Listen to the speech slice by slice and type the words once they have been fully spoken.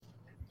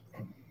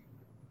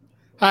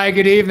Hi,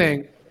 good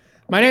evening.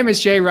 My name is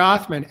Jay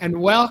Rothman,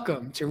 and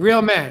welcome to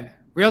Real Men,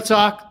 Real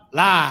Talk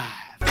Live.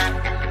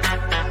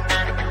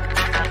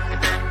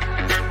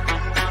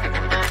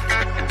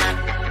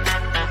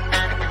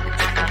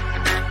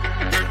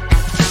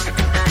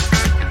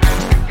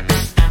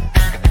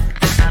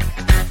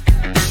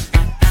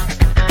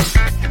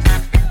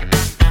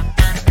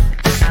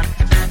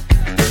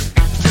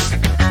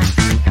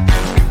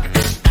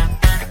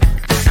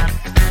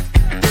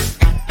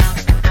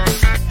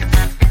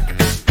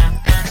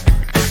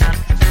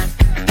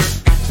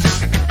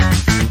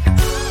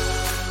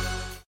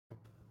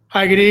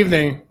 Hi, good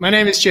evening. My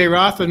name is Jay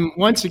Rothman.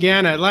 Once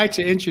again, I'd like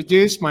to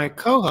introduce my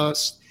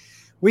co-host.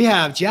 We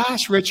have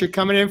Josh Richard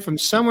coming in from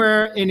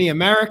somewhere in the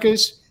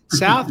Americas,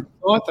 South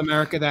North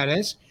America, that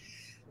is.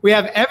 We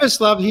have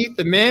Everslove Heath,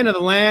 the man of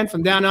the land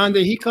from down under.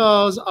 He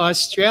calls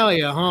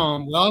Australia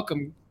home.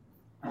 Welcome.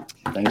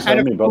 Thanks for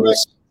having me, brother.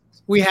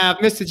 We have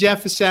Mr.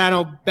 Jeff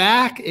Fasano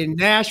back in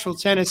Nashville,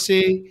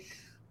 Tennessee.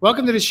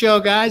 Welcome to the show,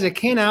 guys. I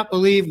cannot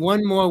believe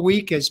one more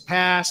week has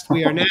passed.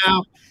 We are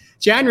now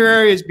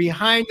January is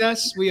behind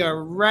us. We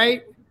are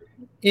right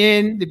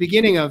in the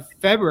beginning of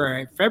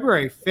February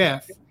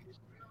 5th. Is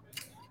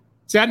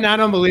that not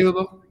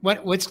unbelievable?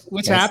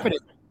 What's happening?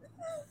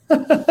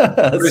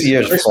 Christmas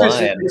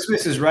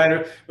is right.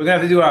 We're going to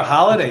have to do our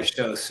holiday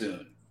show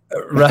soon.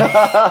 Right.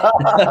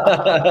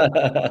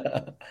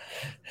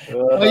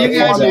 Well,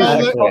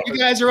 you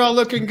guys are all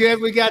looking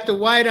good. We got the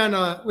white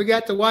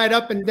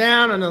up and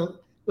down on the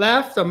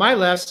left, on my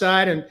left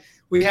side, and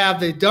we have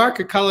the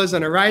darker colors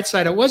on the right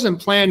side. It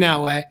wasn't planned that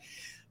way.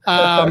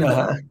 But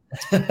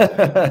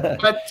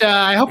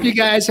I hope you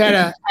guys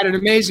had an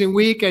amazing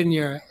week and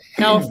your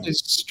health is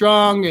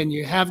strong and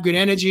you have good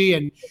energy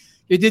and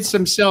you did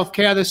some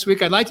self-care this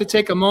week. I'd like to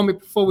take a moment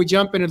before we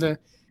jump into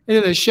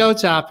the show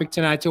topic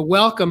tonight to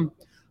welcome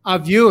our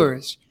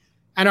viewers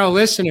and our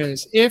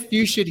listeners. If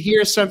you should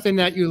hear something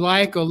that you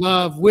like or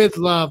love with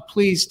love,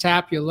 please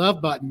tap your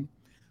love button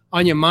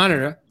on your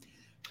monitor.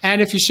 And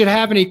if you should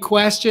have any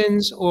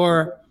questions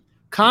or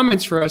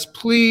comments for us,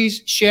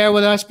 please share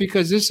with us,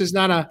 because this is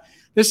not a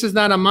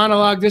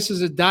monologue. This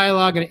is a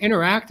dialogue, an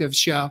interactive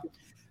show.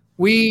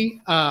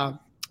 We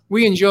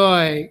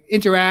enjoy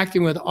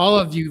interacting with all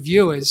of you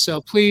viewers.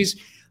 So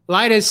please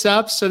light us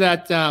up so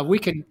that we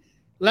can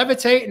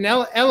levitate and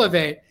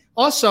elevate.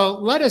 Also,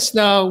 let us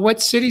know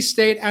what city,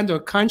 state, and or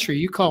country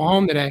you call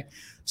home today,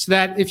 so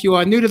that if you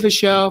are new to the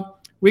show,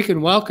 we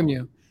can welcome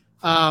you.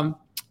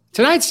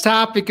 Tonight's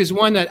topic is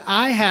one that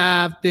I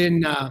have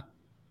been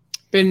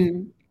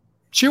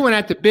chewing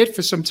at the bit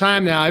for some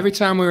time now. Every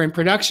time we're in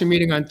production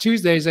meeting on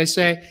Tuesdays, I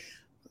say,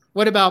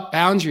 what about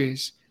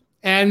boundaries?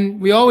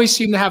 And we always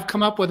seem to have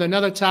come up with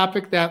another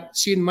topic that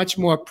seemed much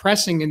more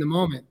pressing in the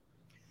moment.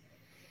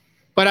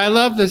 But I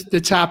love the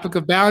topic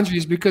of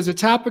boundaries, because the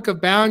topic of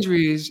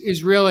boundaries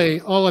is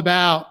really all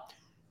about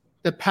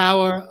the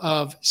power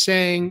of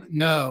saying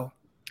no.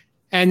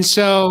 And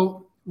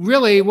so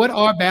really, what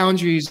are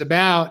boundaries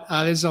about?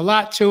 There's a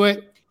lot to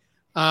it.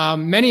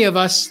 Many of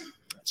us,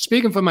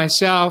 speaking for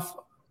myself,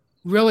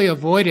 really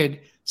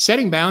avoided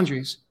setting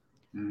boundaries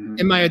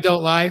in my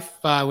adult life.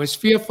 I was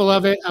fearful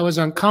of it. I was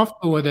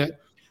uncomfortable with it.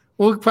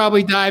 We'll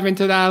probably dive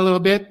into that a little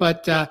bit,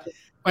 but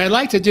what I'd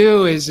like to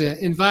do is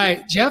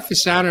invite Jeff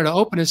Fasano to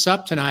open us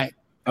up tonight.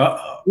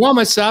 Warm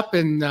us up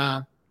and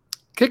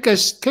kick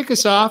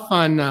us off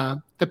on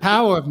the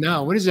power of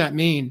no. What does that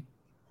mean?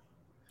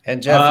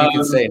 And Jeff, you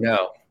can say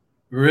no.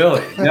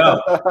 Really?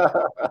 No.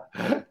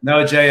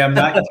 No, Jay, I'm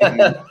not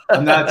kidding.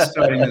 I'm not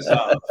starting this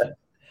off.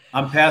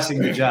 I'm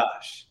passing to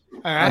Josh.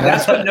 All right. And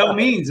that's what no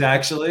means,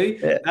 actually.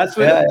 That's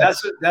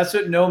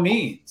what no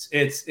means.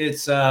 I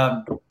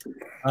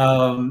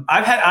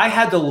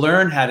had to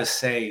learn how to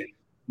say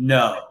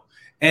no.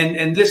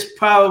 And this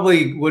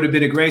probably would have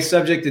been a great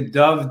subject to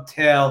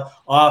dovetail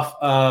off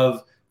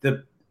of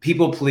the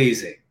people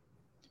pleasing,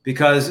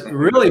 because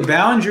really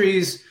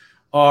boundaries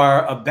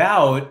are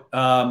about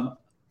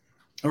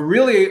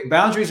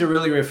boundaries are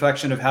really a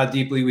reflection of how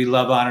deeply we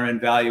love, honor, and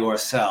value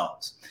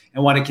ourselves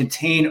and want to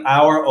contain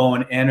our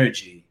own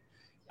energy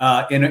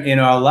in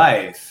our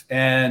life.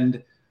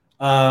 And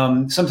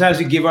sometimes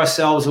we give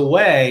ourselves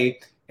away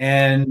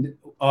and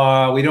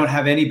we don't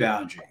have any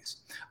boundaries.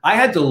 I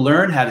had to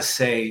learn how to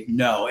say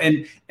no.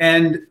 And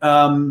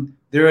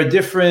there are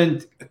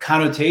different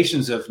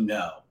connotations of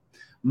no.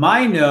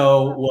 My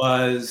no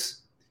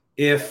was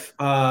if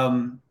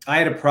I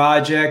had a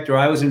project or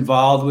I was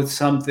involved with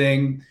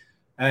something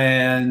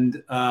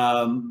and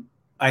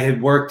I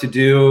had work to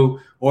do,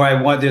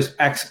 or there's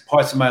X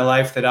parts of my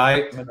life that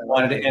I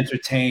wanted to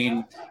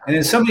entertain. And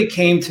then somebody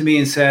came to me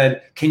and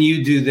said, can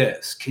you do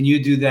this? Can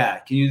you do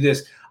that? Can you do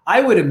this?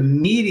 I would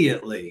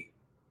immediately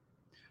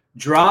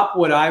drop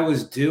what I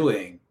was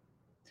doing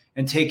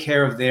and take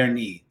care of their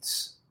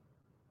needs.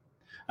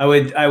 I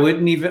would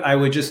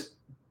just,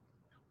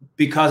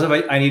 because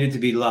I needed to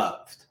be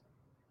loved.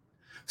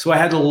 So I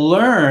had to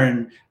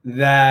learn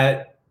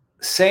that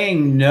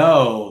saying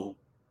no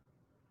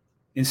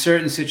in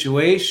certain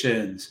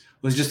situations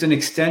was just an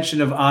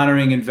extension of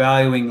honoring and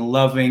valuing,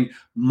 loving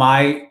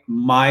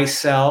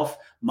myself,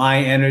 my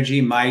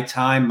energy, my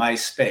time, my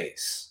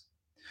space.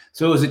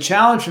 So it was a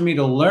challenge for me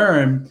to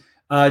learn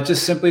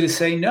just simply to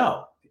say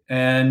no.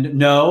 And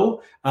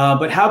no,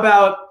 but how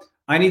about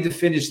I need to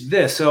finish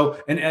this?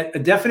 So a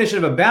definition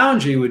of a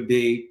boundary would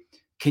be,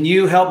 can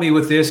you help me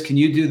with this? Can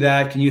you do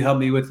that? Can you help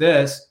me with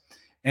this?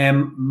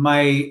 And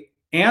my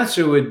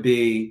answer would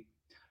be,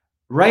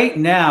 right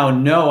now,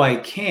 no, I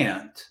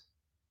can't.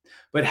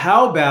 But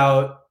how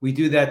about we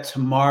do that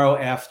tomorrow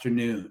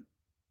afternoon?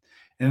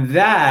 And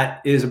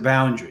that is a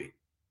boundary.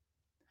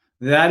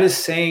 That is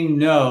saying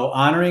no,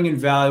 honoring and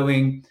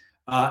valuing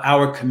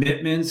our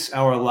commitments,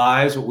 our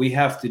lives, what we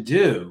have to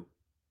do.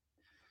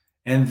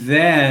 And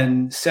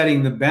then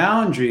setting the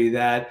boundary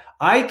that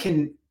I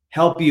can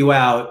help you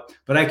out,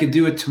 but I could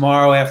do it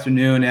tomorrow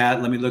afternoon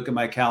at, let me look at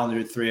my calendar,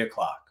 at 3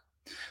 o'clock.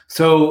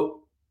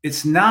 So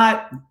it's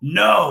not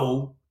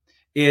no,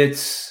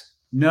 it's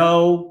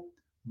no,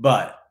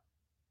 but.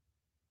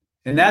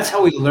 And that's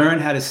how we learn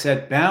how to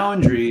set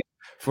boundaries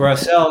for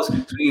ourselves,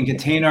 so we can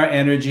contain our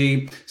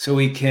energy, so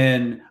we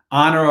can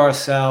honor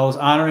ourselves,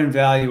 honor and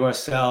value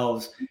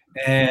ourselves,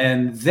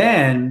 and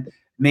then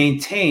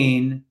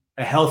maintain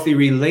a healthy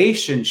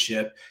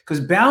relationship, because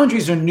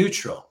boundaries are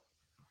neutral.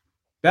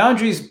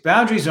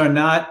 Boundaries are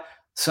not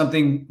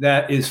something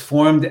that is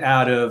formed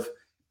out of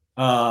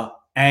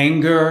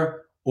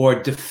anger or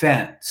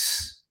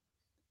defense.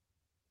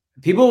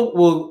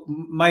 People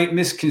might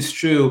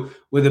misconstrue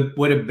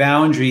what a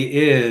boundary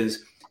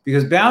is,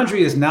 because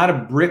boundary is not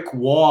a brick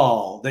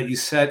wall that you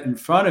set in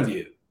front of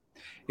you.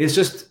 It's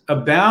just a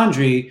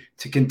boundary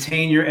to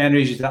contain your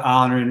energy, to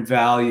honor and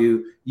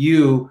value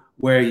you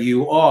where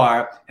you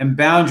are. And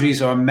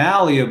boundaries are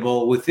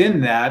malleable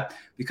within that,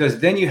 because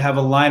then you have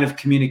a line of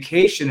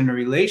communication in a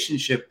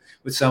relationship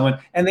with someone,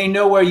 and they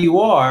know where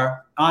you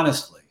are,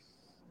 honestly.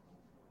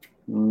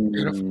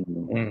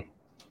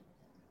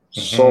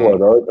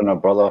 Solid opener,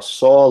 brother.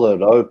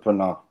 Solid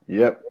opener.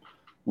 Yep.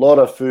 A lot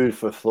of food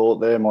for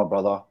thought there, my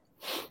brother.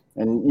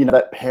 And, you know,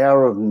 that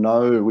power of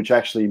no, which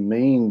actually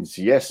means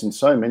yes in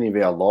so many of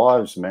our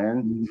lives,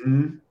 man.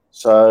 Mm-hmm.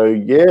 So,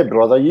 yeah,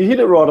 brother, you hit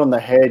it right on the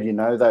head, you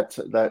know,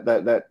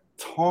 that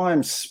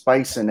time,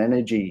 space, and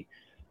energy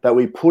that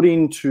we put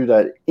into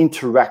that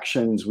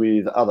interactions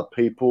with other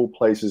people,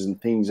 places, and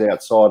things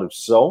outside of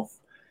self,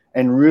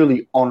 and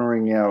really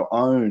honoring our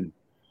own.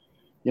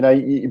 You know,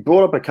 you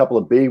brought up a couple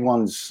of big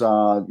ones,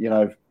 you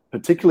know,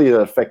 particularly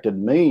that affected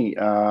me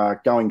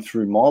going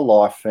through my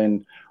life.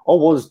 And I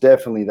was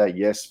definitely that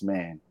yes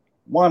man,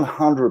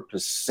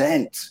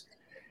 100%,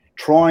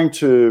 trying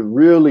to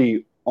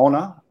really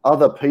honor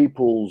other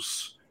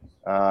people's,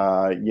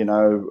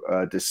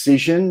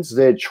 decisions,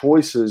 their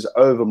choices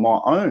over my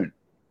own.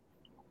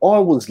 I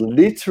was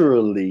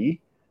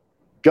literally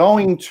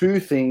going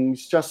to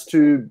things just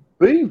to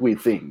be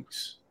with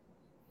things.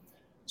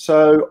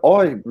 So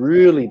I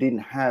really didn't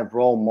have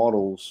role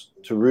models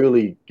to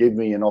really give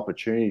me an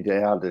opportunity to be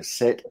able to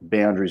set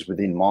boundaries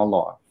within my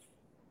life.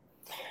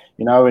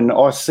 You know, and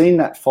I've seen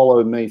that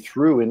follow me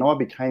through, and I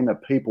became a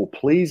people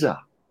pleaser.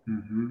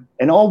 Mm-hmm.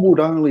 And I would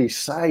only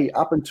say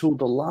up until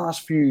the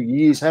last few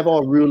years have I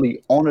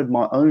really honored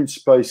my own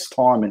space,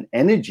 time, and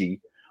energy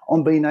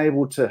on being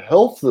able to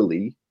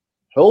healthily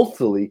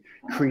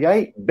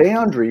create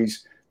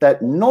boundaries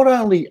that not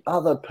only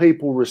other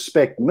people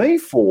respect me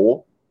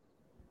for,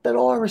 that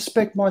I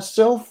respect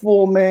myself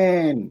for,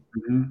 man.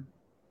 Mm-hmm.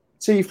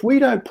 See, if we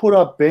don't put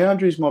up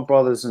boundaries, my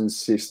brothers and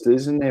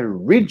sisters, and they're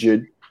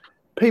rigid,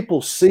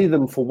 people see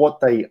them for what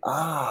they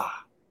are,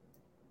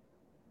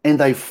 and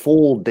they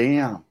fall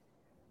down.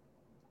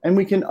 And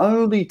we can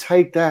only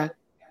take that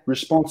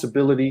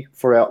responsibility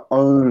for our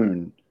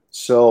own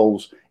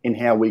selves in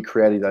how we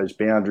created those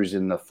boundaries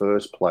in the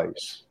first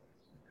place.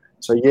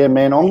 So, yeah,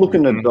 man, I'm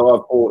looking to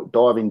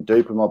dive in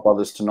deep with my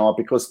brothers tonight,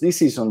 because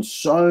this is on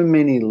so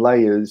many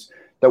layers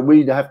that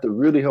we have to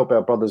really help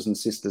our brothers and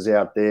sisters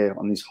out there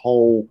on this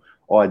whole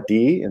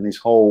idea and this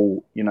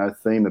whole, you know,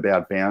 theme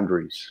about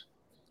boundaries.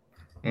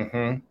 Mm-hmm.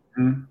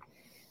 Mm-hmm.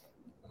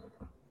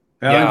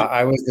 Yeah,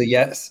 I was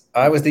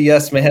the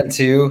yes man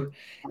too,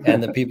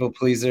 and the people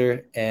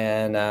pleaser.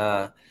 And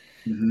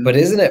but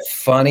isn't it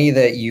funny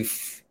that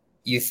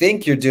you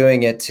think you're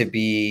doing it to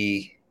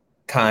be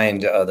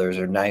kind to others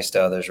or nice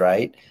to others,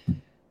 right?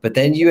 But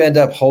then you end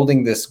up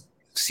holding this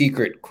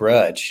secret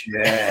grudge.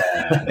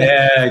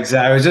 Yeah,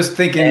 exactly. I was just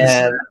thinking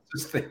that.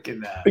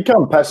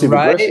 Become passive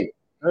aggressive.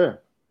 Yeah.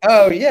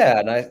 Oh yeah,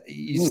 and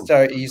you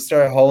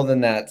start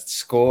holding that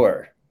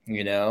score,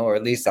 you know, or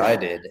at least I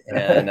did,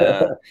 and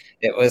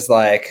it was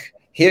like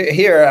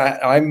here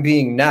I'm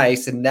being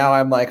nice, and now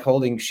I'm like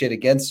holding shit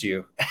against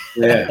you,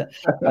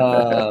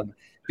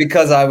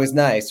 because I was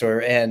nice,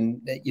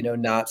 and you know,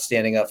 not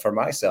standing up for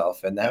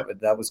myself, and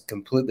that was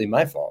completely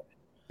my fault.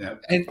 Yeah.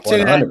 And to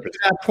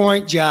that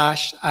point,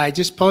 Josh, I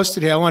just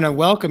posted here. I want to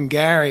welcome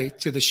Gary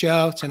to the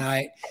show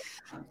tonight.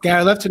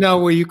 Gary, I'd love to know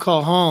where you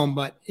call home,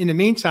 but in the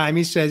meantime,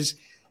 he says,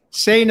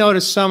 say no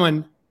to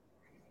someone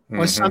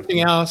or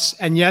something else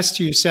and yes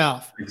to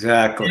yourself.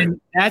 Exactly.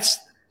 And that's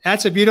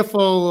That's a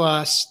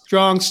beautiful,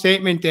 strong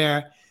statement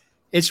there.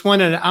 It's one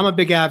that I'm a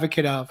big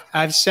advocate of.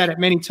 I've said it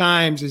many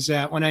times, is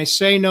that when I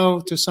say no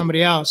to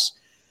somebody else,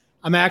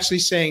 I'm actually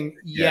saying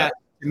yes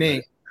to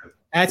me.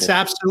 That's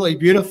absolutely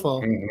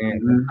beautiful.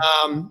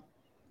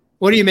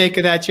 What do you make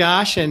of that,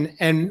 Josh?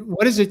 And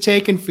what has it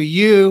taken for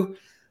you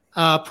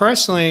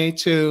personally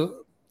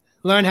to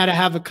learn how to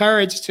have the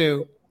courage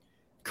to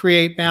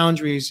create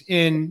boundaries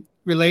in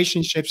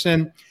relationships?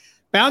 And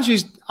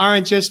boundaries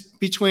aren't just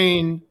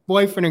between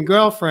boyfriend and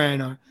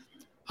girlfriend or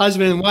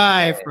husband and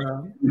wife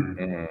or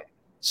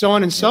so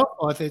on and so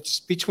forth. It's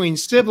between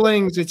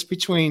siblings. It's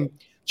between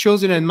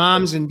children and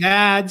moms and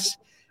dads.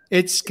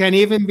 It can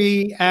even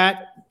be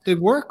at the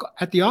work,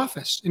 at the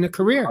office, in a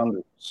career.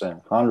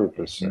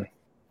 100%.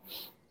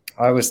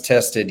 I was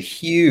tested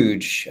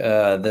huge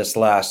this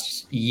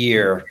last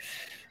year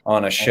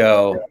on a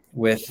show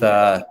with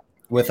a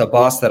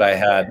boss that I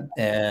had,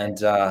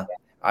 and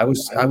I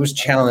was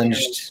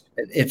challenged.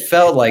 It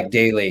felt like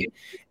daily,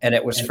 and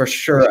it was for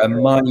sure a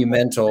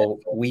monumental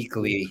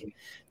weekly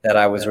that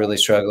I was really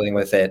struggling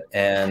with it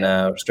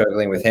and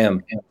struggling with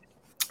him.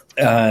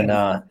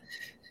 And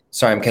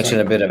sorry, I'm catching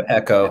a bit of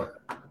echo.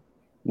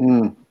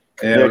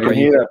 Yeah, I can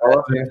hear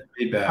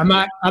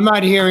that. I'm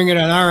not hearing it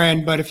on our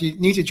end, but if you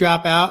need to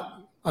drop out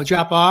or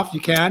drop off, you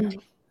can.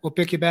 We'll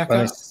pick you back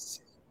up.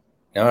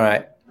 All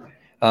right.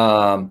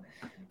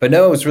 But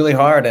no, it was really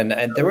hard. And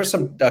there were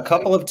a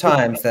couple of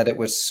times that it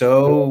was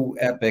so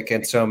epic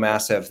and so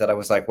massive that I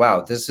was like,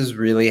 wow, this is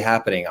really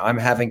happening. I'm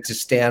having to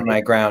stand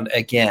my ground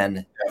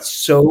again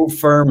so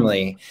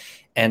firmly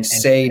and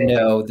say,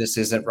 no, this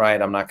isn't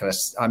right. I'm not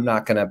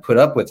going to put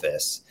up with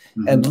this.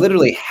 And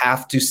literally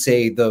have to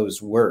say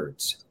those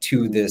words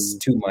to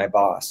my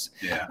boss.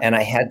 Yeah. And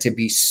I had to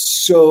be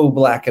so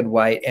black and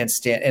white and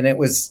stand. And it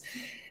was,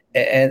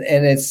 and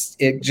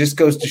it just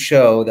goes to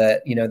show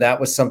that, that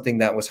was something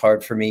that was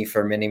hard for me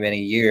for many, many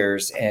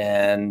years.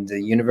 And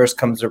the universe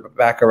comes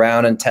back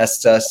around and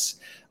tests us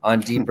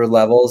on deeper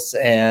levels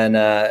and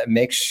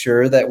makes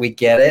sure that we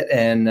get it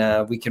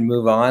and we can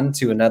move on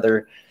to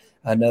another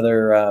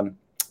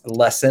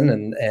lesson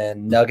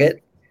and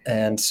nugget.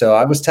 And so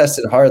I was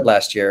tested hard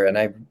last year, and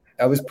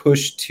I was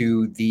pushed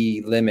to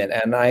the limit.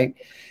 And I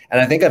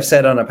think I've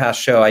said on a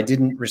past show, I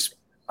didn't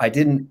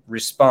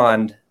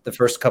respond the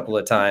first couple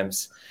of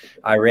times.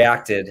 I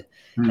reacted,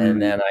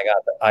 and then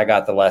I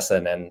got the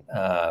lesson, and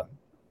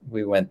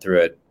we went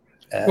through it.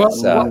 What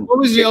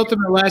was the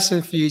ultimate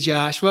lesson for you,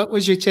 Josh? What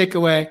was your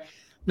takeaway?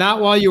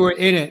 Not while you were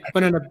in it,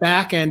 but on the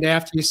back end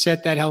after you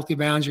set that healthy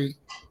boundary.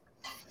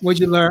 What'd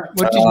you learn?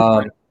 What did you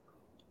learn?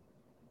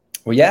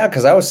 Well, yeah,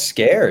 because I was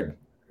scared.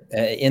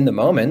 In the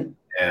moment,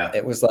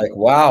 it was like,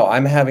 wow,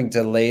 I'm having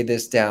to lay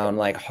this down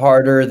like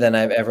harder than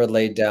I've ever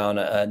laid down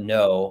a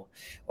no,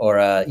 or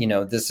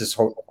this is.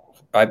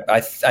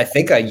 I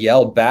think I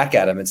yelled back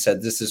at him and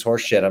said, "This is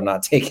horseshit. I'm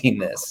not taking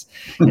this,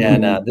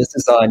 and this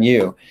is on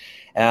you."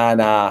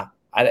 And I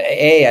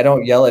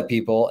don't yell at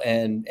people,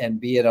 and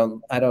B,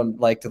 I don't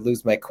like to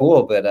lose my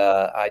cool, but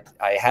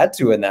I had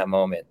to in that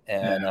moment,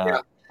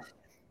 and.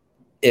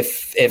 It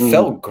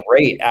felt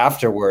great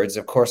afterwards.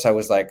 Of course, I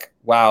was like,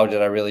 wow,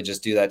 did I really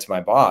just do that to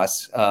my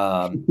boss?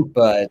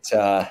 But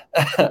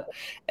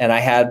and I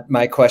had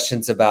my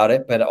questions about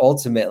it. But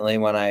ultimately,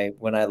 when I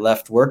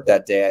left work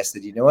that day, I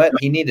said, you know what?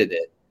 He needed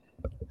it.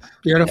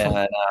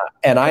 Beautiful.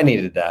 And I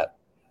needed that.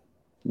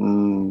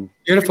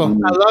 Beautiful.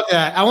 I love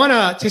that. I want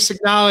to just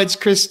acknowledge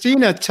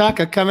Christina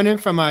Tucker coming in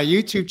from our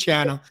YouTube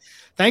channel.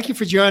 Thank you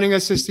for joining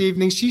us this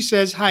evening. She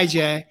says, hi,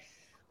 Jay.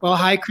 Well,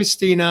 hi,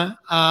 Christina.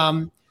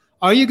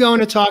 Are you going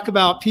to talk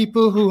about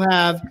people who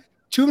have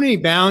too many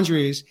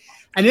boundaries?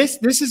 And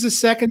this is the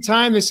second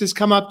time this has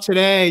come up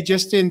today,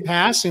 just in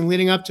passing,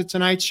 leading up to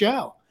tonight's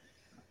show.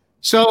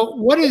 So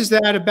what is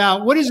that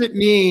about? What does it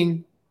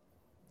mean?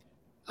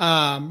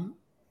 What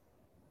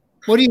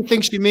do you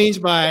think she means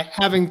by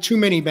having too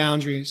many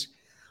boundaries?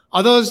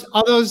 Are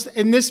those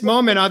in this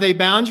moment, are they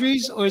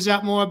boundaries, or is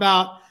that more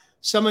about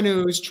someone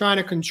who is trying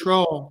to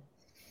control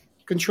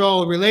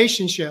a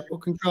relationship or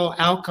control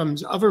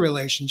outcomes of a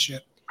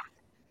relationship?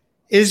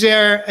 Is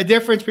there a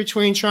difference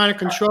between trying to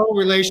control a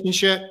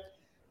relationship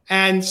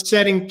and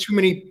setting too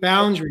many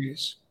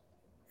boundaries?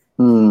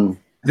 I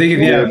think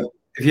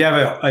if you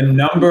have a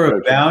number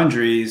of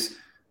boundaries,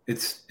 I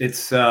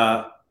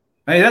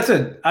read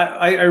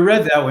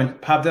that when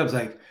it popped up. I was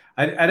like,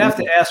 I'd have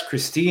to ask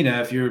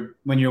Christina,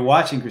 when you're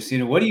watching,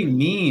 Christina, what do you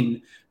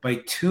mean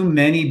by too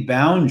many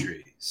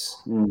boundaries?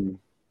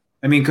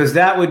 I mean, because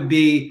that would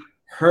be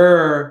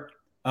her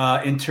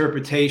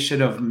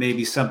interpretation of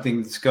maybe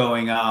something that's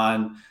going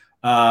on.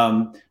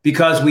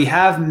 Because we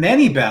have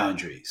many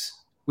boundaries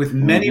with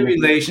many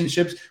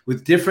relationships,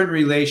 with different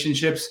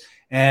relationships,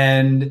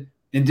 and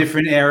in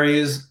different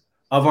areas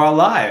of our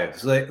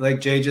lives. Like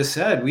Jay just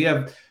said, we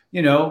have,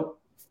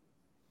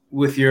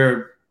 with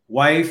your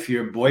wife,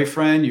 your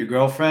boyfriend, your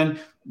girlfriend,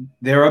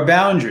 there are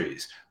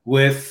boundaries.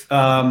 With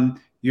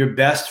your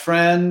best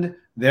friend,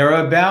 there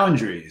are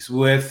boundaries.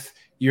 With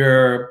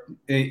your,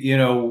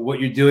 what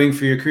you're doing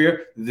for your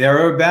career, there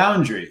are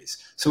boundaries.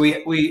 So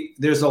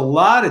there's a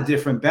lot of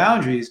different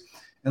boundaries.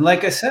 And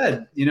like I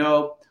said,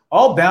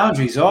 all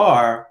boundaries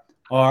are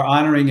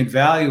honoring and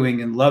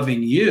valuing and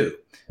loving you.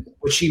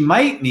 What she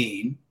might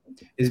mean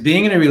is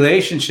being in a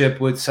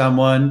relationship with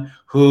someone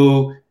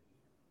who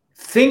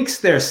thinks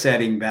they're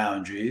setting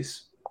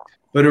boundaries,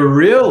 but are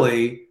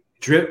really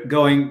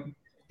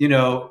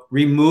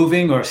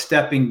removing or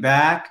stepping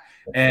back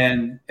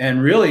and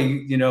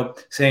really,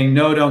 saying,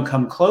 no, don't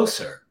come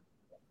closer.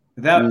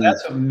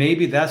 That's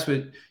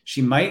what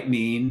she might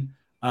mean.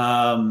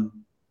 Or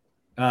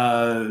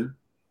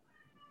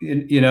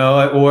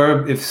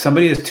if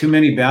somebody has too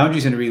many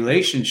boundaries in a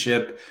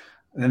relationship,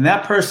 then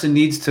that person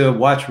needs to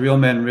watch Real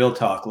Men Real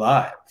Talk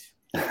live.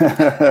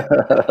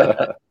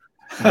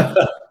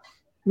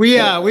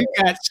 We've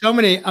got so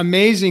many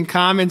amazing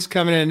comments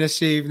coming in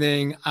this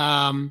evening.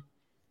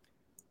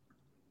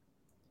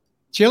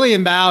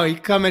 Jillian Bowie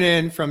coming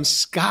in from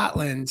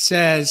Scotland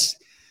says,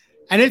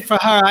 and for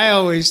her, I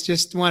always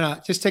just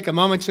want to take a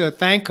moment to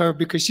thank her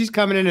because she's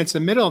coming in. It's the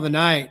middle of the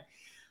night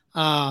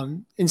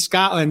in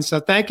Scotland. So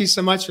thank you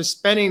so much for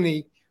spending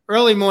the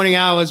early morning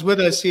hours with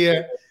us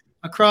here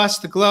across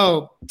the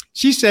globe.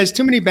 She says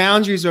too many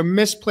boundaries or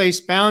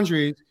misplaced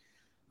boundaries.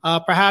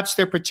 Perhaps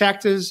they're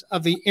protectors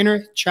of the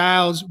inner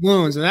child's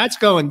wounds. And that's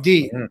going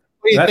deep. What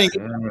do you think?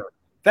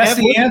 That's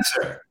the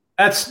answer.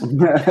 That's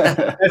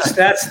the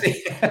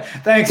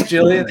thanks,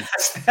 Jillian.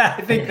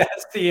 I think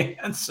that's the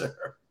answer.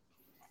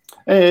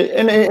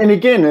 And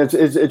again,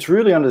 it's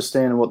really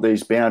understanding what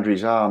these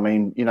boundaries are. I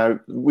mean,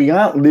 we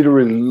aren't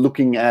literally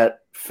looking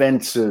at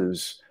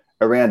fences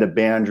around a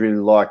boundary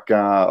like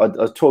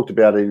I talked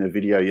about it in a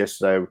video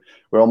yesterday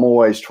where I'm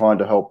always trying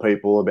to help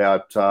people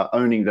about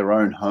owning their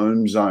own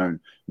home zone,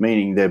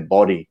 meaning their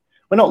body.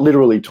 We're not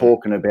literally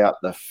talking about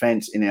the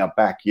fence in our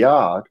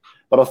backyard,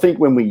 but I think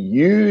when we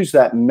use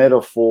that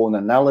metaphor and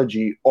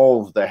analogy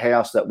of the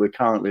house that we're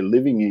currently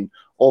living in,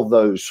 of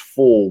those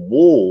four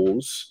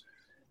walls,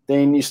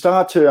 then you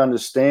start to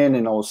understand,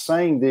 and I was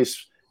saying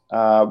this,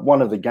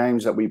 one of the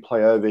games that we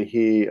play over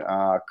here,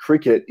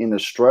 cricket in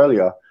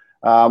Australia,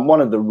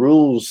 one of the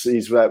rules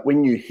is that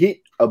when you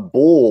hit a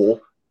ball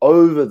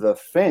over the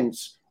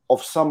fence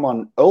of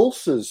someone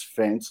else's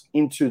fence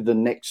into the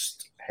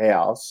next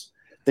house,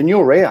 then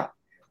you're out.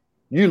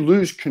 You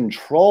lose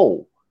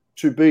control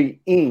to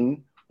be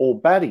in or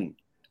batting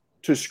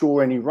to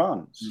score any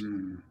runs.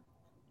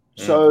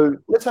 So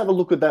let's have a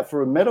look at that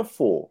for a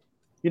metaphor.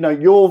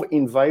 You've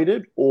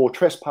invaded or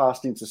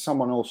trespassed into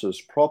someone else's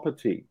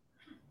property.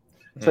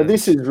 So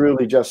this is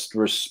really just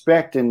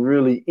respect and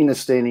really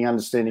understanding,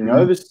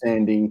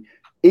 overstanding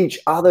each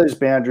other's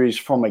boundaries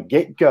from a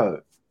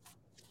get-go.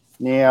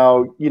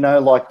 Now,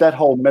 like that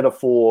whole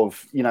metaphor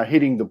of,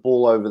 hitting the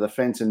ball over the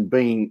fence and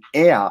being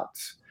out,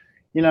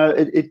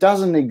 it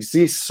doesn't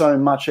exist so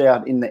much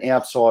out in the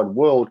outside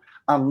world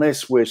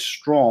unless we're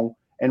strong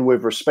and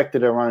we've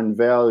respected our own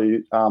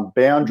value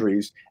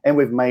boundaries and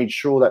we've made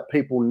sure that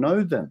people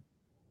know them.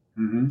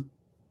 Mm-hmm.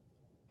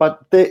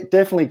 But there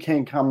definitely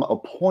can come a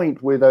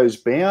point where those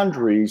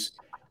boundaries,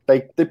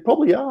 they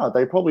probably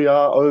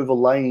are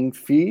overlaying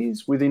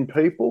fears within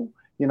people,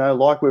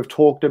 like we've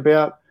talked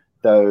about,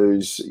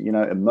 those,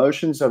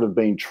 emotions that have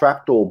been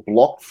trapped or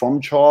blocked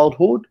from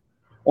childhood,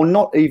 or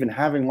not even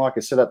having, like I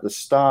said at the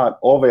start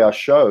of our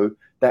show,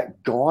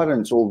 that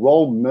guidance or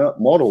role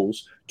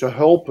models to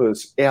help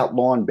us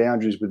outline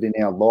boundaries within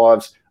our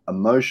lives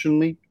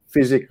emotionally,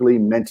 physically,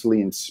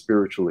 mentally, and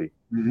spiritually.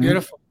 Mm-hmm.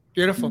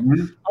 Beautiful.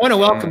 Mm-hmm. I want to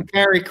welcome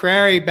Carrie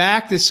Crary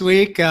back this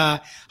week.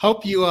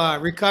 Hope you are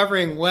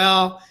recovering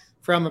well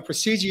from a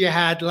procedure you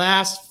had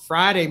last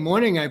Friday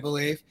morning, I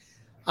believe.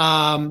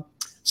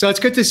 So it's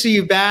good to see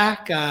you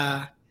back.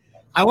 I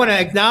want to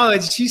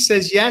acknowledge, she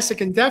says, yes, it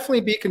can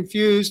definitely be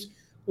confused.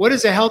 What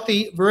is a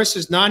healthy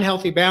versus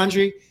non-healthy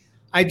boundary?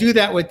 I do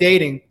that with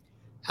dating.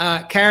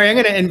 Carrie, I'm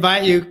going to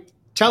invite you.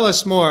 Tell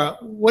us more.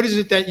 What is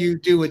it that you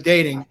do with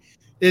dating?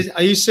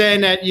 Are you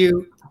saying that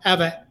you have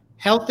a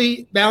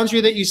healthy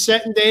boundary that you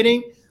set in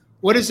dating?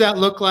 What does that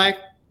look like?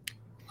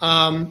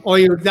 Or are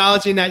you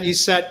acknowledging that you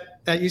set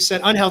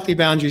unhealthy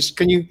boundaries?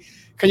 Can you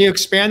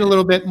expand a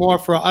little bit more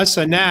for us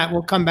on that?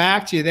 We'll come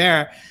back to you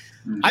there.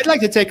 I'd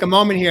like to take a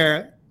moment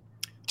here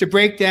to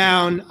break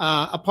down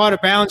a part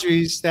of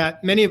boundaries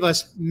that many of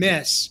us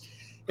miss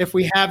if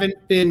we haven't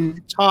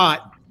been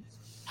taught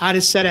how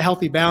to set a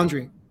healthy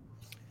boundary.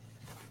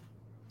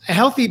 A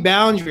healthy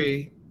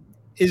boundary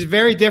is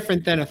very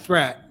different than a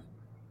threat.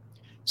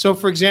 So,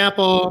 for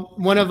example,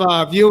 one of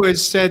our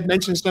viewers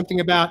mentioned something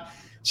about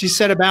she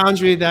set a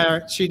boundary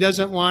that she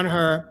doesn't want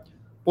her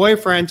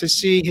boyfriend to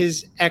see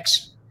his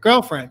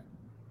ex-girlfriend.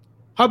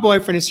 Her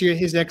boyfriend is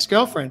his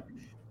ex-girlfriend.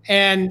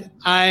 And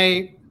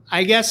I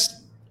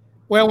guess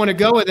where I want to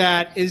go with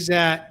that is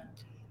that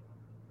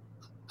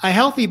a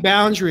healthy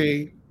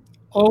boundary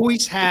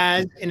always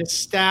has an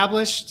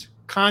established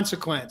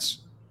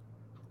consequence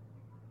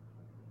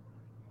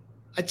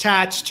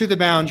attached to the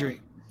boundary.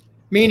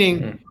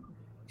 Meaning,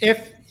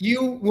 if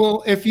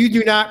you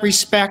do not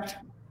respect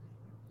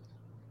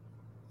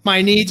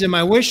my needs and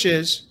my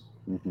wishes,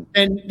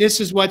 then this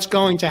is what's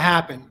going to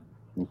happen.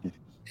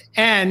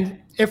 And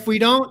if we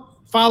don't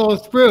follow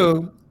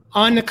through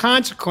on the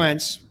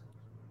consequence,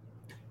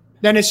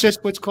 then it's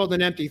just what's called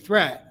an empty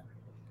threat.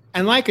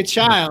 And like a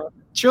child,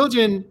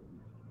 children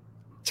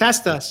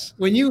test us.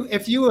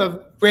 If you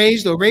have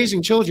raised or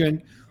raising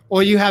children,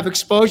 or you have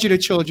exposure to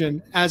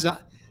children as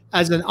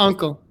an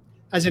uncle,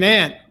 as an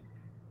aunt,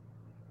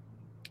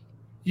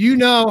 you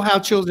know how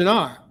children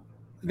are.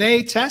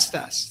 They test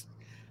us.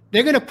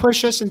 They're going to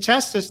push us and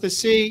test us to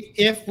see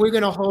if we're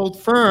going to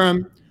hold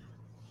firm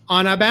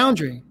on our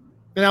boundary.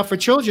 Now, for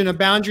children, a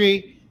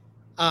boundary,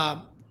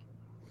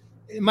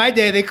 in my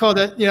day, they called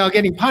it,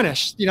 getting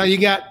punished. You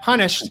got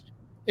punished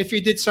if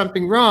you did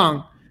something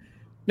wrong.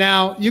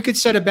 Now, you could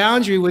set a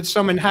boundary with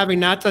someone having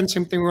not done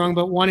something wrong,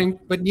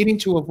 but needing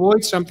to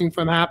avoid something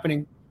from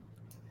happening.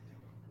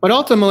 But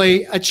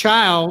ultimately, a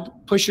child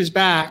pushes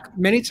back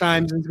many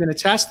times and is going to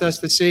test us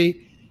to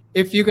see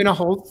if you're going to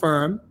hold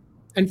firm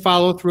and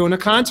follow through on the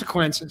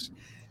consequences.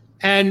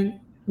 And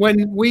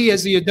when we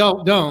as the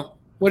adult don't,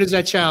 what does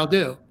that child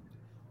do?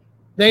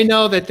 They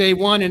know that they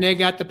won and they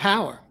got the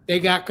power. They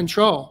got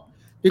control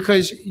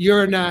because you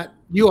or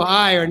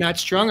I are not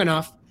strong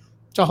enough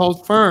to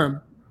hold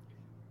firm.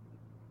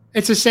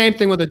 It's the same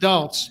thing with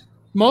adults.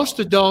 Most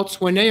adults,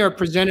 when they are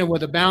presented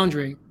with a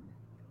boundary,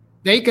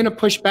 they're going to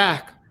push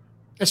back,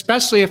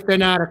 especially if they're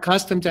not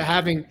accustomed to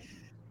having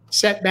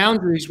set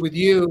boundaries with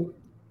you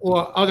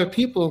or other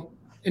people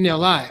in their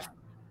life.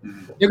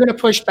 They're going to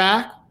push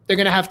back. They're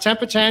going to have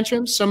temper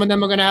tantrums. Some of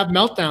them are going to have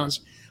meltdowns.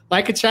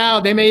 Like a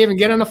child, they may even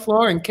get on the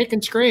floor and kick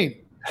and scream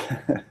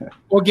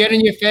or get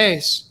in your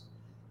face.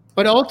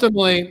 But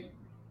ultimately,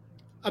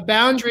 a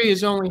boundary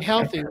is only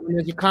healthy when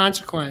there's a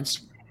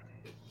consequence.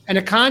 And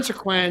a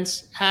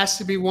consequence has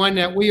to be one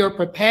that we are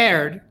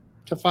prepared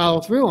to follow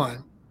through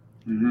on.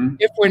 Mm-hmm.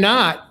 If we're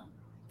not,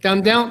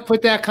 then don't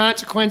put that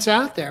consequence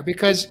out there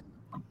because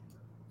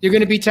you're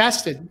going to be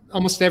tested.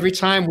 Almost every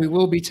time we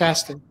will be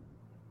tested.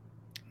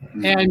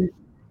 Mm-hmm. And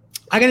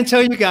I'm going to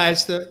tell you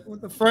guys,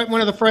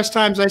 one of the first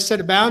times I set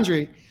a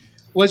boundary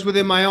was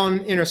within my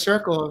own inner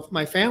circle of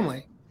my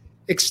family,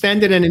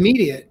 extended and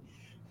immediate.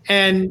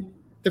 And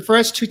the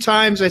first 2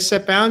 times I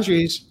set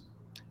boundaries,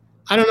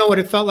 I don't know what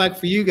it felt like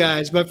for you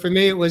guys, but for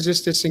me, it was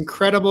just this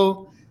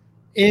incredible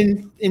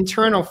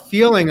internal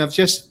feeling of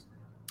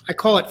I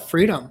call it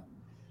freedom.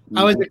 Mm-hmm.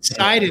 I was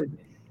excited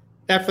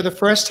that for the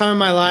first time in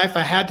my life,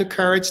 I had the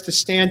courage to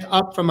stand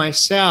up for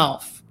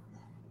myself.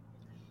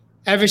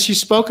 Evis, you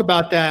spoke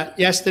about that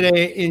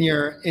yesterday in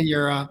your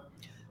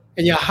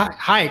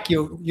hike,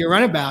 your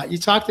runabout. You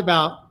talked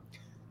about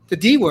the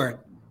D word,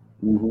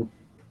 mm-hmm.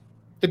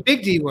 the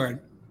big D word.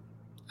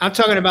 I'm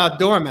talking about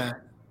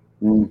doormat.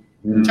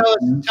 Mm-hmm.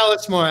 Tell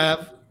us more,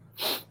 Ev.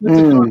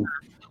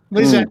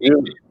 What does that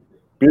mean?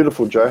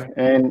 Beautiful, Joe.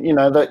 And,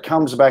 that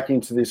comes back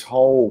into this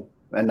whole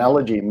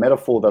analogy,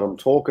 metaphor that I'm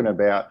talking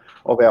about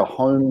of our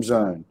home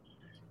zone.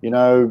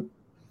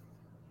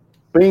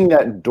 Being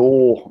that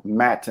door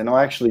mat, and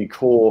I actually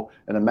call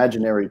an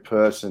imaginary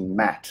person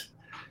Matt.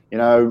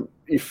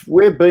 If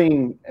we're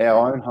being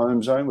our own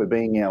home zone, we're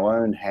being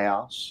our own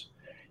house,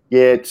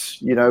 yet,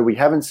 we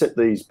haven't set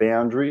these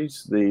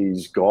boundaries,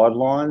 these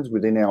guidelines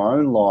within our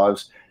own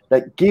lives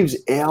that gives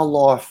our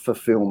life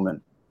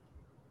fulfillment,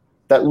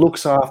 that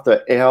looks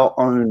after our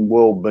own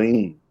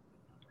well-being,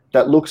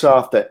 that looks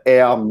after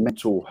our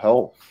mental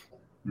health.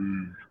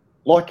 Mm.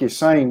 Like you're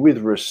saying, with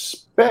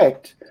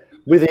respect,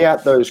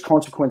 without those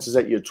consequences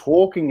that you're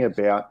talking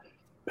about,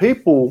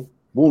 people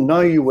will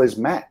know you as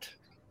Matt,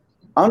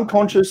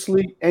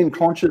 unconsciously and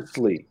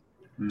consciously.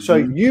 Mm-hmm. So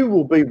you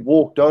will be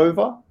walked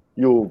over,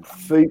 your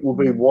feet will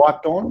be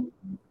wiped on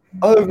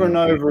over and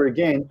over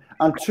again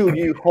until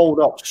you hold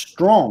up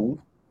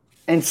strong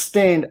and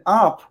stand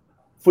up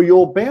for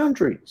your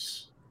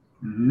boundaries.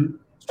 Mm-hmm.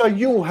 So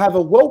you'll have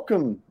a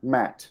welcome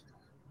mat.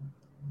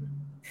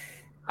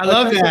 I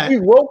love that.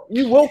 So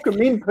you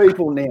welcome in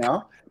people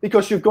now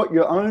because you've got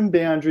your own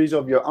boundaries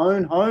of your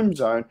own home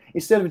zone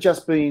instead of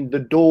just being the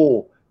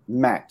door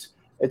mat.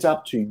 It's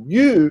up to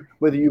you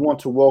whether you want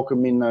to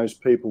welcome in those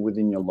people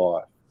within your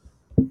life.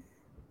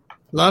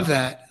 Love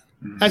that.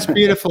 That's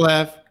beautiful,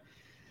 Ev.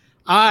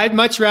 I'd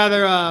much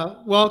rather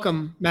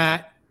welcome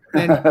Matt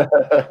than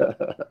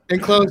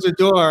close the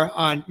door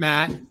on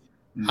Matt.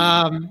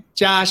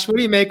 Josh, what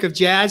do you make of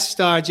Jazz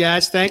Star?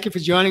 Jazz, thank you for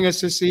joining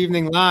us this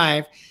evening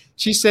live.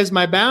 She says,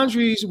 my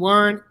boundaries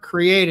weren't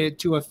created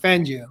to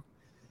offend you.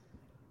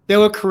 They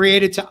were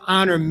created to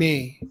honor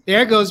me.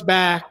 There goes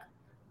back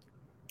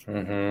to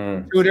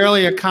an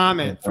earlier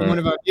comment from one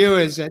of our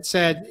viewers that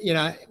said,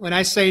 when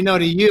I say no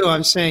to you,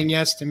 I'm saying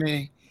yes to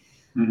me.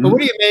 Mm-hmm. But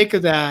what do you make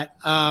of that?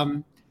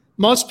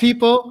 Most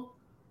people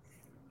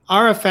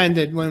are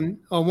offended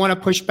or want to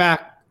push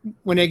back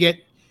when they get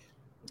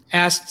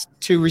asked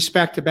to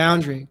respect a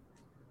boundary.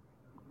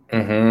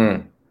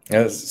 Mm-hmm.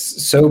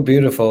 It's so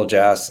beautiful,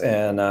 Jess.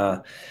 And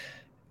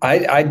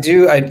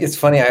it's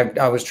funny.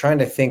 I was trying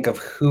to think of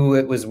who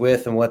it was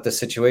with and what the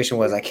situation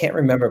was. I can't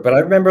remember, but I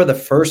remember the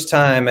first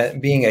time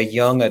being a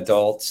young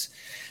adult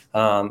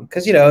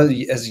Because,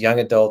 as young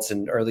adults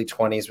in early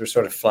 20s, we're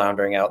sort of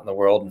floundering out in the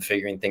world and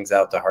figuring things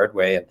out the hard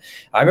way. And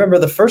I remember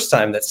the first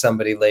time that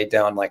somebody laid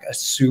down like a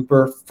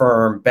super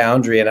firm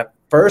boundary. And at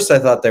first I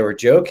thought they were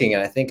joking.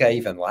 And I think I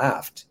even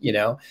laughed,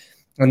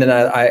 and then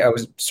I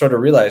was sort of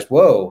realized,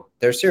 whoa,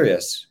 they're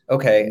serious.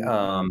 Okay.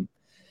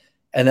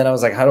 And then I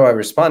was like, how do I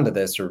respond to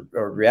this or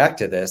react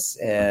to this?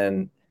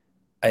 And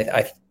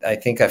I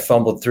think I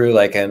fumbled through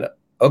like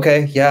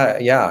okay,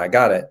 yeah, I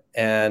got it.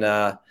 And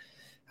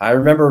I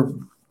remember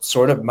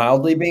sort of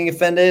mildly being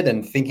offended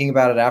and thinking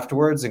about it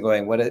afterwards and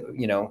going,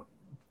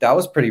 that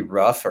was pretty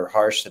rough or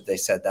harsh that they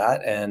said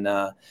that.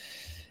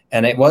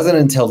 And it wasn't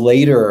until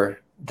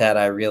later that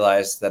I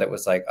realized that it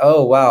was like,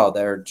 oh, wow,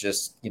 they're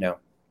just,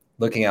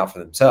 looking out for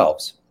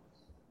themselves.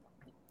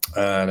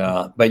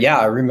 And, but yeah,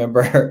 I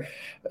remember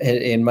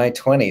in my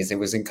 20s, it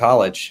was in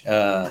college,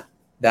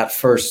 that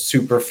first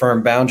super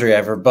firm boundary I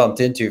ever bumped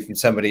into from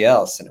somebody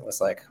else. And it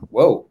was like,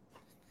 whoa,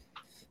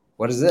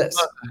 what is this?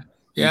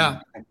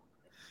 Yeah.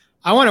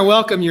 I want to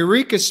welcome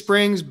Eureka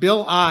Springs,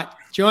 Bill Ott,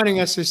 joining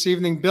us this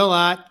evening. Bill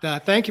Ott,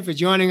 thank you for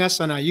joining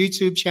us on our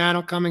YouTube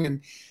channel, coming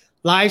and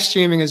live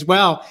streaming as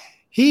well.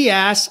 He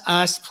asked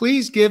us,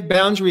 please give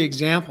boundary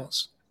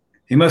examples.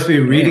 He must be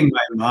reading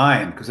my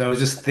mind, because I was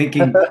just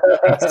thinking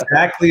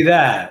exactly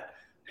that.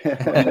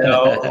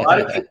 A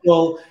lot of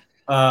people,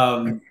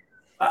 I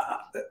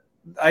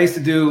used to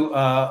do,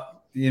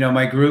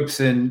 my groups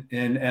in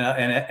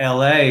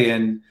LA,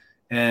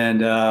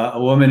 and a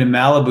woman in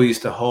Malibu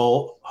used to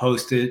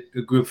host a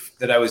group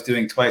that I was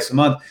doing twice a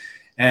month.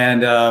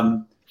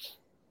 And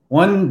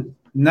one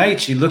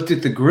night she looked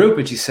at the group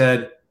and she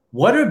said,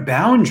 "What are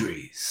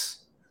boundaries?"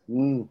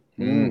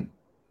 Mm-hmm.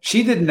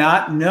 She did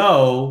not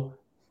know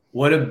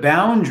what a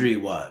boundary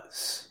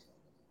was.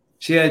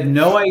 She had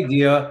no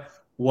idea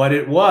what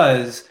it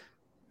was.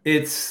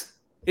 It's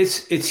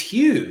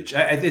huge.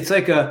 It's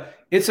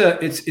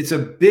a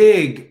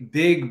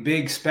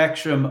big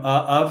spectrum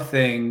of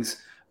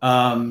things.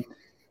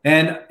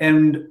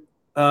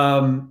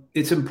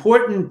 It's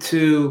important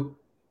to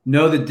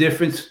know the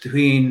difference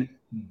between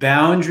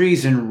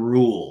boundaries and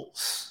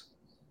rules.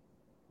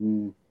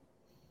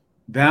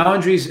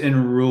 Boundaries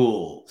and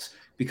rules,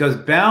 because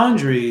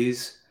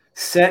boundaries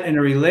set in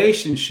a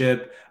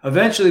relationship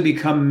eventually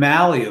become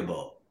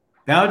malleable.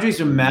 Boundaries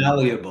are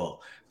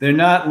malleable. They're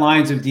not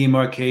lines of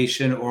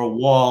demarcation or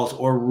walls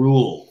or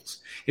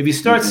rules. If you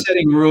start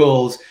setting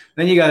rules,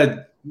 then you got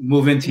to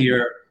move into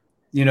your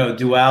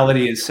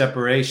duality and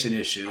separation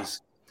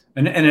issues,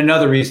 and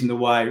another reason to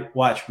why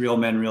watch Real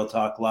Men Real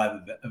Talk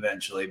live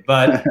eventually.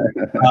 But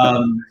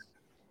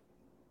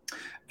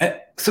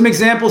some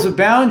examples of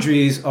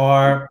boundaries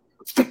are,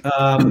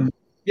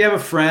 you have a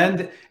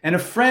friend, and a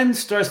friend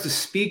starts to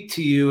speak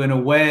to you in a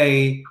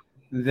way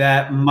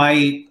that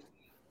might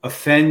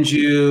offend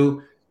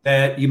you,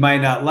 that you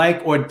might not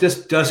like, or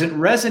just doesn't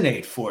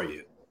resonate for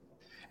you.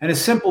 And a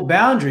simple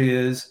boundary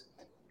is,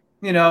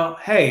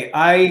 hey,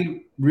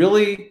 I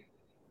really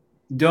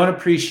don't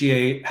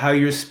appreciate how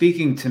you're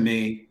speaking to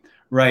me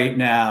right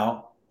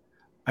now.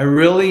 I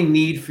really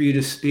need for you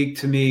to speak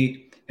to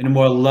me in a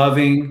more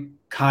loving,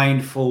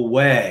 kindful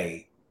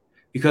way,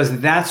 because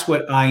that's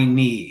what I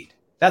need.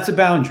 That's a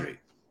boundary.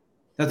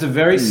 That's a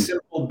very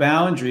simple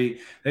boundary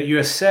that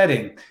you're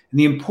setting. And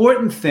the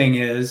important thing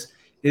is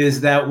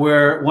that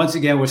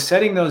we're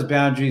setting those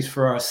boundaries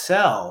for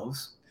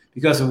ourselves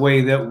because of the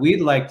way that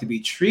we'd like to be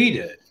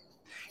treated.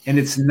 And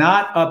it's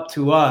not up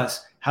to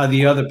us how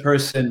the other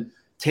person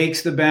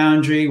takes the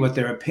boundary, what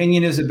their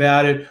opinion is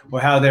about it, or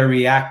how they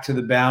react to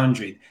the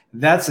boundary.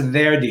 That's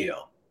their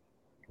deal.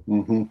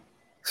 Mm-hmm.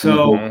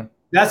 So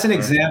that's an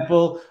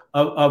example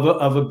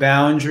of a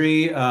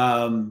boundary.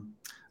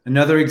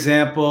 Another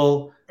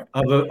example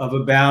of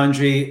a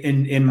boundary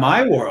in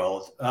my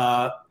world.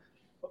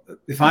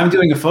 If I'm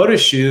doing a photo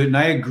shoot and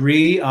I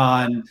agree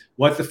on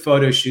what the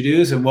photo shoot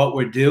is and what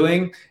we're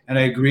doing, and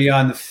I agree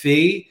on the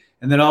fee,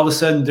 and then all of a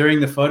sudden during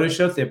the photo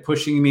shoot, they're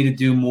pushing me to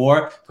do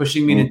more,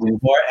 asking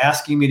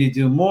me to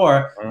do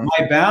more.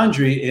 My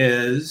boundary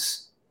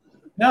is,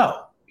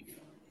 no,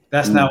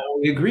 that's not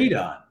what we agreed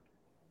on.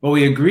 What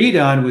we agreed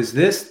on was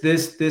this,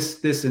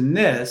 and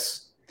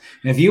this.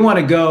 And if you want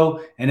to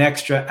go an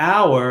extra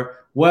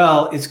hour,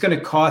 well, it's going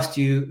to cost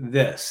you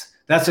this.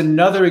 That's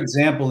another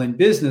example in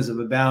business of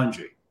a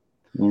boundary.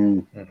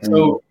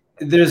 So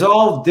there's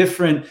all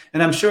different,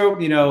 and I'm sure,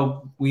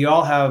 we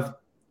all have,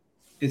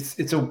 it's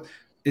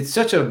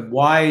such a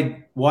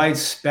wide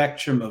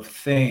spectrum of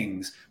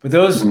things, but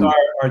those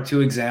are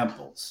two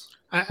examples.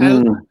 I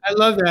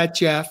love that,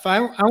 Jeff. I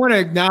want to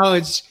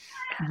acknowledge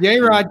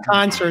J-Rod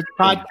Concert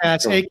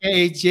Podcast,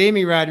 aka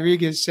Jamie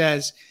Rodriguez,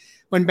 says,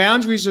 when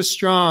boundaries are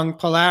strong,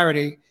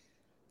 polarity,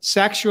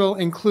 sexual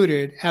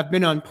included, have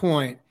been on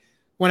point.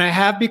 When I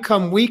have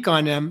become weak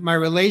on them, my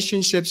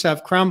relationships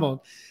have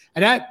crumbled.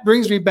 And that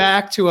brings me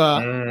back to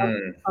a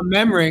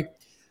memory.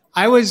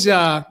 I was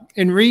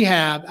in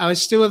rehab. I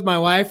was still with my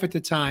wife at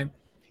the time.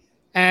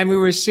 And we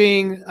were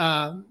seeing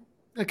a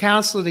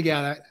counselor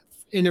together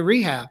in the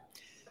rehab.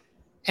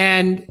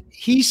 And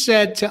he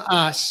said to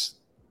us,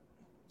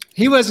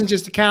 he wasn't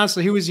just a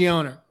counselor, he was the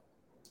owner.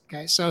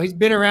 Okay, so he's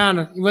been around,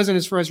 it wasn't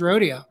his first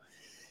rodeo.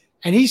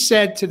 And he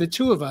said to the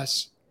two of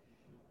us,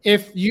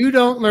 if you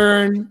don't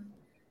learn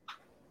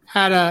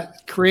how to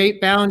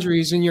create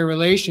boundaries in your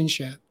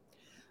relationship,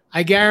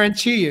 I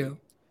guarantee you,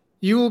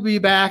 you will be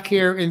back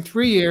here in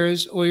 3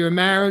 years or your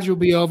marriage will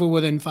be over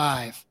within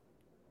 5.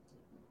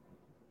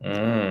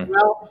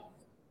 Well,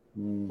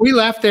 we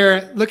left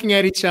there looking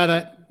at each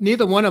other.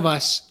 Neither one of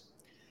us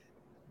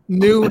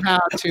knew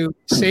how to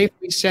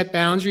safely set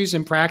boundaries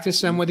and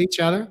practice them with each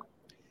other.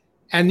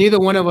 And neither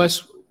one of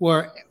us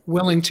were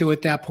willing to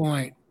at that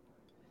point.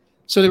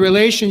 So the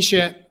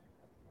relationship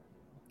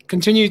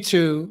continued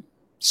to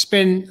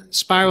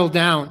spiral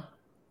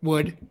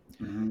downward.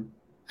 And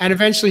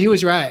eventually he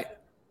was right.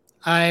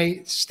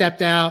 I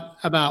stepped out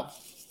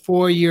about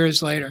 4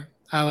 years later.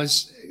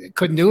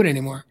 Couldn't do it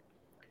anymore.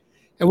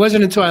 It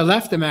wasn't until I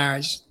left the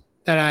marriage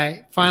that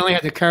I finally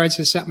had the courage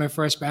to set my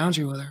first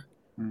boundary with her.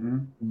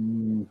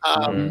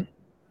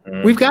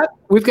 We've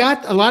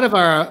got a lot of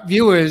our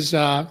viewers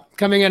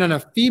coming in on the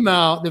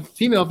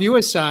female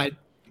viewer side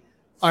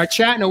are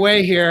chatting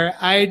away here.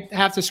 I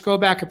have to scroll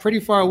back a pretty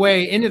far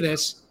way into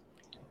this.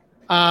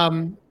 I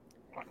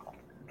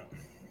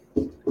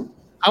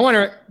want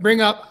to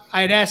bring up,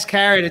 I had asked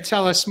Carrie to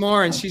tell us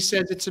more, and she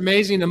said it's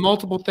amazing the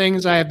multiple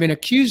things I have been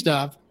accused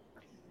of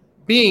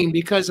being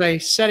because I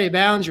set a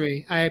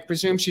boundary. I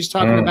presume she's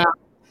talking about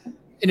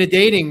in a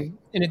dating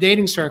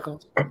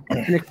circle,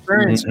 an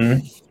experience.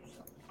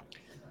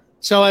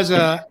 So as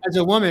a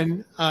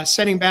woman,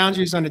 setting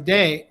boundaries on a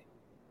date,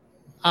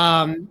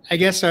 I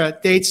guess our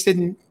dates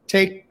didn't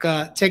take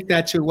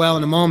that too well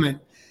in the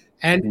moment,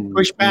 and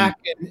push back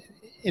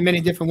in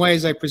many different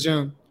ways, I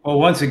presume. Well,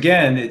 once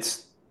again,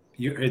 it's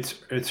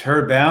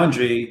her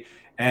boundary,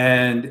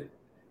 and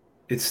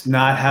it's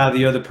not how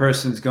the other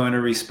person's going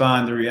to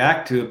respond or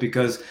react to it,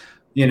 because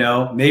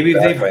maybe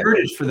they've heard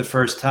it for the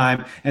first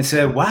time and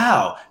said,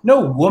 "Wow,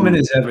 no woman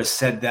has ever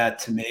said that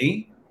to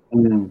me."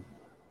 And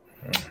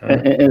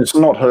it's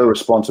not her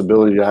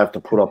responsibility to have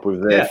to put up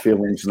with their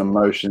feelings and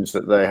emotions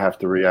that they have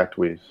to react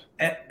with.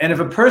 And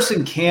if a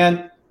person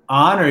can't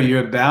honor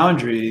your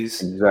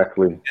boundaries,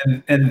 exactly,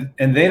 and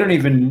they don't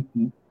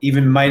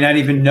even might not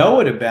even know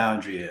what a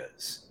boundary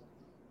is.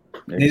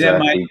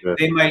 Exactly.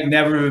 They might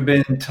never have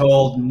been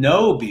told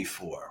no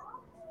before.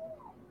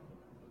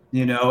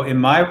 In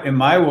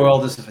my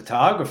world as a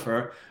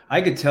photographer,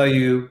 I could tell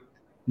you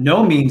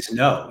no means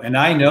no, and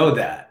I know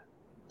that.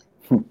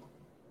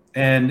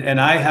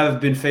 And I have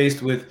been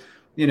faced with,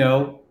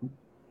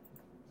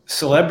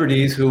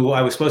 celebrities who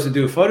I was supposed to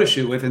do a photo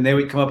shoot with, and they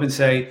would come up and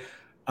say,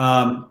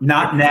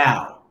 "Not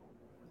now."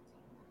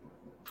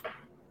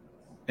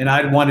 And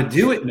I'd want to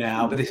do it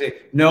now, but they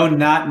say, "No,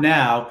 not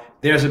now."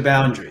 There's a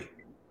boundary.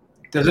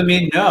 Doesn't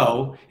mean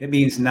no, it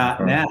means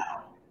not now.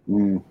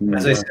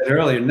 As I said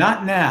earlier,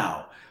 not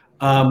now.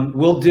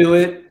 We'll do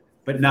it,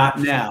 but not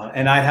now.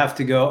 And I have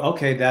to go,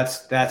 okay,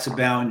 that's a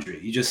boundary.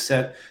 You just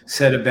set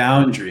a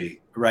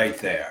boundary right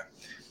there.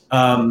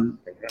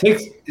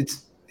 It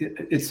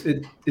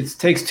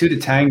takes two to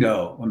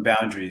tango when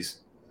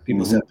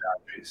people set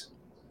boundaries.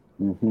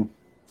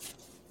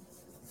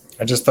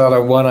 I just thought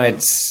of one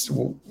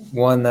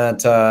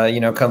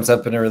that comes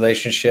up in a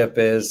relationship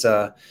is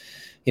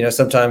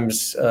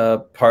sometimes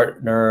a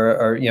partner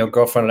or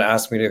girlfriend would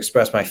ask me to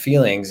express my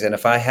feelings, and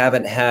if I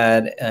haven't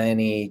had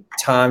any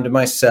time to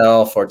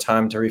myself or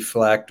time to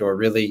reflect or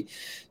really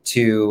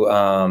to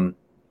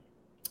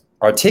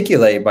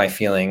articulate my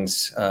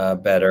feelings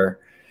better,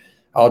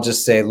 I'll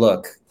just say,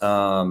 look,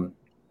 I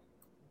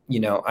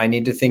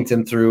need to think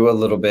them through a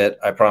little bit.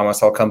 I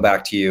promise I'll come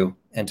back to you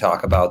and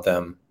talk about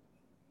them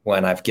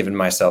when I've given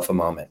myself a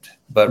moment.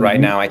 But right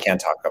now I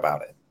can't talk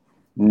about it.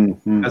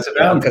 That's a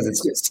boundary.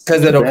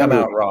 Because it'll come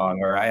out wrong,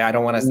 or I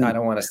don't want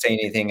to say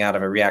anything out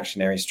of a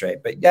reactionary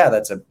trait. But yeah,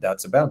 that's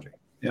a boundary.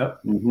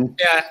 Yep.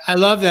 Yeah, I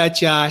love that,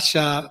 Josh.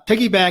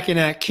 Piggybacking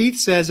that, Keith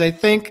says, I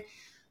think,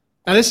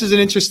 now this is an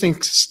interesting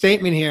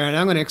statement here, and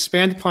I'm going to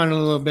expand upon it a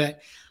little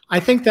bit. I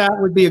think that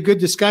would be a good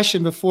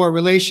discussion before a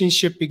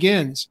relationship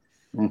begins.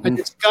 A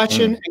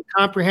discussion and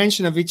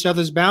comprehension of each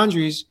other's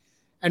boundaries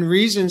and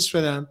reasons for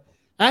them.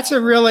 That's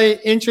a really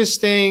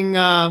interesting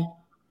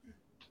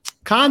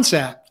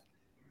concept,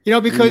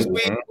 because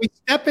we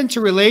step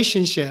into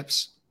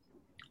relationships,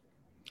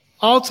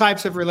 all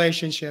types of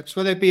relationships,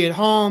 whether it be at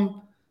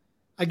home,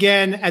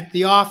 again, at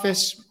the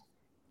office,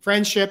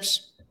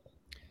 friendships,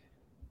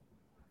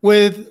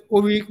 with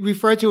what we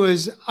refer to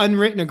as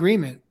unwritten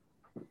agreement.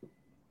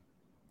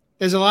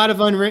 There's a lot of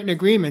unwritten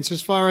agreements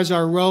as far as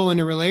our role in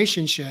a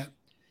relationship.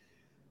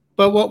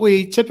 But what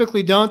we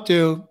typically don't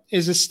do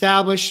is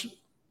establish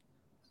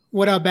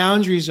what our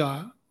boundaries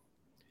are.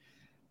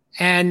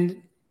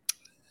 And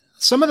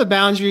some of the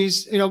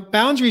boundaries,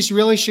 boundaries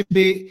really should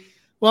be,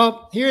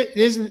 well, here it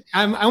is.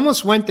 I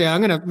almost went there.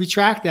 I'm going to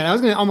retract that. I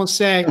was going to almost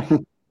say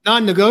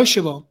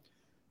non-negotiable.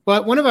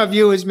 But one of our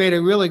viewers made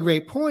a really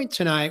great point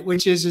tonight,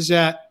 which is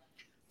that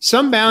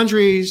some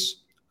boundaries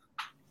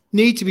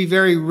need to be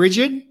very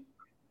rigid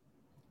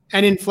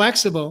and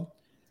inflexible,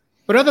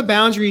 but other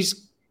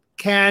boundaries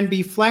can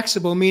be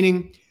flexible,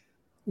 meaning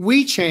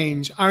we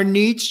change, our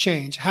needs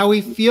change, how we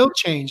feel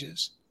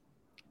changes.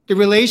 The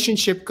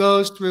relationship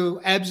goes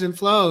through ebbs and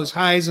flows,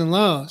 highs and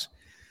lows.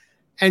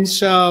 And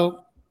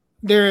so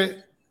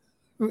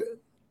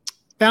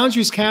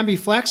boundaries can be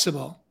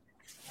flexible,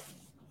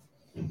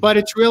 but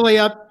it's really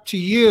up to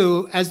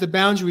you as the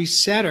boundary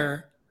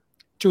setter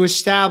to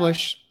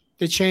establish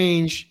the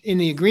change in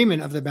the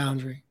agreement of the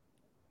boundary.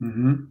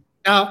 Mm-hmm.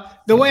 Now,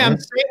 the way I'm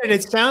saying it,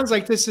 it sounds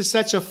like this is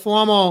such a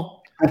formal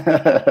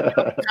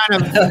kind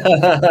of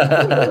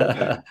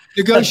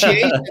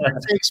negotiation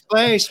that takes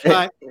place.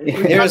 But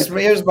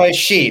here's my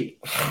sheet.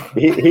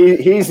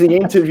 Here's the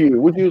interview.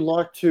 Would you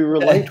like to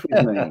relate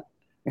with me?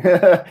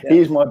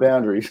 Here's my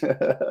boundaries.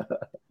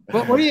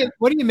 What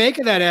do you make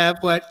of that, Ev?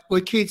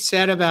 What Keith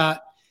said about,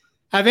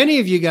 have any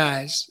of you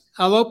guys,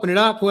 I'll open it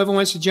up, whoever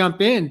wants to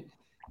jump in,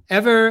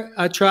 ever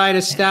tried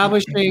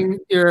establishing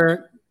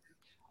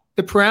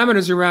the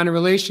parameters around a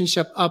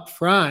relationship up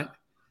front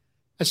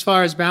as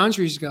far as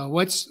boundaries go?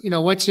 What's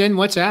in,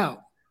 what's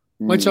out,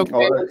 what's okay,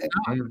 what's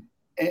not?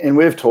 And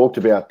we've talked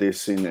about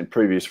this in a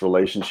previous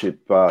relationship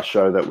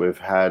show that we've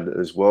had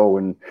as well.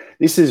 And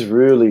this is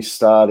really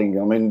starting.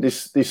 I mean,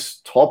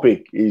 this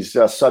topic is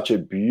just such a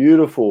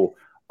beautiful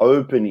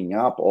opening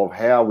up of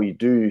how we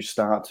do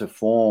start to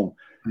form,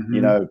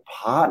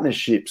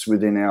 partnerships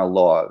within our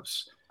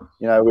lives.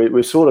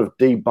 We sort of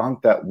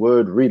debunked that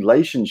word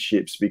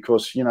relationships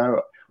because,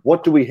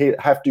 what do we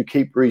have to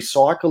keep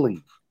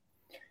recycling?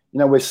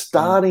 We're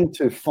starting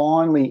to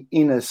finally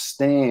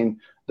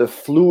understand the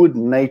fluid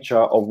nature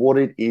of what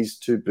it is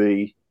to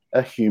be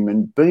a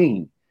human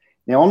being.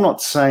 Now, I'm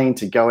not saying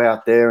to go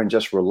out there and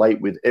just relate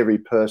with every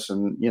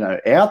person,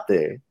 out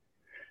there,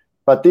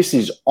 but this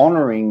is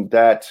honoring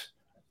that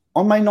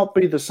I may not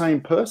be the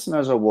same person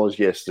as I was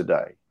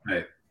yesterday.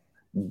 Right.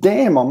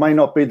 Damn, I may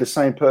not be the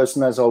same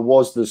person as I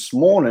was this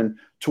morning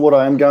to what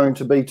I am going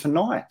to be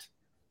tonight.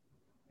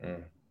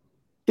 Mm.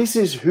 This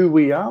is who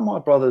we are, my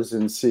brothers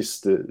and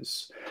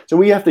sisters. So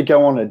we have to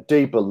go on a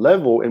deeper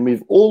level. And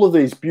with all of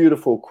these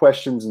beautiful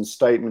questions and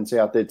statements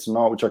out there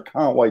tonight, which I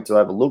can't wait to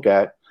have a look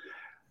at,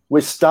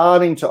 we're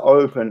starting to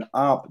open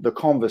up the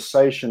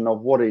conversation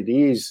of what it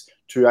is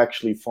to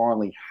actually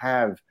finally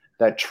have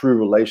that true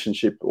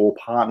relationship or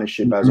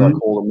partnership, as I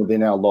call them,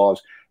 within our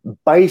lives,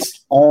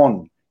 based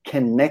on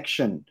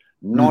connection,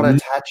 not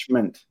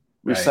attachment.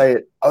 We say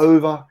it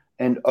over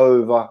and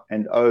over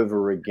and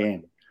over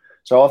again.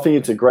 So I think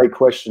it's a great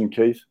question,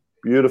 Keith.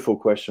 Beautiful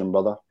question,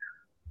 brother.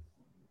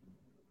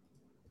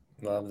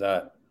 Love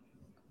that.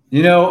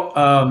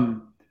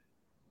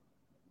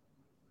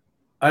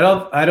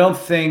 I don't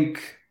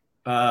think,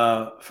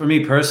 for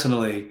me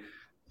personally,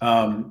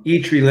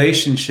 each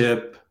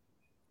relationship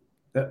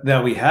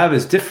that we have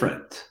is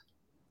different.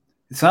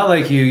 It's not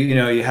like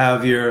you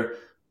have your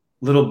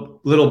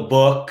little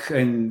book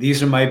and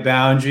these are my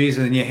boundaries,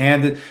 and then you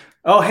hand it.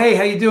 Oh, hey,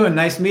 how you doing?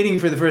 Nice meeting you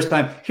for the first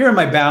time. Here are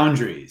my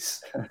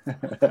boundaries.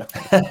 I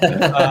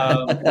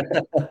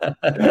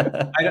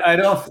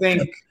don't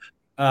think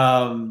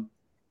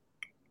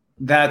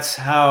that's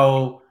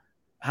how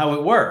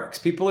it works.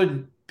 People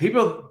are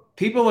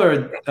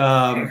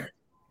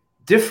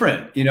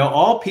different.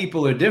 All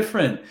people are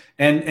different,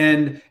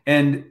 and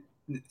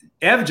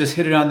Ev just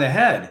hit it on the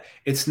head.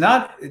 It's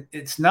not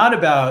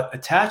about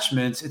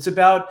attachments. It's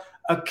about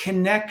a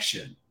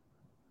connection.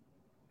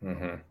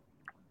 Mm-hmm.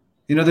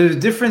 There's a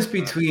difference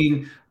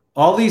between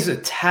all these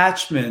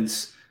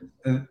attachments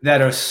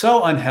that are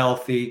so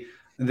unhealthy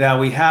that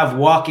we have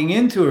walking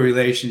into a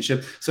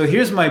relationship. So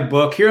here's my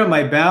book. Here are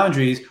my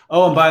boundaries.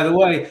 Oh, and by the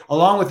way,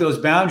 along with those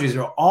boundaries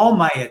are all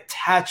my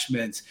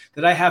attachments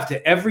that I have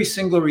to every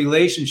single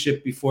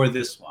relationship before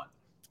this one.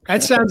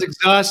 That sounds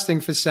exhausting,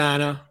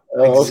 Fasano.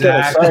 Oh,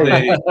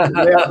 exactly.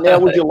 Now,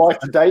 would you like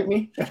to date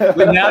me? Now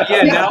would you like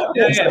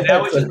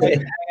to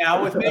hang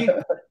out with me?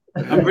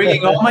 I'm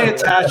bringing all my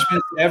attachments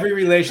to every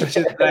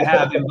relationship that I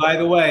have. And by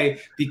the way,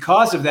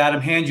 because of that,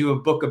 I'm handing you a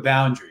book of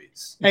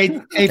boundaries.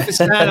 Hey,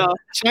 Fasano,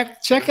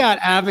 check out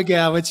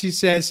Abigail, what she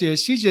says here.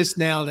 She just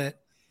nailed it.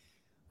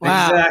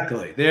 Wow.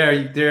 Exactly.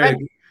 There.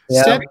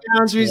 Set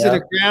boundaries that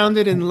are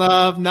grounded in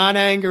love, not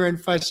anger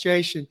and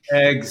frustration.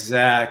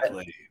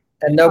 Exactly.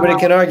 And nobody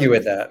can argue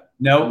with that.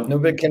 Nope.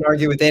 Nobody can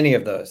argue with any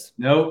of those.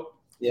 Nope.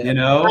 Yeah.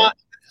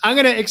 I'm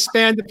going to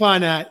expand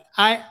upon that.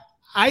 I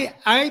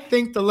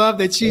think the love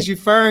that she's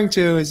referring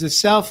to is a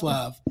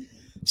self-love.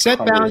 Set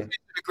boundaries that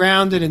are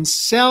grounded in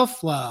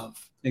self-love.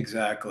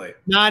 Exactly.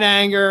 Not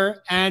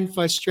anger and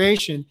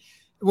frustration.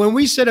 When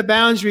we set a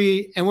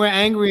boundary and we're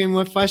angry and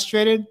we're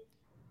frustrated,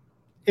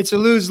 it's a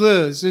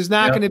lose-lose.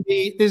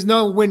 There's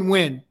no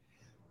win-win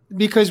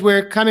because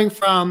we're coming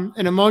from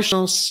an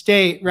emotional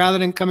state rather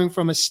than coming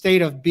from a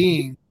state of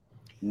being.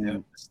 Yeah.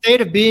 State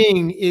of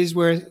being is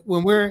when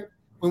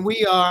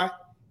we are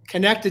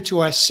connected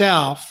to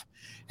ourselves.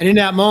 And in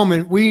that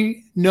moment,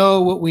 we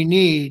know what we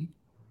need.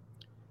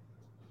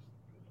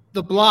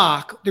 The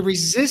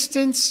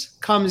resistance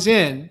comes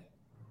in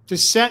to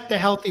set the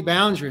healthy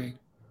boundary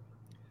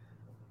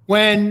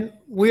when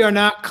we are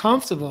not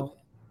comfortable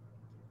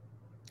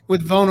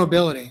with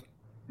vulnerability.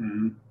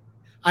 Mm-hmm.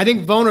 I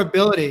think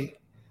vulnerability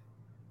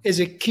is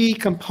a key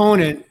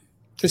component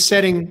to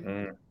setting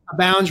a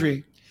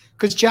boundary.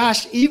 Because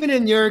Josh, even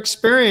in your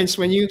experience,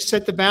 when you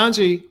set the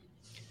boundary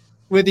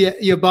with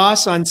your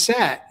boss on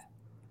set,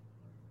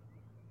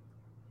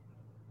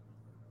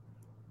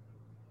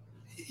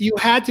 you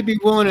had to be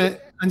willing to,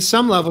 on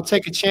some level,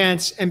 take a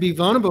chance and be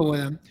vulnerable with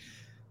him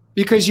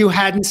because you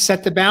hadn't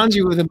set the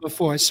boundary with him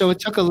before. So it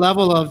took a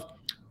level of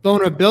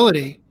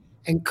vulnerability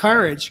and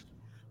courage,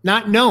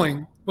 not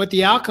knowing what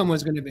the outcome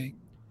was going to be.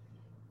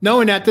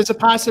 Knowing that there's a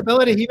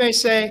possibility he may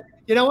say,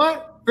 you know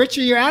what,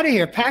 Richard, you're out of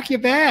here. Pack your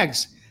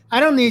bags. I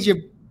don't need your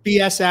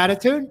BS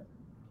attitude.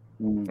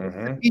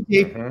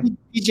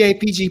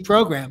 PG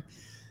program.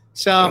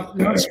 So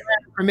no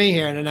swearing for me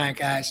here tonight,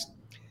 guys.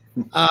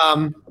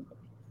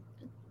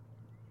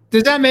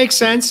 Does that make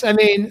sense? I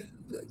mean,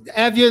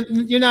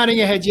 you're nodding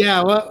your head.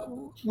 Yeah.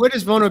 What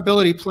does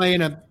vulnerability play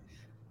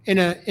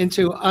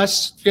into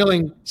us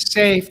feeling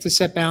safe to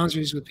set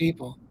boundaries with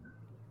people?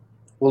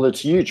 Well,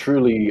 it's you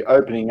truly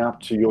opening up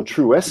to your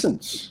true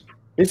essence,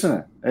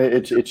 isn't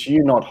it? It's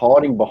you not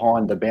hiding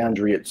behind the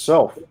boundary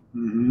itself,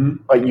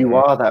 but you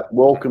are that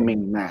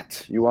welcoming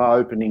mat. You are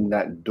opening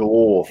that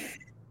door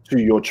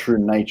to your true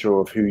nature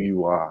of who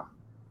you are.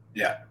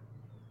 Yeah.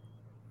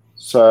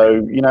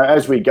 So,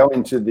 as we go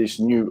into this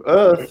new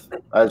earth,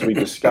 as we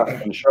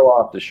discuss in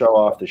show after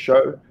show after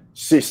show,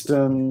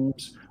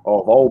 systems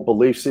of old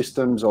belief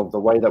systems of the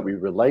way that we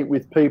relate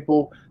with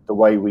people, the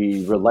way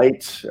we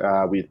relate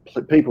with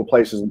people,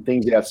 places, and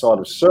things outside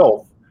of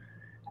self,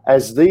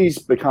 as these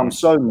become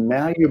so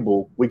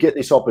malleable, we get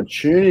this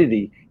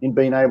opportunity in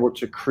being able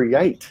to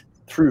create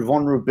through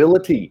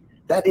vulnerability.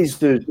 That is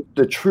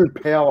the true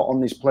power on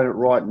this planet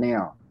right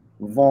now.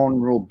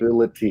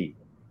 Vulnerability.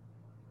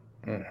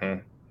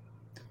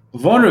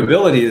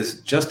 Vulnerability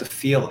is just a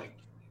feeling.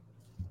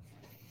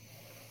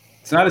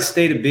 It's not a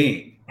state of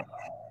being.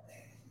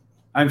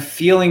 I'm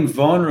feeling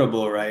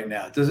vulnerable right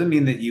now. It doesn't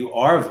mean that you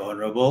are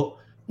vulnerable.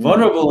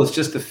 Vulnerable is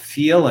just a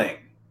feeling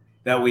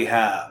that we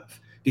have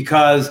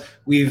because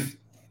we've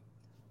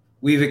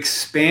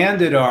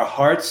expanded our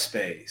heart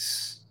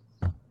space.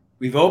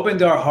 We've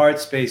opened our heart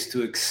space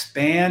to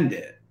expand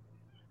it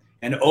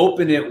and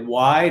open it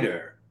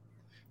wider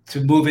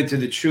to move into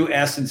the true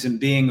essence and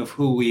being of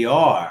who we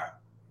are.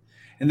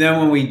 And then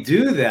when we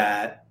do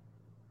that,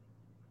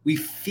 we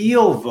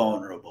feel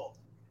vulnerable.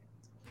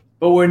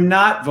 But we're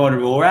not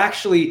vulnerable. We're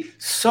actually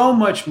so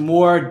much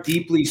more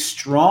deeply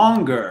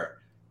stronger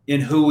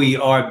in who we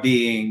are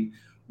being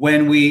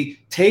when we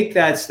take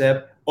that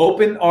step,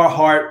 open our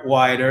heart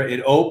wider.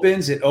 It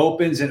opens, it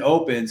opens, and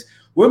opens.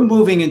 We're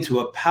moving into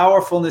a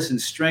powerfulness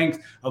and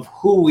strength of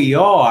who we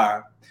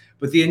are.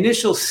 But the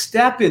initial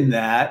step in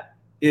that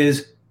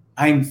is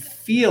I'm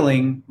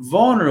feeling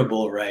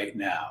vulnerable right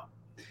now.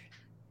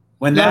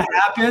 When that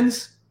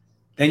happens,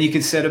 then you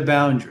can set a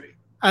boundary.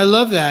 I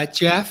love that,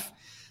 Jeff.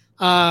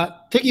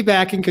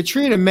 Piggybacking,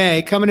 Katrina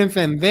May coming in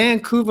from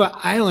Vancouver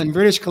Island,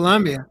 British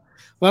Columbia.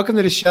 Welcome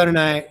to the show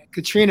tonight.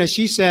 Katrina,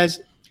 she says,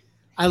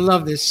 I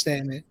love this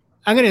statement.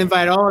 I'm going to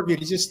invite all of you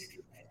to just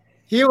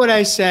hear what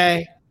I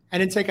say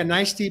and then take a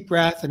nice deep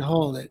breath and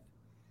hold it.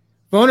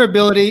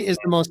 Vulnerability is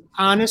the most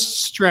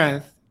honest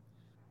strength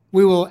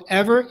we will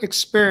ever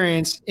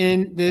experience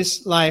in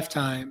this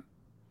lifetime.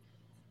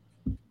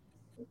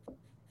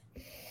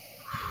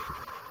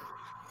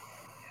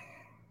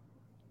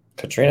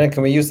 Katrina,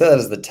 can we use that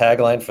as the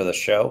tagline for the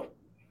show?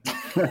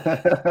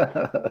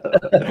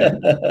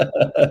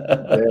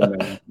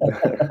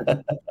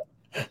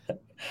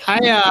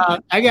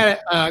 I got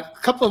a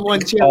couple of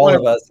ones here. All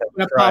of us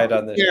have cried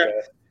on this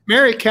show.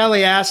 Mary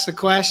Kelly asked the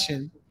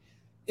question,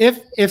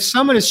 if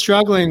someone is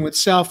struggling with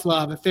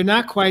self-love, if they're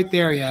not quite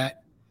there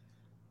yet,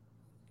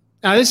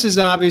 now this is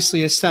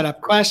obviously a setup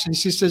question.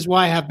 She says,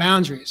 why have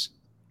boundaries?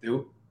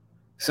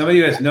 Somebody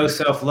who has no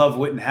self-love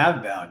wouldn't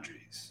have boundaries.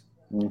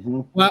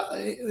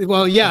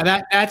 Well,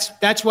 yeah,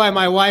 that's why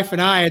my wife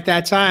and I at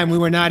that time, we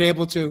were not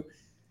able to.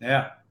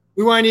 Yeah.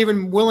 We weren't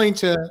even willing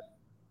to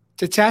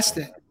test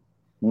it.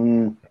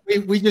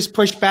 We just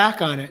pushed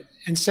back on it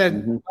and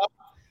said,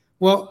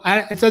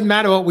 it doesn't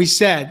matter what we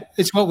said.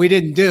 It's what we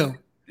didn't do.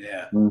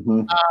 Yeah.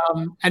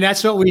 And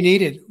that's what we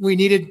needed. We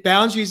needed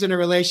boundaries in a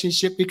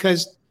relationship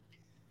because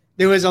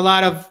there was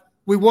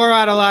we wore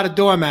out a lot of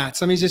doormats.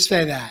 Let me just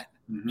say that.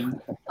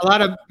 A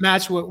lot of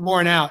mats were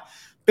worn out.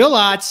 Bill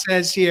Ott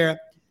says here,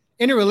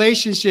 in a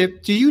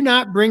relationship, do you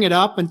not bring it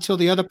up until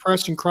the other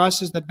person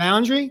crosses the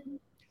boundary?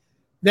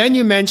 Then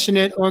you mention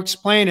it or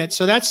explain it.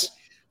 So that's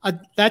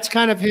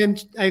kind of him,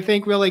 I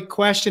think, really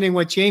questioning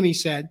what Jamie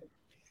said,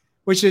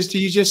 which is, do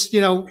you just,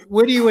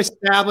 where do you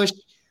establish,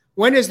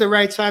 when is the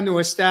right time to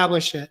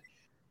establish it?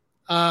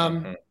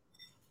 What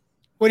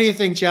do you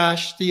think,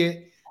 Josh? Do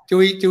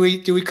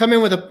we come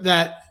in with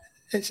that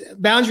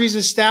boundaries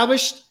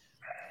established,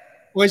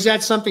 or is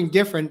that something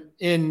different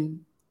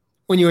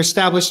when you're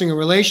establishing a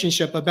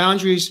relationship? Are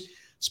boundaries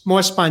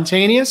more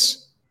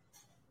spontaneous?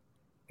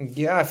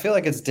 Yeah, I feel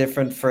like it's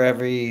different for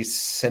every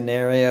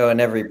scenario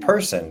and every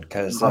person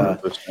because,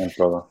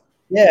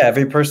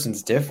 every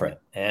person's different.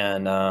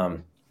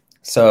 And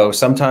So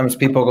sometimes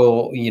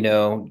people,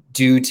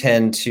 do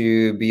tend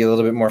to be a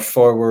little bit more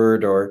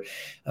forward, or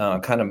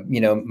kind of,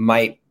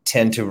 might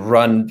tend to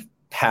run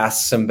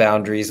past some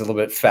boundaries a little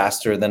bit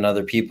faster than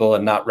other people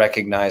and not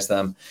recognize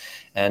them.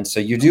 And so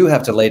you do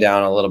have to lay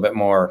down a little bit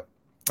more,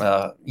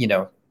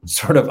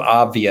 sort of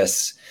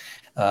obvious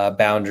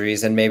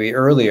boundaries, and maybe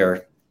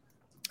earlier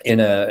in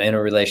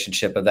a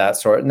relationship of that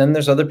sort. And then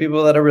there's other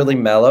people that are really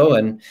mellow,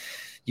 and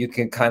you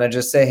can kind of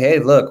just say, hey,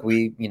 look,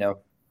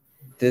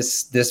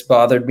 this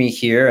bothered me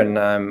here, and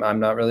I'm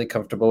not really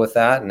comfortable with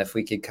that. And if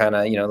we could kind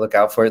of, look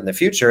out for it in the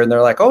future. And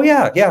they're like, oh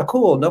yeah,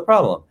 cool, no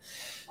problem.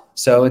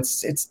 So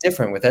it's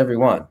different with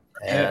everyone.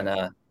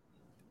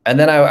 And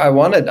then I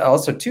wanted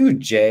also too,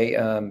 Jay,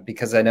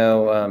 because I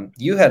know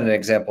you had an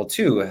example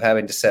too of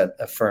having to set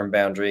a firm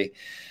boundary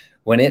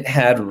when it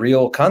had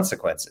real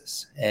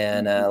consequences.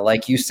 And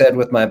like you said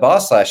with my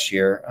boss last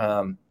year,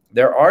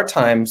 there are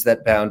times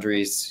that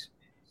boundaries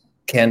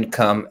can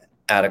come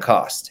at a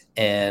cost,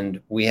 and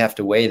we have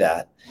to weigh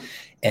that.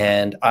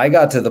 And I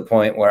got to the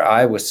point where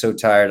I was so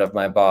tired of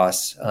my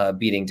boss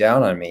beating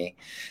down on me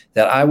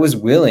that I was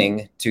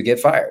willing to get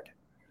fired.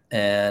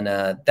 And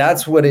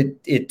that's what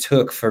it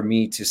took for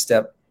me to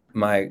stand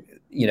my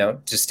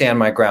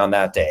ground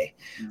that day,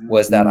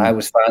 was that I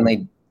was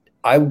finally,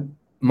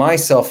 my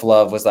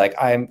self-love was like,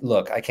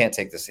 I can't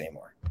take this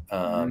anymore.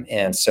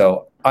 And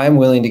so I'm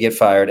willing to get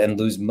fired and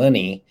lose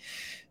money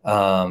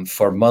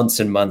for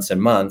months and months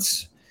and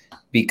months,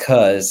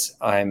 because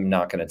I'm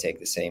not going to take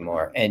this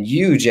anymore. And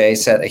you, Jay,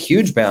 set a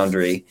huge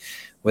boundary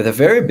with a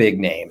very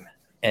big name.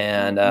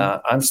 And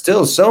I'm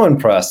still so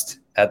impressed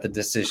at the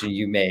decision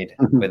you made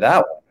with that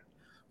one.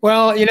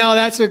 Well,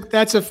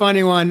 that's a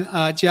funny one,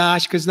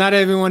 Josh, because not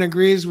everyone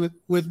agrees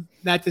with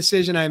that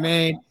decision I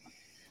made.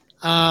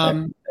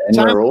 And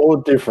we're all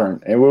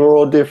different.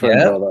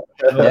 Brother.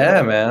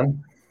 Yeah,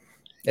 man.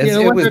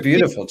 It was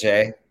beautiful,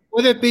 Jay.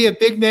 Whether it be a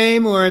big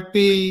name or it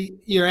be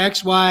your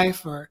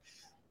ex-wife, or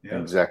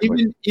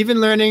exactly,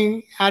 even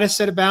learning how to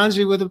set a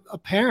boundary with a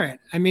parent.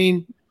 I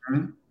mean,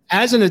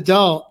 as an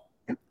adult,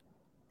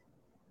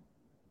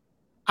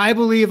 I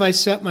believe I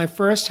set my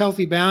first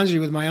healthy boundary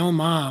with my own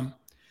mom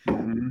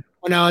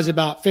when I was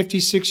about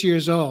 56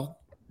 years old.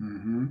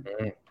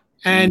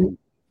 And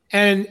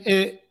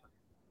it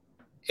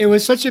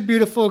was such a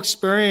beautiful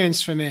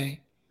experience for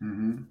me.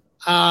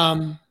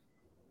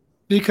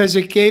 Because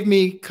it gave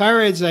me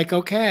courage, like,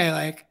 okay,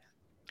 like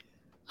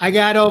I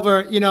got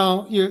over,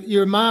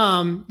 your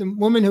mom, the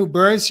woman who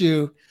births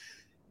you,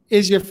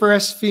 is your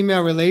first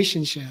female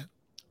relationship.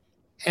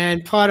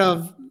 And part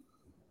of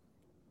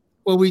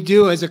what we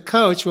do as a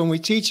coach, when we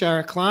teach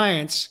our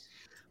clients,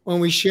 when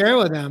we share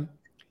with them,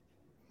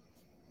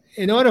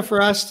 in order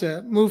for us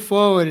to move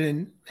forward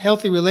in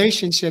healthy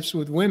relationships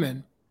with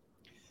women,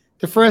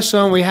 the first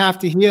one we have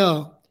to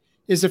heal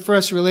is the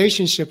first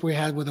relationship we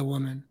had with a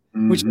woman,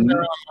 which is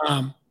our own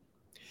mom.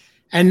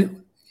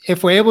 And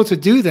if we're able to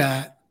do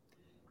that,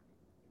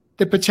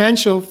 the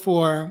potential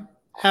for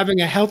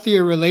having a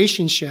healthier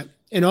relationship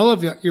in all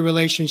of your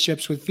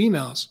relationships with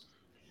females,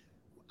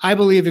 I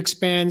believe,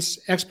 expands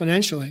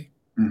exponentially.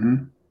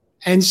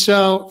 And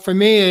so for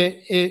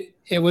me,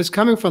 it was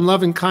coming from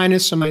love and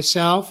kindness to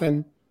myself.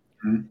 And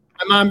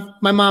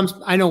my mom's,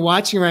 I know,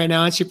 watching right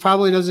now, and she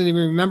probably doesn't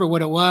even remember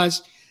what it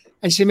was.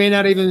 And she may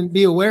not even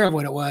be aware of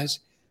what it was,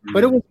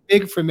 but it was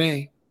big for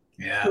me.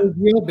 Yeah. It was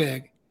real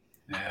big.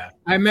 Yeah.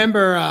 I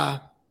remember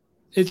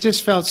it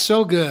just felt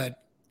so good.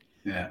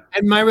 Yeah.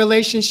 And my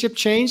relationship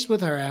changed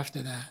with her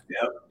after that.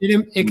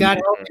 It got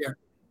healthier.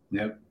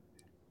 Yep.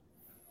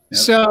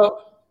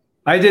 So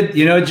I did,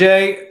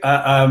 Jay,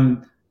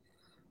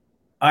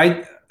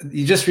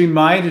 you just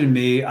reminded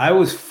me, I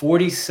was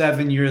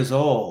 47 years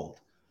old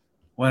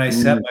when I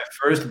set my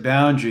first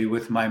boundary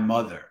with my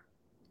mother.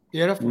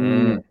 Beautiful.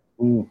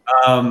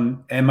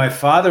 And my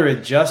father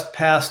had just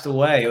passed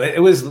away.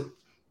 It was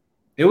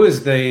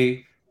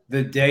the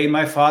day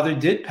my father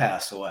did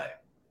pass away,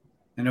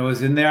 and it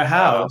was in their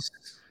house.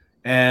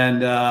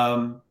 And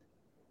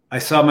I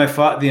saw my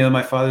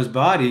father's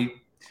body,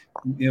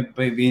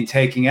 being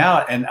taken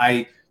out, and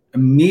I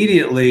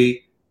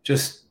immediately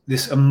just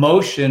this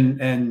emotion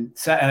and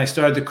I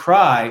started to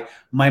cry.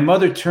 My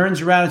mother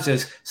turns around and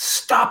says,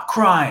 "Stop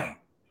crying."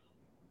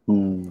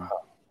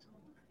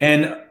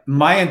 And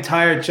my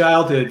entire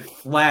childhood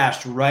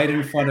flashed right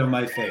in front of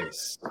my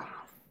face.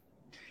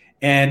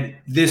 And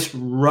this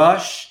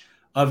rush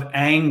of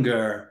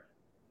anger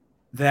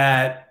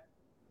the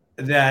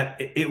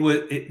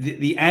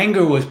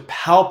anger was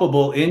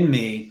palpable in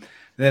me,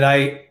 that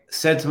I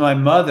said to my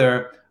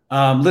mother,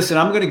 listen,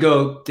 I'm going to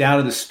go down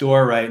to the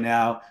store right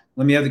now.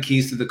 Let me have the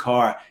keys to the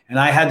car. And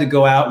I had to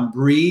go out and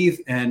breathe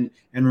and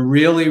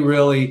really,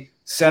 really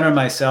center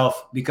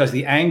myself, because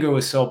the anger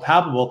was so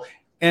palpable.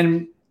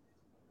 And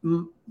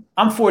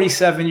I'm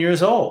 47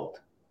 years old,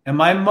 and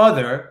my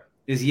mother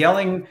is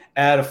yelling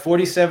at a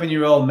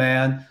 47-year-old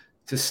man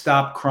to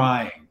stop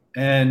crying.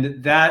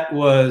 And that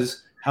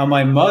was how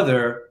my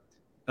mother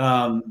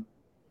didn't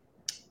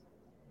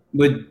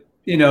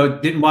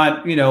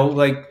want,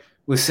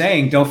 was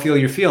saying, don't feel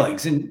your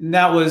feelings. And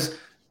that was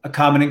a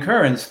common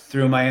occurrence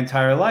through my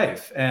entire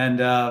life.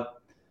 And I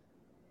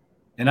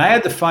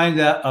had to find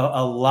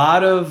a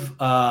lot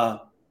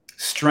of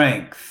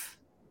strength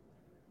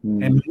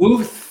and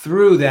move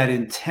through that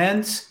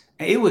intense,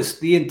 it was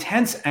the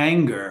intense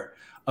anger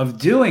of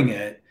doing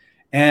it.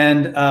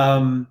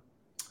 And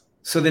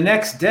so the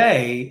next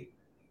day,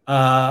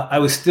 I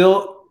was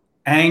still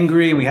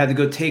angry and we had to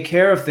go take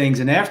care of things.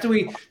 And after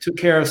we took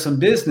care of some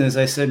business,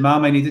 I said,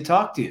 Mom, I need to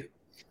talk to you.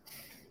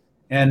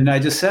 And I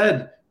just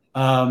said,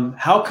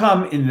 how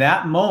come in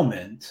that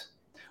moment,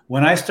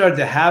 when I started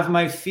to have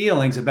my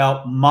feelings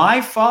about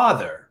my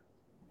father,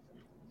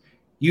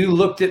 you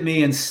looked at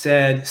me and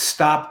said,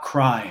 stop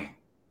crying.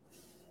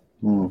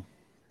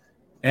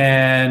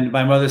 And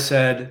my mother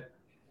said,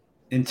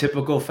 in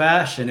typical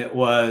fashion, it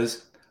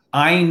was,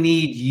 I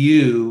need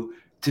you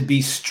to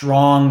be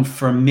strong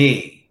for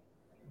me.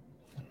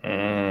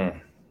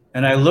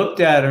 And I looked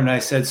at her and I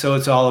said, so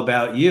it's all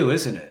about you,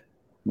 isn't it?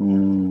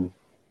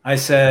 I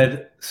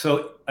said,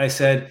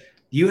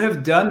 you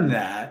have done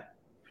that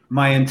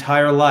my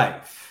entire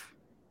life.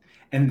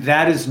 And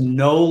that is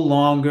no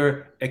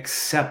longer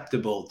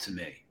acceptable to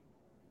me.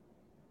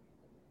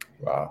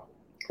 Wow.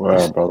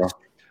 Wow, brother.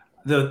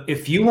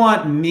 If you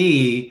want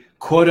me,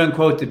 quote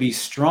unquote, to be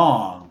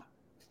strong,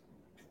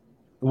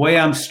 the way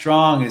I'm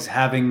strong is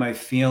having my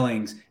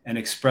feelings and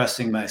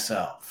expressing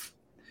myself.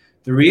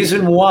 The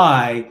reason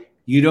why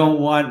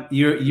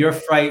you're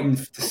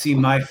frightened to see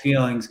my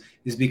feelings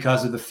is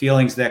because of the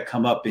feelings that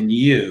come up in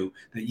you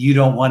that you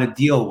don't want to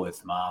deal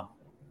with, Mom.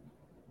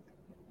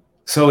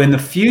 So in the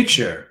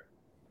future,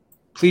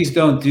 please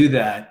don't do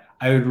that.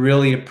 I would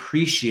really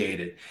appreciate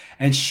it.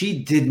 And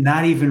she did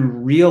not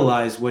even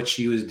realize what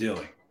she was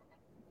doing.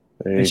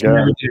 And she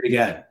never did it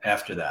again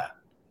after that.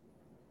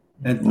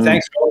 And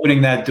thanks for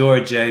opening that door,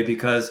 Jay,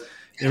 because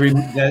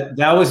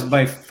that was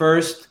my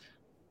first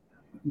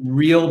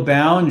real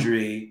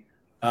boundary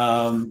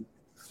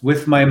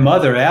with my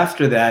mother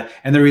after that.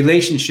 And the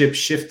relationship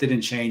shifted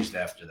and changed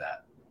after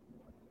that.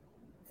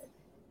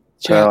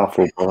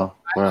 Powerful, brother.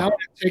 Wow. I want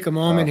to take a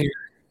moment here,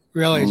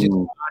 really, just to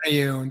honor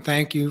you and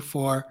thank you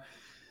for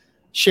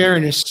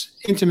sharing this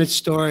intimate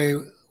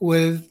story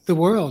with the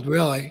world,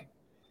 really.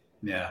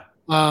 Yeah.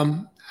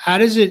 How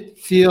does it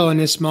feel in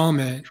this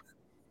moment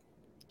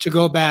to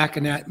go back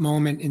in that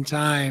moment in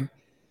time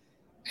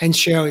and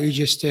share what you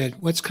just did?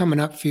 What's coming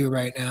up for you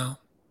right now?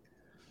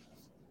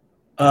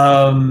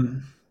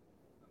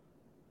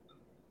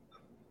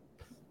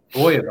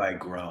 Boy, have I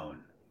grown.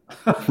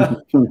 I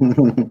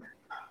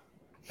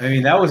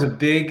mean, that was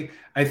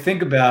I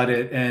think about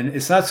it, and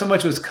it's not so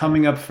much what's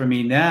coming up for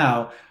me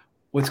now.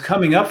 What's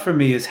coming up for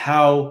me is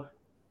how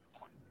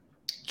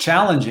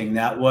challenging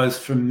that was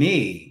for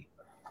me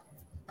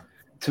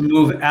to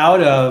move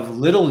out of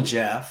little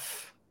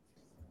Jeff,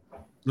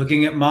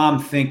 looking at Mom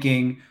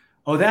thinking,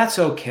 oh, that's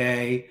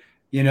okay.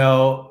 You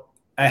know,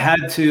 I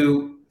had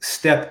to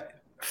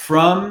step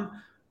from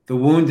the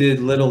wounded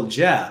little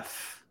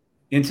Jeff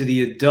into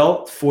the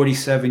adult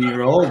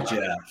 47-year-old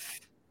Jeff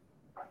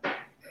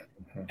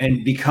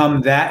and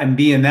become that and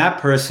being that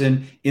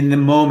person in the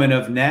moment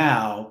of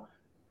now.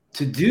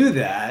 To do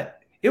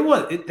that,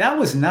 that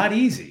was not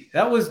easy.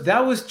 That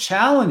was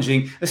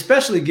challenging,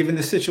 especially given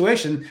the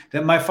situation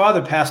that my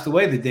father passed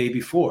away the day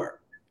before.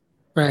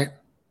 Right.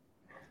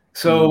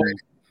 So,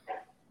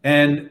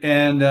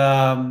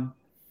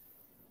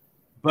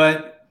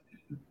 but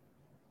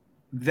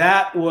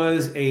that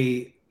was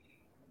a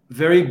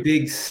very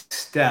big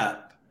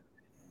step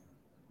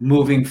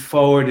moving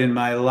forward in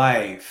my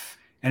life.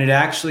 And it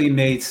actually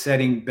made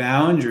setting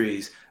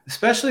boundaries,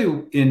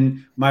 especially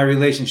in my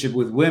relationship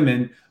with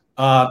women,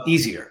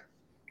 easier.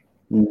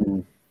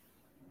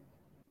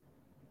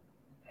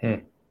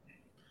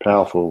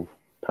 Powerful.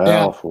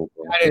 Yeah,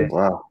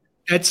 Wow.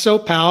 That's so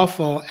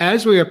powerful.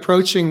 As we're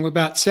approaching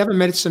about 7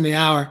 minutes from the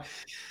hour,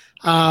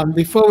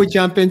 before we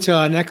jump into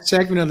our next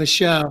segment of the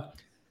show,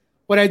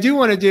 what I do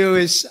want to do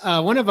is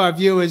one of our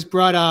viewers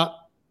brought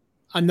up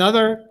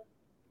another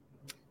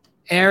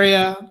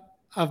area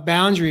of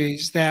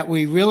boundaries that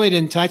we really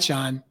didn't touch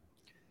on,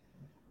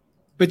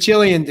 but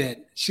Jillian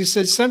did. She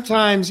said,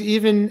 sometimes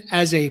even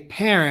as a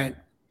parent,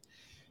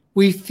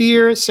 we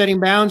fear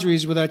setting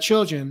boundaries with our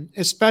children,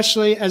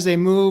 especially as they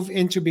move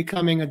into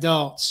becoming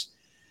adults.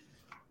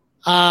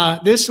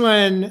 This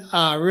one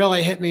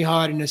really hit me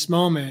hard in this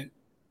moment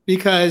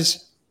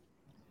because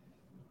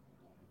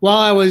while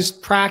I was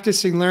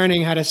practicing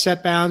learning how to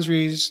set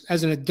boundaries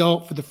as an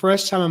adult for the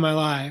first time in my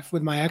life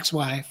with my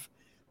ex-wife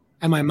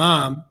and my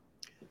mom,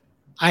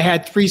 I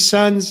had 3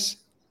 sons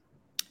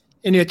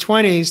in their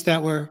 20s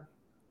that were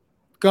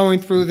going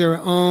through their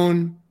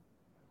own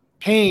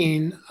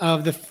pain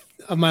of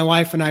my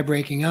wife and I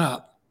breaking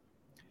up.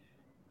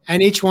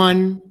 And each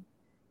one,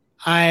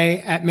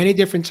 I, at many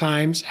different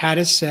times, had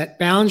to set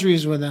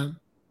boundaries with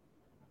them.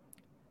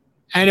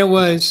 And it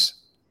was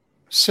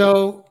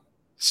so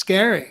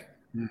scary.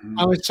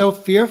 I was so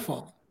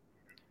fearful.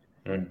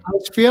 I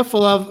was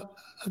fearful of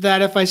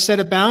that if I set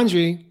a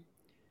boundary,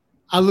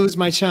 I'll lose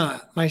my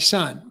child.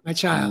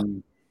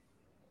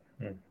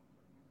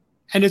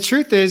 And the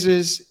truth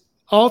is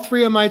all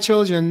three of my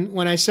children,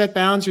 when I set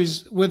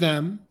boundaries with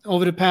them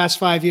over the past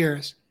 5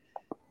 years,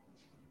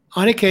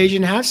 on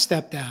occasion have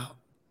stepped out,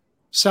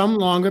 some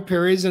longer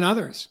periods than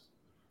others.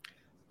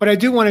 But I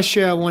do want to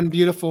share one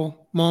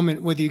beautiful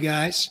moment with you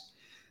guys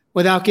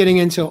without getting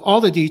into all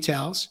the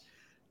details.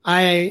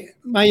 My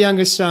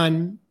youngest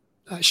son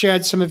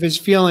shared some of his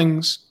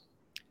feelings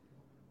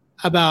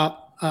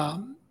about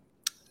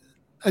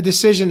a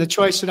decision, a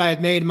choice that I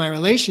had made in my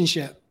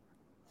relationship.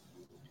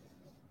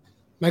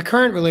 My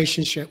current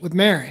relationship with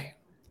Mary.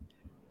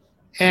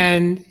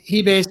 And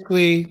he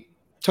basically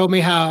told me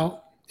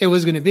how it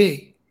was going to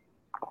be.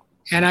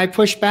 And I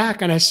pushed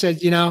back and I said,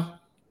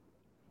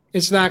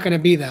 it's not going to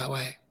be that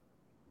way.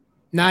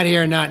 Not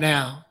here, not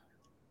now,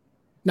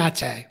 not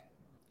today.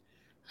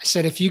 I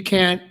said, if you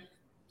can't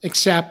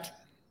accept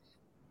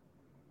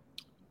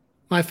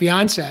my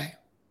fiance,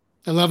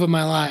 the love of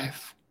my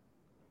life,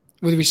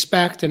 with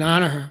respect and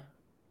honor her,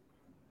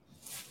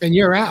 then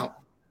you're out.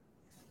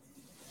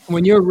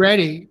 When you're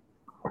ready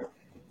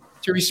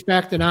to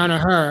respect and honor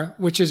her,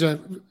 which is a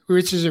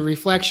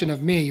reflection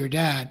of me, your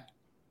dad,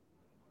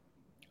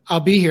 I'll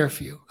be here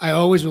for you. I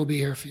always will be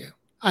here for you.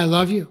 I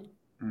love you.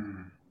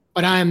 Mm.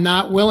 But I am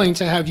not willing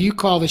to have you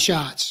call the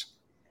shots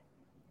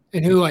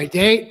in who I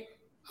date,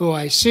 who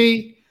I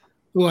see,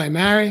 who I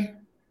marry.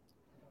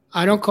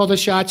 I don't call the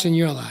shots in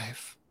your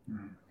life.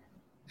 Mm.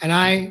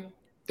 And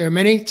there are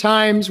many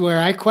times where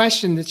I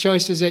question the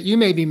choices that you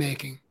may be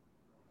making.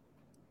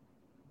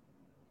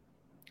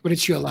 But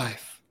it's your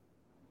life.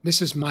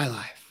 This is my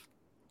life.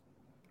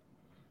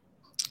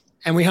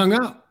 And we hung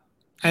up.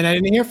 And I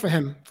didn't hear from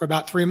him for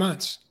about 3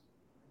 months.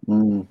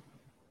 Mm.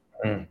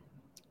 Mm.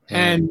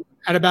 And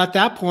at about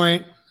that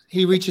point,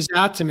 he reaches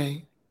out to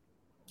me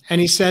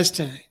and he says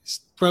to me, it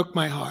broke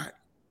my heart.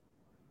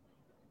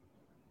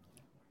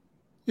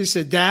 He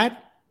said, Dad,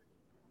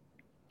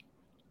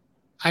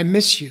 I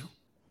miss you.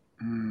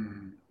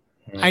 Mm.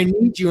 I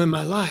need you in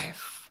my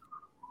life.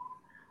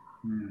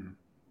 Mm.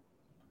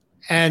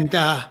 And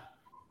our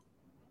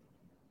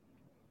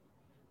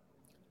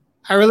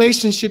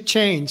relationship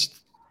changed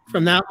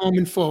from that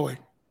moment forward.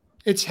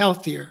 It's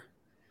healthier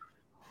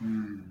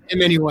in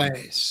many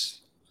ways.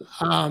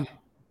 I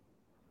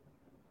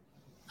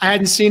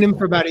hadn't seen him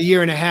for about 1.5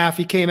 years.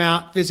 He came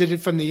out,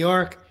 visited from New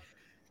York,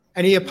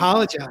 and he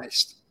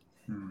apologized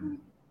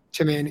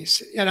to me. And he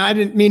said, and I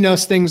didn't mean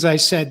those things I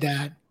said,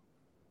 Dad.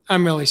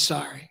 I'm really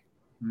sorry.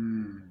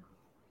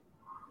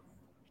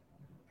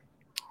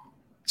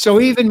 So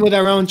even with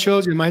our own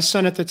children, my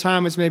son at the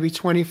time was maybe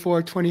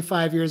 24,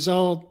 25 years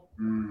old.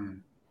 He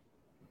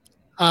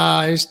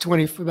was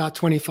about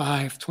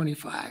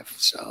 25.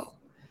 So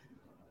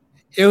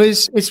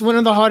it's one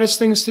of the hardest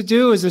things to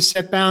do is to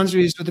set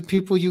boundaries with the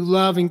people you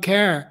love and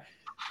care.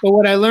 But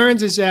what I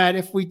learned is that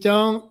if we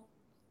don't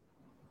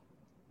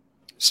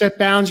set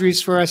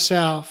boundaries for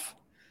ourselves,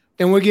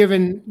 then we're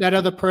giving that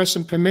other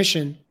person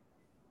permission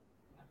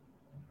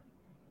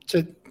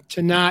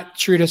to not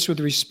treat us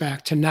with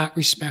respect, to not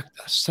respect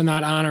us, to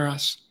not honor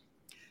us.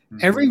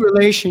 Mm-hmm. Every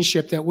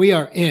relationship that we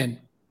are in,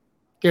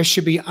 there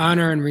should be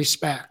honor and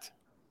respect.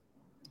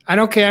 I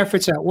don't care if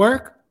it's at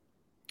work,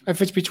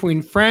 if it's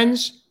between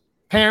friends,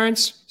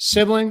 parents,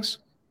 siblings,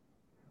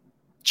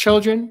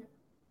 children,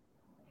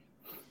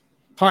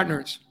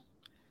 partners.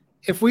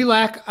 If we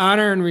lack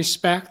honor and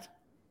respect,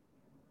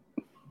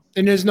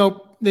 then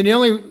the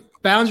only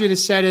boundary to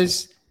set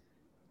is,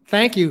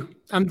 thank you,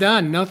 I'm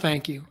done. No,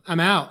 thank you,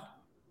 I'm out.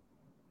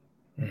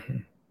 Mm-hmm.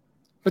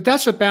 But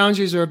that's what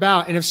boundaries are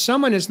about. And if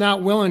someone is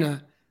not willing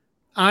to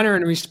honor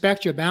and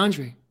respect your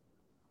boundary,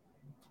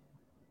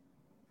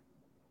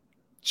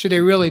 should they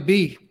really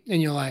be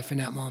in your life in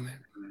that moment?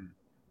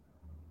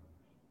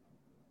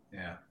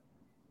 Yeah.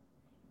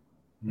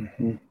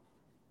 Mm-hmm.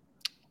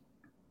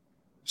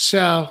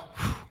 So.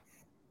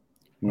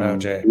 Wow,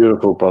 Jay.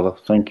 Beautiful, brother.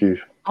 Thank you.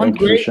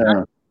 Thank you for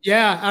sharing.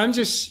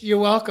 You're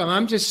welcome.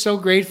 I'm just so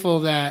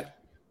grateful that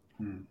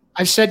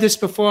I've said this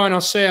before and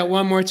I'll say it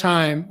one more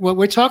time. What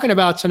we're talking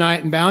about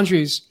tonight in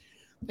boundaries,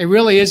 it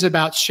really is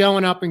about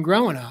showing up and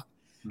growing up.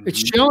 Mm-hmm. It's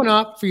showing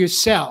up for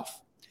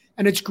yourself.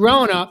 And it's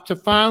growing up to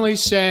finally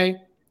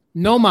say,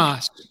 no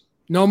mas,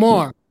 no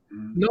more,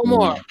 no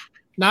more.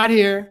 Not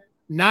here,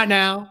 not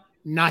now,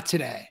 not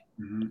today.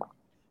 Mm-hmm.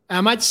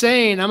 I'm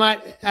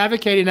not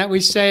advocating that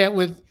we say it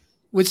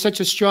with such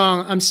a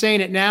strong, I'm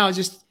saying it now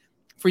just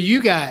for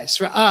you guys,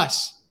 for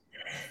us.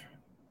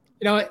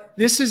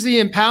 This is the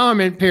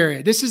empowerment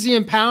period. This is the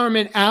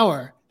empowerment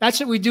hour. That's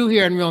what we do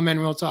here in Real Men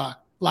Real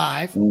Talk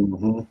Live.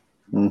 Mm-hmm.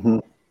 Mm-hmm.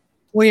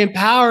 We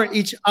empower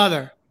each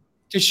other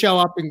to show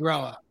up and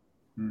grow up.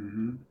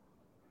 Mm-hmm.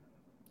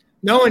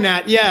 Knowing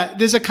that,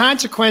 there's a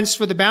consequence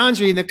for the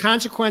boundary. The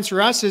consequence for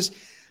us is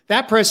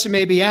that person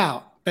may be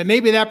out, but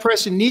maybe that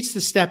person needs to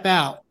step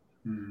out.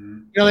 Mm-hmm.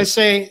 They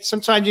say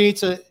sometimes you need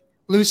to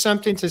lose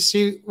something to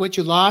see what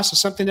you lost or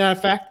something to that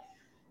effect.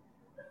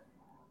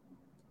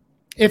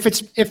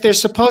 If they're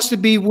supposed to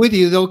be with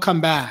you, they'll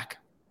come back.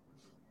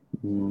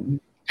 Mm-hmm.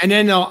 And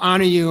then they'll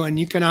honor you and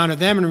you can honor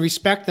them and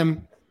respect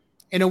them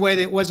in a way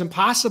that wasn't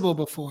possible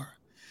before.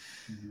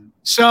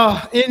 So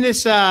in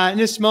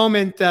this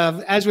moment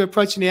of, as we're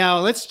approaching the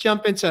hour, let's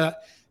jump into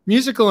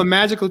musical and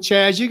magical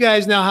chairs. You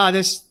guys know how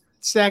this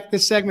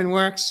segment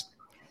works.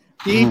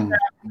 You each have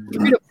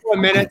 3 to 4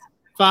 minutes,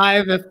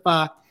 5 if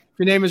your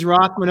name is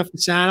Rothman or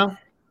Fasano.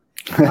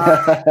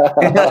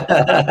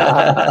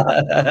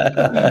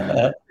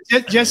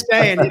 Just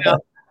saying, you know.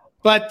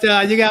 But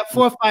you got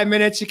 4 or 5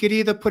 minutes. You could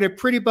either put a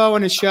pretty bow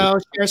on the show,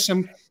 share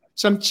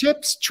some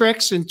tips,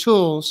 tricks, and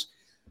tools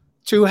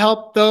to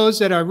help those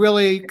that are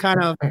really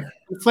kind of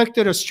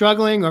conflicted or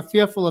struggling or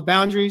fearful of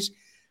boundaries,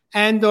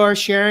 and or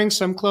sharing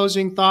some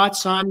closing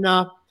thoughts on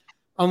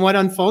what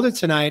unfolded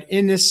tonight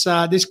in this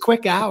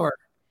quick hour.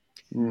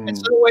 And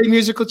so the way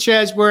musical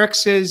chairs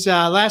works is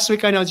last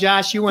week, I know,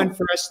 Josh, you went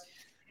first.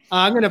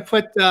 I'm going to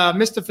put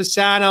Mr.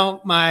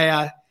 Fasano,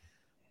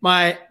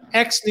 my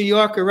ex-New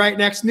Yorker, right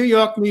next, New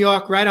York,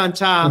 right on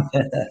top.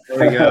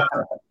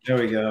 There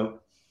we go.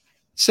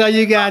 So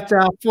you got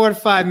 4 to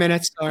 5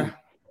 minutes, or.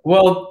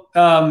 Well,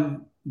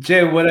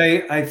 Jay, what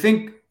I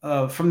think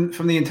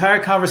from the entire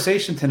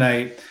conversation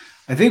tonight,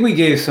 I think we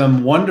gave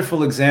some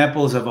wonderful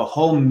examples of a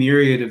whole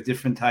myriad of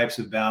different types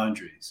of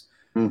boundaries.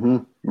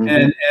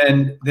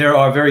 And there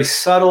are very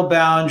subtle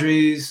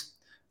boundaries.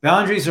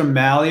 Boundaries are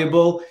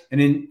malleable.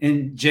 And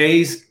in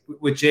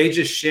what Jay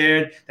just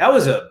shared, that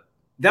was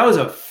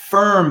a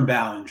firm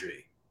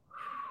boundary.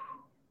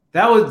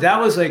 That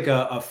was like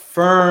a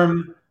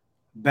firm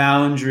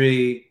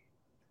boundary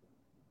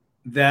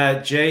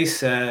that Jay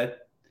set,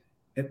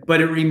 but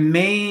it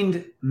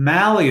remained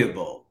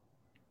malleable.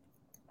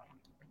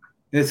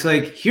 It's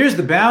like, here's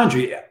the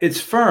boundary. It's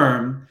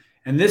firm,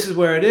 and this is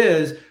where it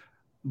is.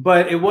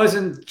 But it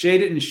wasn't, Jay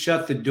didn't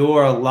shut the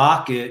door,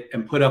 lock it,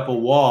 and put up a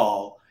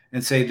wall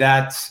and say,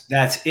 that's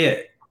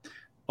it.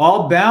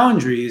 All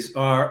boundaries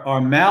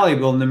are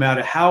malleable no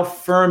matter how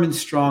firm and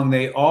strong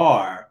they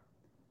are.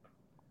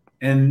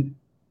 And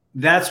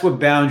that's what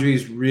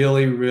boundaries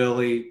really,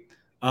 really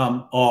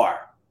are.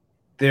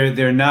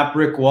 They're not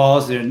brick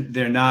walls.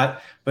 They're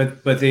not,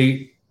 but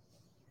they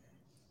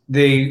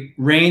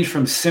range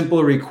from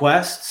simple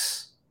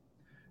requests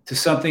to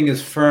something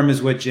as firm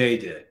as what Jay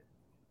did.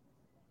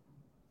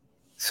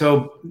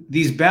 So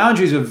these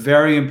boundaries are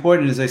very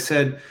important. As I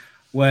said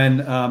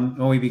when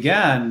we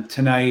began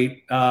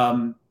tonight,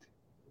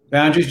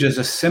 boundaries are just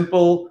a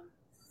simple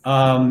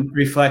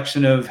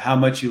reflection of how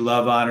much you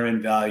love, honor,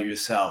 and value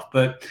yourself.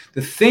 But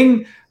the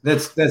thing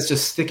that's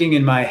just sticking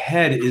in my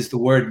head is the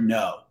word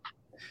no.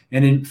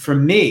 And for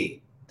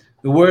me,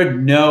 the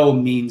word no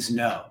means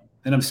no.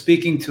 And I'm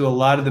speaking to a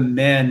lot of the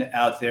men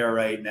out there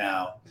right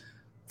now.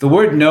 The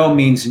word no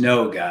means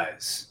no,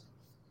 guys.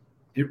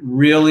 It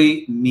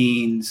really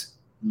means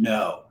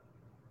no.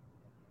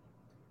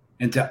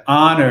 And to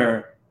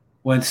honor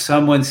when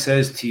someone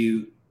says to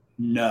you,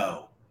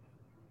 no,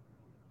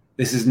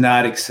 this is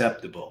not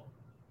acceptable.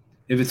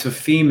 If it's a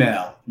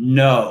female,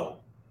 no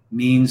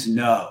means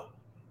no.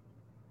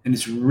 And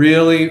it's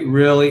really,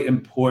 really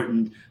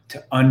important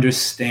to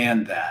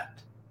understand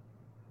that.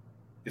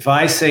 If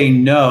I say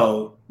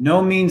no,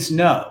 no means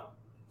no,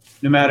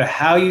 no matter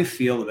how you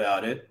feel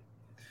about it.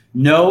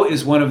 No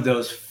is one of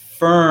those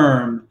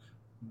firm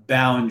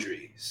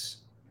boundaries.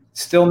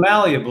 It's still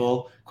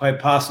malleable, quite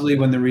possibly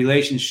when the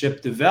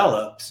relationship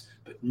develops,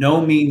 but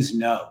no means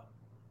no.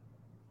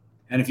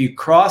 And if you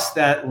cross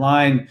that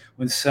line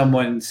when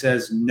someone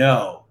says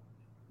no,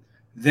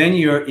 then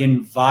you're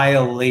in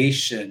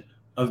violation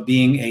of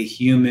being a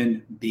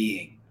human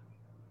being.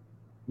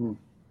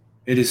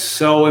 It is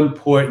so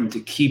important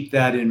to keep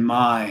that in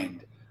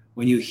mind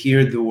when you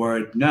hear the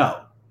word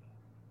no.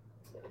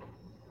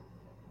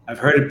 I've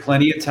heard it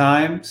plenty of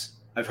times.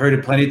 I've heard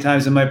it plenty of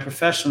times in my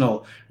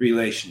professional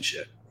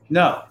relationship.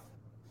 No,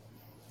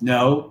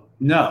 no,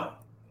 no,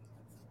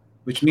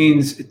 which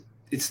means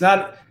it's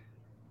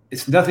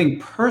nothing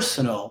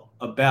personal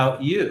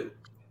about you,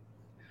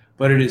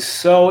 but it is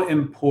so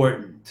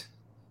important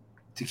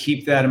to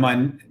keep that in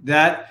mind.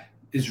 That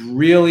is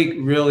really,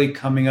 really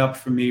coming up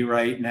for me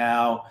right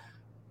now.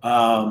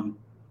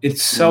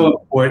 It's so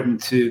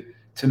important to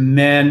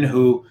men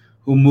who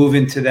move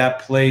into that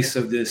place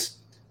of this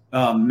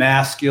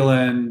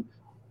masculine,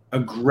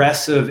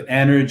 aggressive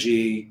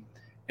energy,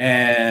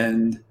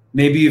 and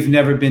maybe you've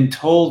never been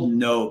told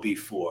no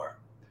before.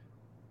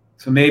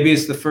 So maybe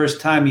it's the first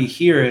time you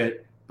hear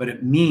it, but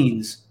it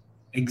means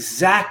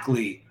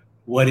exactly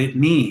what it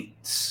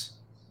means.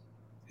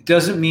 It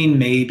doesn't mean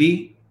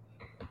maybe.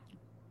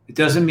 It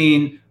doesn't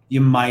mean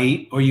you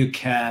might or you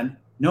can.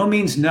 No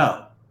means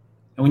no.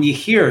 And when you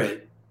hear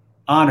it,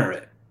 honor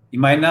it. You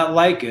might not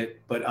like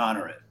it, but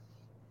honor it.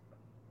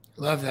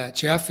 Love that.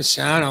 Jeff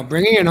Fasano,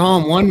 bringing it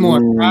home one more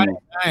Friday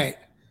night.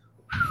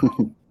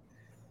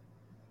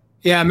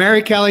 Yeah,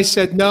 Mary Kelly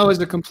said no is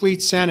a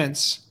complete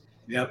sentence.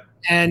 Yep.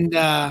 And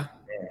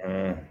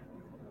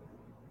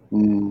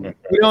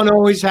we don't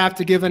always have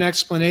to give an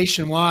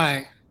explanation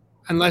why,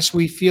 unless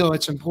we feel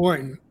it's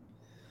important.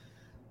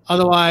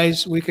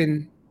 Otherwise, we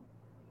can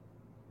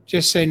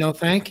just say no,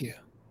 thank you.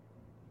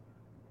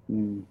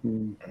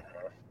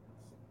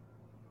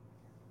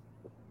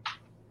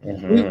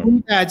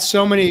 We've had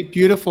so many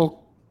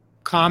beautiful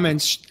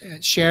comments,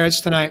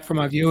 shares tonight from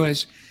our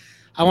viewers.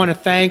 I want to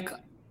thank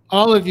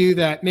all of you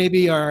that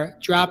maybe are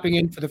dropping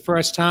in for the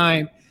first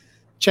time,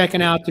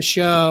 checking out the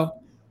show.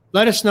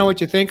 Let us know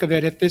what you think of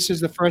it. If this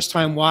is the first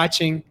time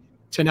watching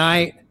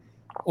tonight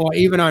or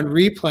even on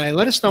replay,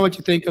 let us know what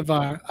you think of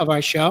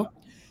our show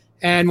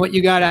and what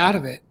you got out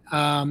of it.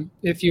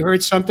 If you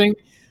heard something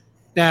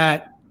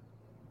that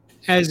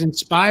has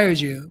inspired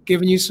you,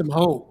 given you some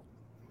hope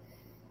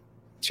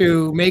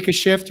to make a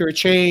shift or a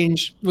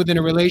change within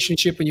a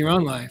relationship in your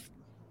own life,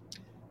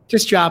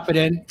 just drop it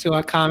in to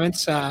our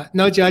comments.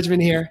 No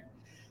judgment here.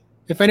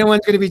 If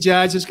anyone's going to be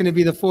judged, it's going to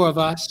be the four of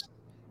us.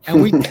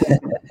 And we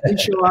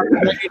show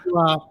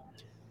up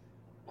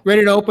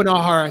ready to open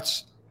our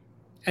hearts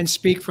and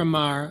speak from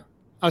our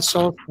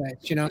soul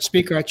space,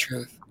 speak our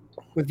truth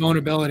with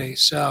vulnerability.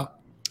 So,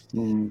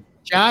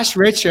 Josh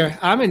Richer,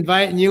 I'm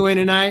inviting you in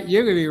tonight.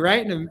 You're going to be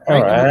writing.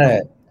 All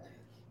right.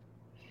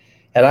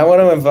 And I want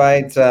to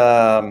invite,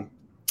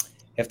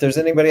 if there's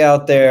anybody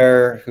out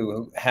there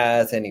who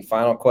has any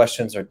final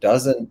questions or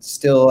doesn't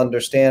still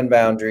understand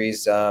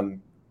boundaries,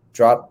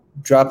 drop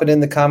it in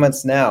the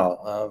comments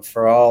now.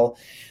 For all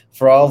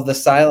of the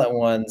silent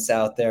ones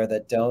out there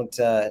that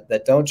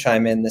don't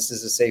chime in, this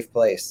is a safe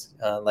place.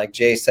 Like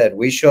Jay said,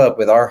 we show up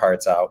with our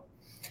hearts out,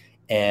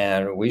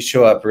 and we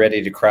show up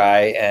ready to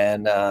cry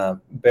and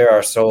bare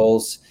our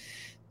souls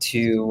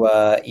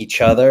to each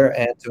other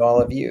and to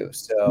all of you.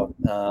 So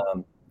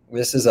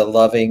this is a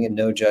loving and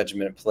no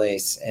judgment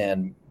place,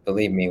 and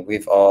believe me,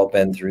 we've all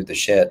been through the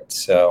shit.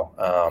 So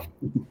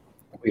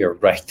we are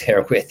right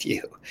there with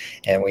you,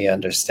 and we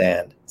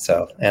understand.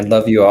 So, and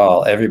love you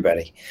all,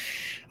 everybody.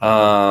 What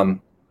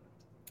am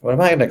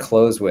I going to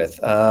close with?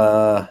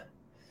 I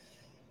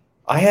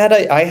had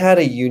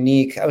a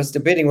unique. I was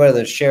debating whether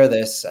to share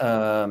this.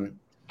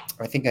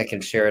 I think I can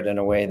share it in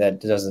a way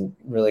that doesn't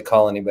really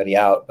call anybody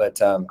out.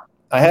 But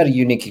I had a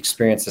unique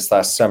experience this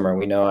last summer.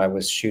 We know I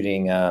was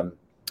shooting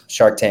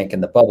Shark Tank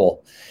in the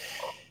bubble,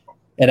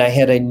 and I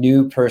had a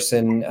new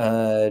person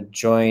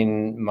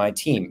join my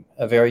team,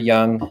 a very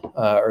young,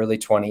 early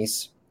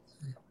 20s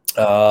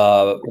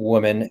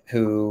woman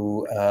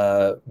who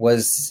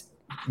was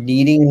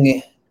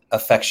needing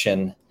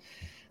affection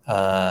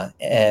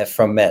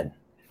from men,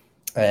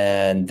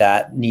 and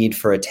that need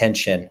for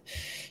attention.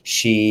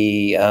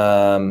 She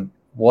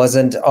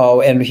wasn't.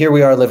 Oh, and here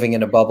we are living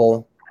in a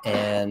bubble,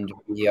 and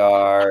we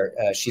are.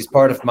 She's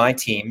part of my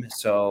team,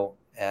 so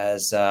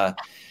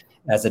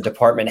as a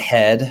department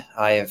head,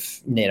 I have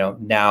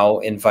now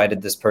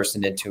invited this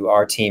person into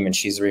our team, and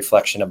she's a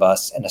reflection of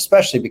us. And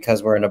especially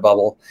because we're in a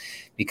bubble,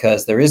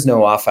 because there is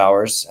no off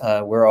hours,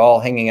 we're all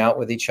hanging out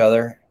with each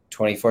other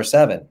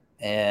 24/7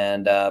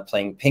 and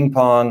playing ping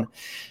pong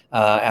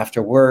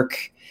after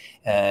work.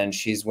 And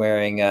she's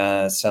wearing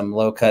some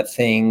low cut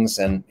things,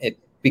 and it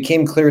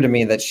became clear to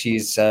me that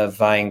she's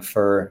vying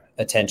for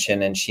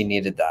attention, and she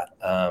needed that.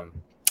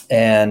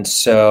 And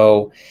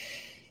so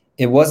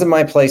it wasn't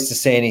my place to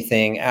say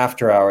anything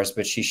after hours,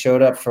 but she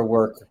showed up for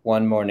work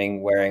one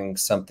morning wearing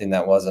something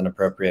that wasn't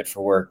appropriate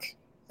for work.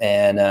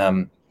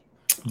 And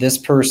this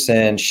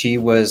person, she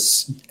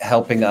was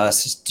helping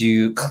us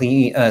do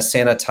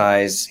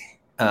sanitize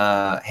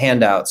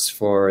handouts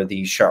for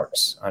the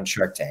sharks on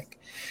Shark Tank.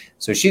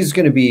 So she's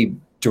going to be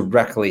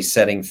directly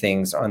setting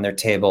things on their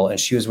table, and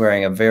she was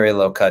wearing a very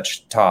low-cut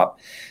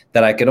top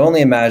that I could only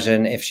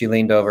imagine if she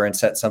leaned over and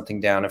set something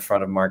down in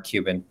front of Mark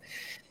Cuban,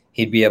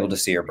 he'd be able to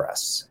see her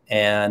breasts.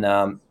 And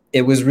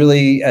it was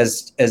really,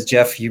 as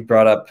Jeff, you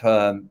brought up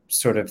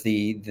sort of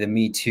the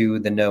Me Too,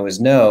 the no is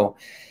no.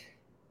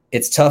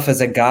 It's tough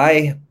as a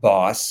guy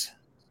boss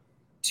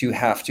to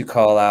have to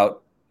call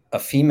out a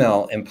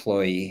female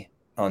employee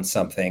on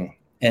something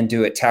and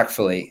do it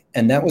tactfully.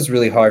 And that was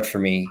really hard for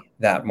me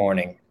that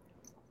morning.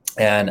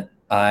 And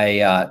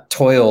I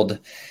toiled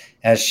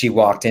as she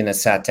walked in and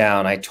sat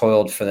down. I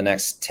toiled for the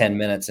next 10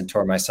 minutes and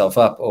tore myself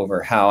up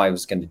over how I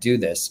was going to do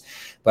this.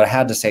 But I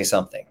had to say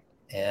something.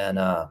 And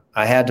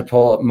I had to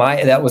pull up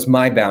that was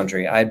my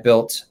boundary. I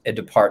built a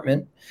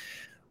department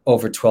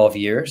over 12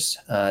 years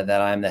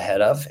that I'm the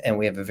head of, and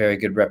we have a very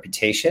good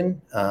reputation,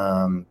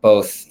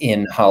 both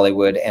in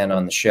Hollywood and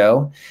on the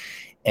show.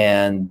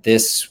 And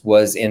this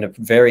was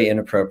very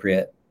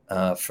inappropriate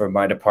for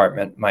my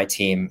department, my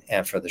team,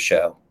 and for the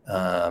show,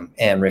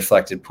 and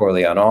reflected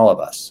poorly on all of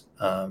us.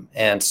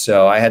 And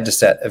so I had to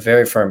set a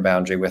very firm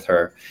boundary with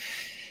her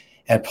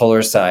and pull her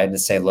aside and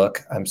say,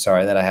 look, I'm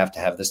sorry that I have to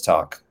have this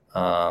talk.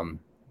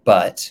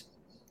 But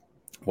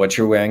what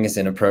you're wearing is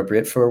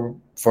inappropriate for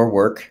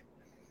work,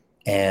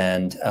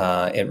 and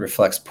it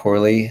reflects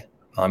poorly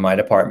on my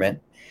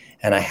department.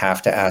 And I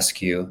have to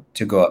ask you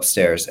to go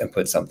upstairs and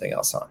put something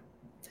else on.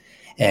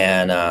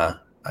 And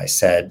I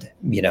said,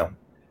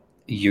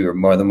 you're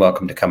more than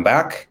welcome to come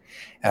back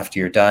after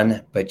you're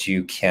done, but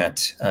you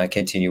can't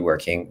continue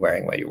wearing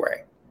what you're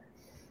wearing.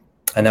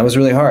 And that was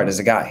really hard as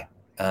a guy.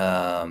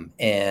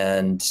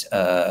 And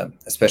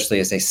especially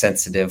as a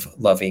sensitive,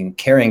 loving,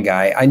 caring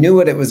guy, I knew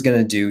what it was going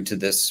to do to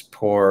this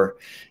poor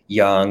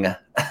young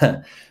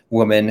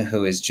woman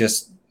who is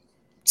just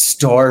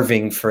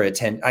starving for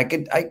attention.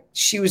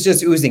 She was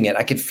just oozing it.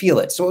 I could feel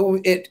it. So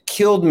it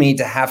killed me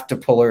to have to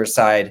pull her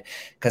aside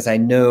because I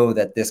know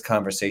that this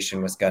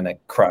conversation was going to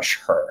crush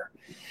her.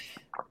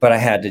 But I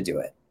had to do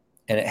it,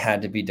 and it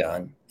had to be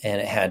done,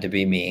 and it had to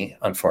be me,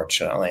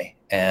 unfortunately.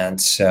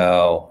 And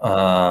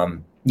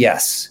so,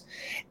 yes.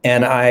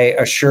 And I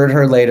assured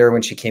her later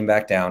when she came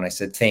back down, I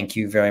said, thank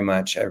you very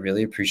much. I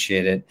really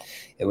appreciate it.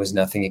 It was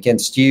nothing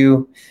against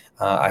you.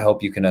 I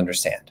hope you can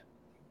understand.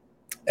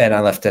 And I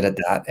left it at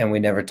that. And we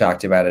never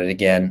talked about it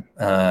again,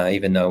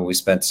 even though we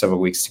spent several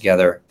weeks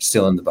together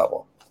still in the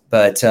bubble.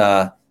 But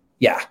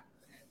yeah,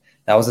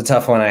 that was a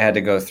tough one I had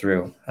to go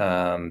through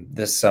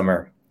this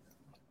summer.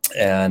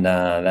 And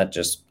that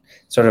just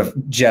sort of,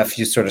 Jeff,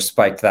 you sort of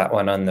spiked that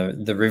one on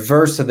the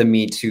reverse of the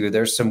Me Too.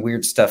 There's some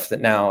weird stuff that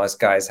now us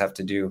guys have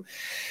to do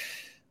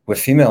with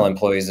female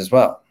employees as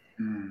well.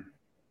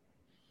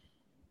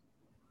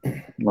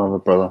 Love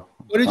it, brother.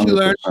 What did you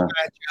learn from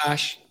that,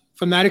 Josh?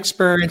 From that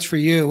experience for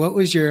you, what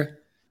was your?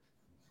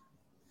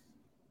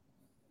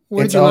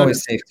 It's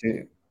always safe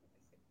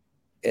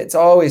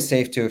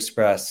to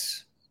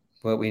express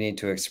what we need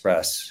to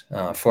express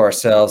for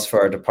ourselves,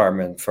 for our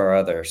department, for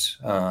others.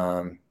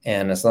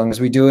 And as long as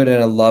we do it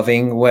in a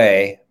loving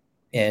way,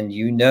 and I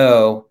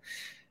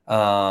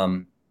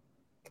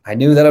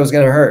knew that I was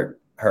going to hurt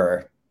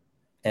her,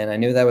 and I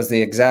knew that was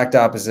the exact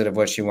opposite of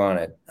what she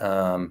wanted.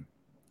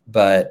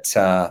 But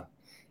I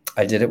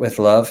did it with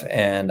love,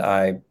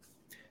 and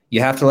you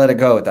have to let it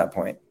go at that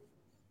point.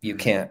 You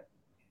can't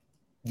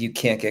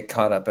get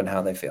caught up in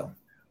how they feel.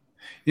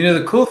 You know,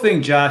 the cool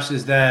thing, Josh,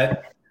 is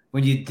that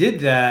when you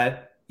did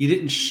that, you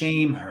didn't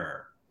shame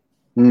her.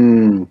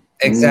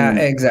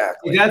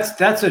 Exactly.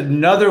 That's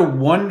another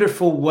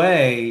wonderful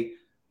way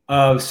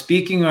of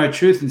speaking our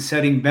truth and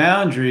setting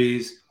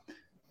boundaries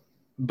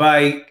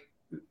by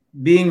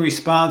being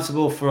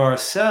responsible for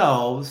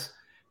ourselves,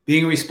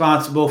 being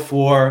responsible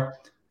for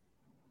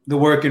the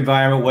work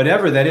environment,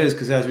 whatever that is,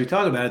 because as we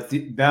talk about it,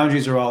 the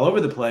boundaries are all over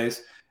the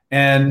place.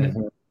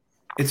 And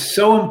it's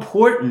so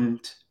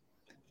important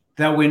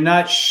that we're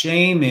not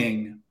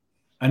shaming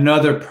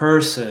another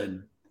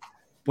person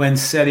when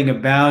setting a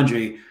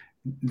boundary.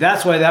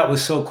 That's why that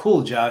was so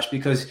cool, Josh,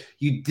 because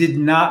you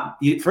didn't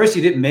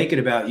make it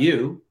about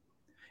you,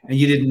 and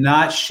you did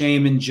not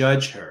shame and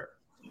judge her.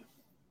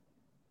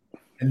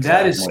 And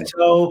that is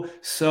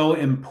so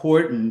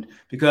important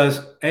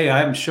because, hey,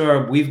 I'm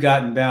sure we've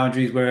gotten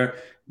boundaries where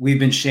we've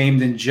been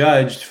shamed and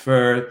judged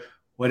for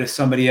what if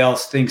somebody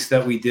else thinks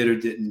that we did or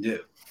didn't do.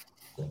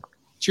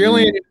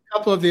 Jillian and a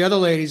couple of the other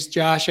ladies,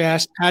 Josh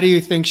asked, how do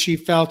you think she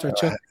felt or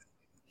took?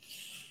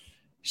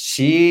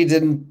 She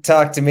didn't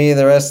talk to me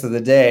the rest of the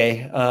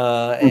day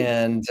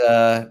and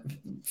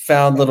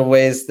found little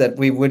ways that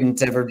we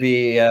wouldn't ever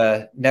be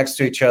next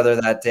to each other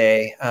that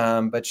day.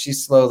 But she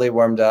slowly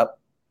warmed up.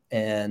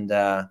 And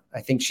I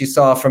think she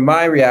saw from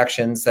my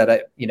reactions that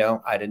I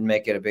didn't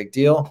make it a big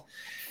deal,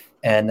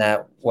 and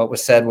that what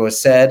was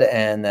said,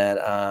 and that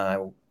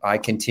I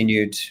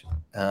continued,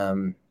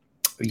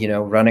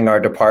 running our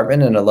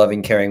department in a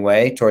loving, caring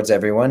way towards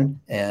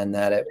everyone, and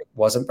that it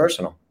wasn't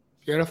personal.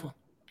 Beautiful.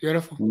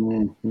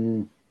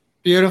 Mm-hmm.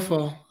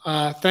 Beautiful.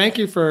 Thank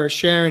you for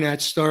sharing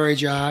that story,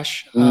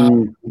 Josh.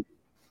 In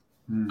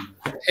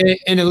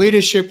a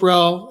leadership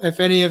role, if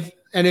any of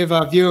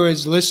our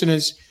viewers,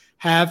 listeners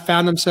have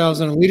found themselves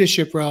in a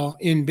leadership role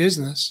in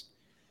business,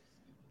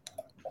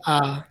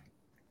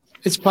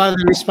 it's part of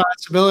the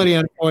responsibility,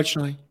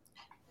 unfortunately.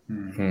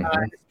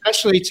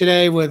 Especially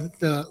today with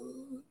the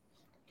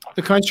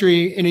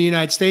country in the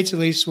United States, at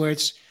least, where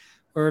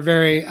we're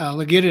very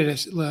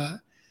litigious.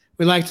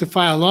 We like to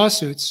file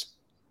lawsuits.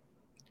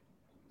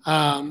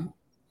 In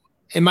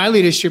my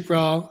leadership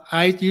role,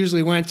 I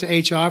usually went to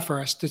HR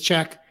first to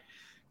check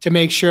to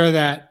make sure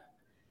that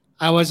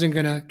I wasn't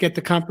going to get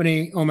the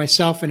company or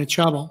myself into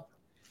trouble,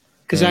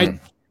 because I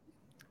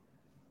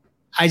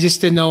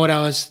just didn't know what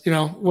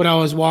I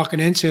was walking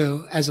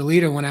into as a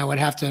leader when I would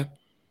have to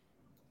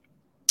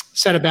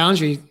set a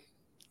boundary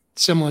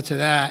similar to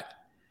that.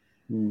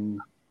 And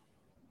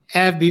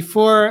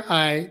before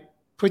I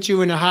put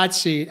you in the hot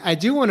seat, I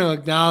do want to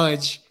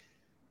acknowledge,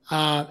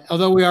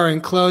 although we are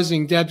in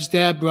closing, Deb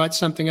brought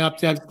something up.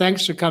 Deb,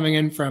 thanks for coming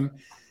in from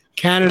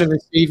Canada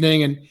this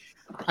evening. And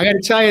I got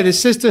to tell you, the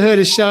sisterhood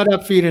has showed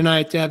up for you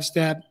tonight, Deb.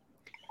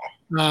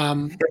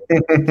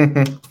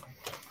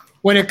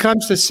 When it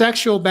comes to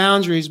sexual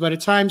boundaries, by the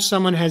time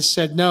someone has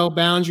said no,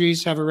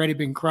 boundaries have already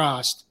been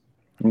crossed.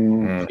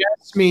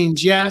 Yes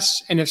means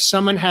yes. And if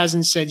someone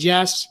hasn't said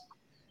yes,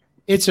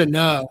 it's a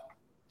no.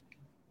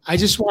 I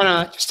just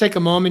want to take a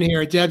moment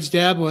here.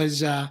 Deb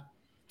was had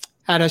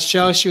a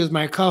show. She was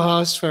my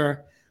co-host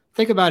for, I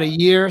think, about a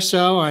year or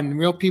so on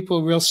Real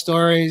People, Real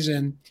Stories,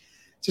 and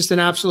just an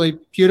absolutely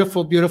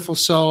beautiful, beautiful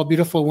soul,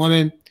 beautiful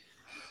woman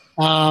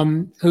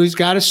who's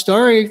got a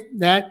story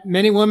that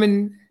many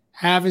women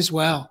have as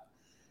well,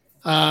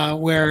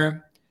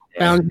 where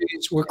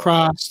boundaries were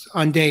crossed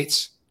on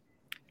dates.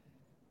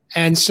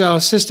 And so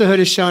sisterhood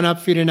has shown up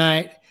for you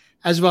tonight,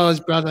 as well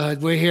as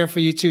brotherhood. We're here for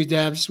you too,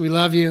 Debs. We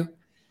love you.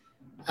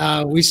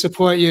 We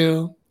support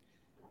you,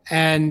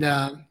 and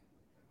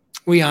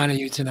we honor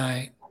you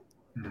tonight.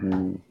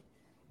 Mm-hmm.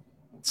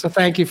 So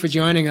thank you for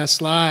joining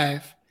us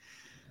live.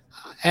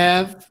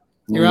 Ev,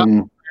 you're up,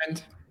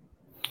 friend.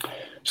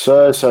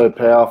 So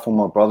powerful,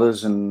 my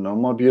brothers and all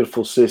my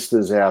beautiful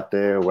sisters out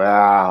there.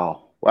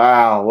 Wow.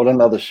 What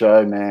another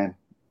show, man.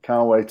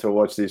 Can't wait to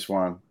watch this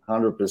one.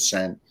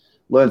 100%.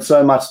 Learned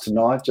so much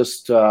tonight,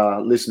 just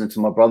listening to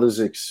my brothers'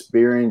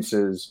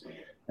 experiences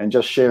and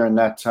just sharing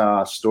that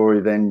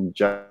story then.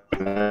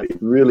 It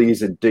really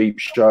is a deep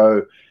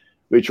show,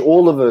 which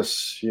all of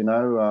us,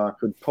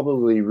 could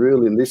probably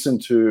really listen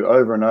to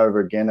over and over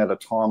again at a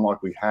time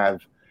like we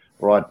have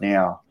right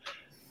now.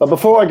 But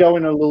before I go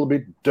in a little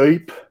bit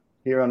deep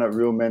here on at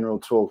Real Men Real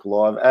Talk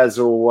Live, as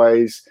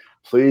always,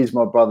 please,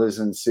 my brothers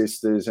and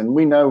sisters, and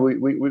we know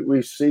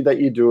we see that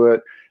you do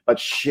it, but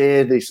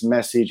share this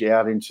message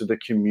out into the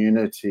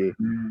community,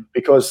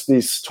 because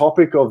this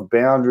topic of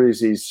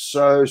boundaries is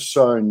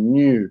so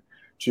new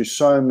to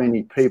so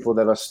many people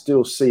that I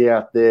still see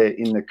out there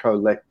in the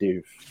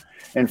collective.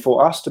 And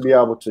for us to be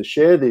able to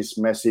share this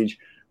message,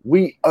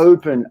 we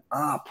open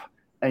up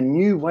a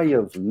new way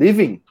of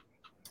living,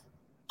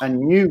 a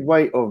new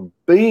way of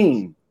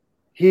being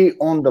here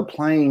on the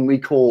plane we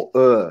call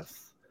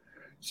Earth.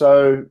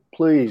 So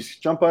please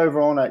jump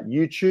over on at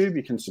YouTube.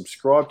 You can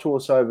subscribe to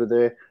us over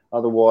there.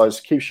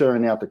 Otherwise, keep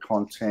sharing out the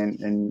content.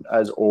 And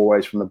as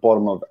always, from the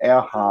bottom of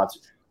our hearts,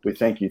 we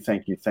thank you.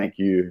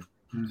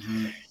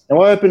 Mm-hmm.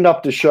 Now, I opened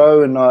up the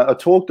show and I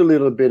talked a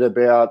little bit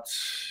about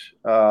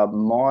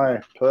my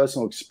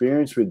personal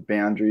experience with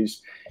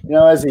boundaries.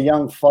 As a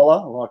young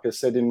fella, like I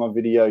said in my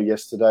video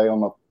yesterday on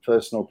my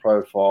personal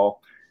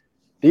profile,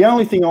 the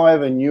only thing I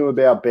ever knew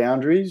about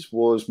boundaries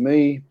was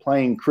me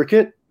playing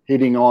cricket,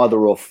 hitting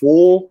either a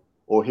 4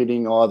 or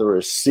hitting either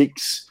a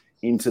 6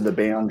 into the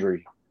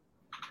boundary.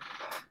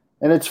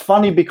 And it's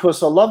funny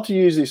because I love to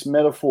use this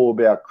metaphor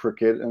about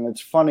cricket, and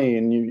it's funny,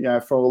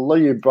 and for a lot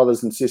of you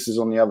brothers and sisters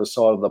on the other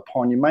side of the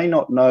pond, you may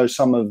not know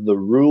some of the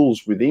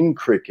rules within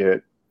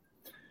cricket,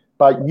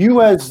 but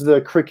you as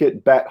the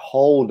cricket bat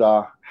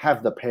holder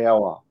have the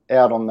power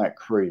out on that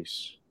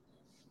crease.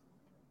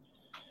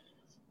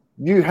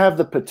 You have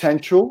the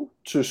potential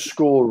to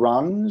score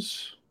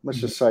runs, let's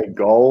just say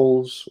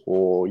goals,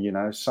 or,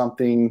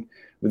 something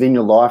within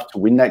your life to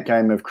win that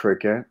game of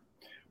cricket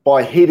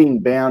by hitting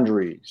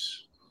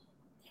boundaries.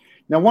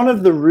 Now, one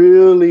of the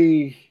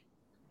really,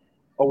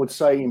 I would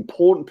say,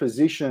 important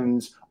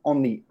positions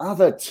on the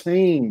other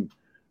team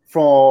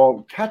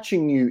from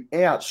catching you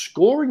out,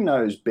 scoring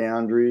those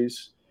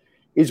boundaries,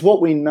 is what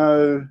we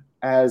know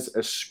as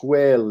a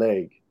square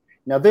leg.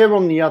 Now, they're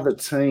on the other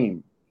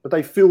team, but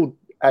they field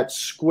at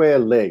square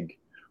leg.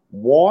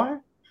 Why?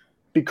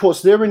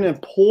 Because they're in an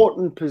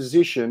important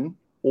position,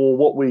 or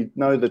what we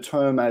know the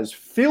term as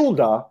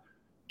fielder,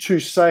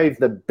 to save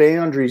the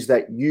boundaries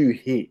that you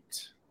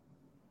hit.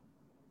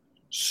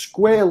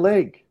 Square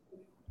leg.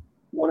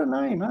 What a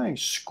name, eh?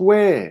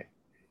 Square.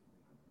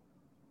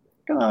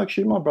 Can I ask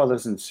you, my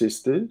brothers and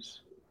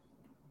sisters,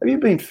 have you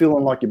been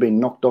feeling like you've been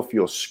knocked off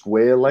your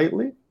square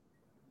lately?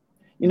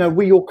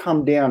 We all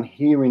come down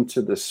here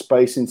into the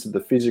space, into the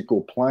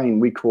physical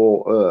plane we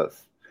call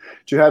Earth,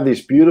 to have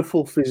this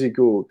beautiful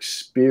physical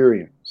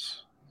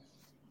experience.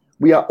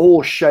 We are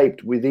all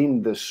shaped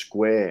within the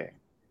square.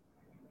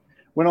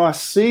 When I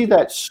see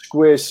that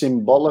square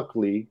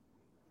symbolically,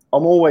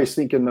 I'm always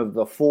thinking of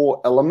the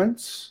 4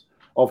 elements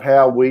of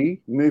how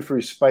we move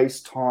through space,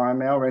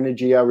 time, our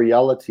energy, our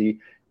reality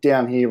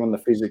down here on the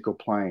physical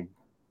plane.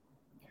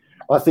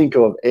 I think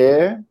of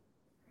air.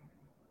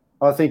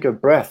 I think of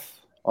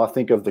breath. I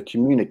think of the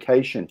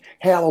communication.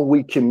 How are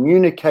we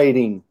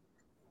communicating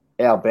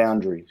our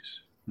boundaries?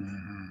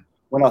 Mm-hmm.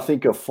 When I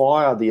think of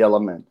fire, the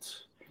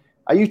element,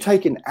 are you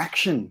taking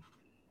action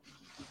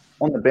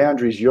on the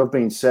boundaries you've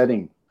been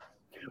setting?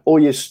 Or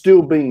you're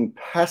still being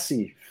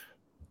passive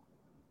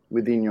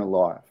within your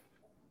life?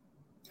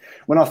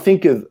 When I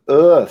think of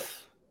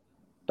earth,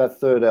 that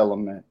 3rd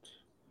element,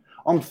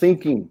 I'm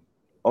thinking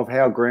of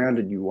how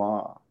grounded you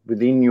are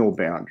within your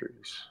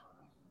boundaries.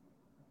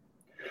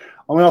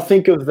 When I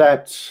think of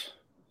that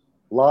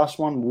last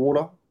one,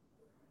 water,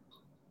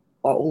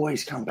 I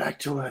always come back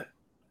to it.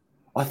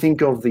 I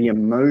think of the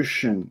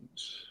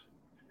emotions,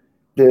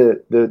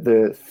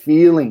 the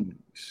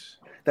feelings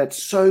that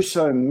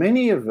so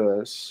many of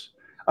us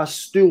are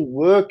still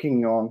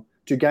working on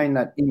to gain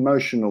that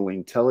emotional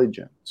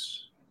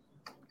intelligence.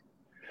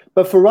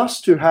 But for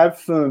us to have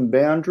firm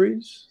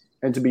boundaries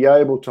and to be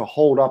able to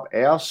hold up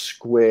our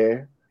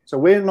square, so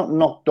we're not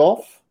knocked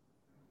off,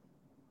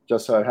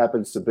 just so it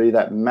happens to be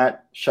that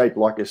mat shaped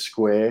like a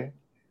square.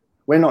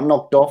 We're not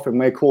knocked off and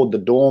we're called the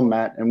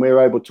doormat, and we're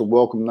able to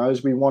welcome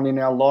those we want in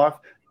our life,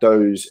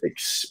 those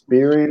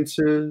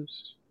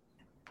experiences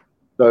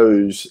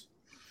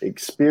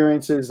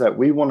that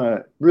we want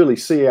to really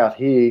see out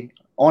here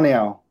on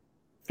our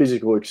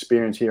physical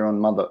experience here on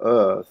Mother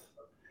Earth,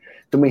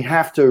 then we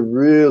have to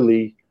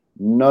really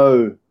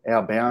know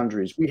our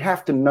boundaries. We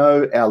have to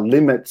know our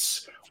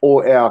limits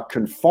or our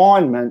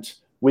confinement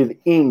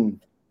within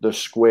the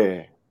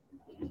square.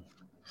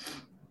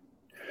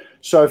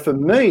 So for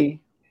me,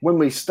 when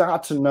we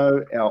start to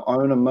know our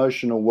own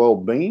emotional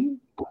well-being,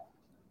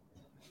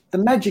 the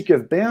magic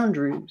of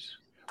boundaries,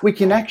 we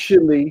can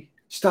actually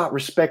start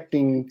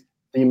respecting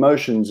the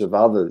emotions of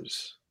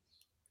others.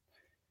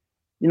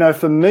 You know,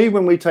 for me,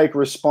 when we take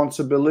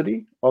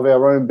responsibility of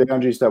our own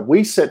boundaries that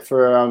we set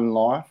for our own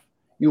life,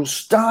 you'll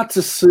start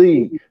to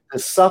see the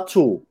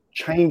subtle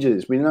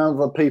changes within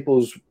other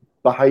people's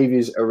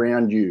behaviors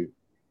around you.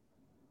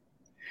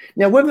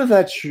 Now, whether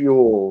that's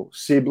your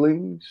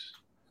siblings,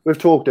 we've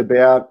talked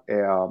about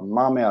our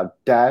mum, our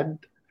dad,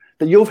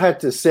 that you've had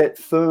to set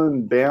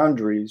firm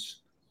boundaries.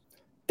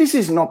 This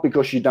is not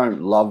because you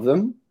don't love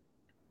them.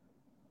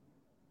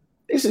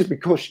 This is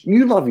because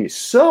you love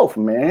yourself,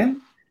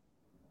 man.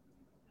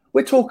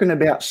 We're talking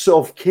about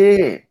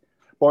self-care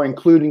by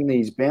including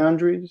these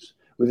boundaries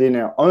within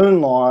our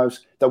own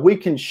lives that we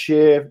can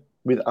share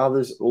with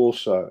others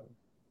also.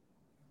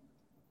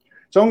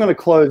 So I'm going to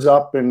close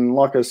up, and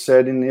like I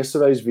said in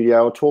yesterday's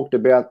video, I talked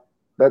about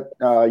that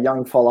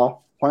young fella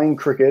playing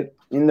cricket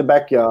in the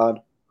backyard.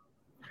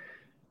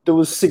 There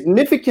was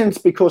significance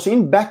because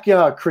in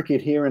backyard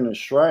cricket here in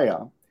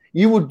Australia,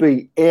 you would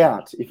be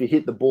out if you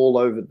hit the ball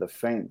over the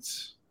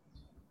fence.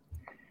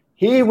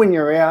 Here, when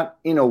you're out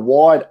in a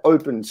wide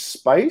open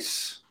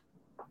space,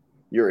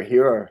 you're a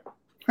hero.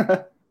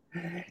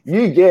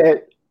 You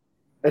get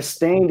a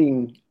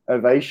standing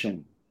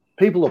ovation.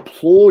 People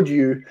applaud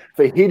you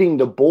for hitting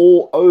the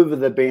ball over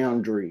the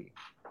boundary.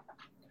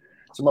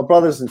 So my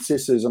brothers and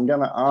sisters, I'm going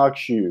to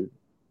ask you,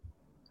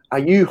 are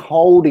you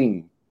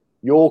holding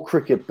your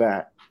cricket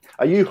bat?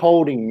 Are you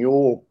holding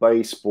your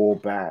baseball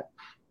bat?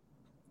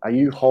 Are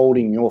you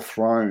holding your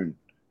throne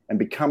and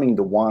becoming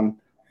the one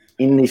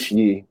in this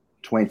year,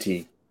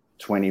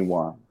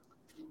 2021?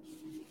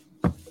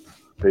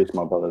 Peace,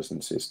 my brothers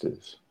and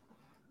sisters.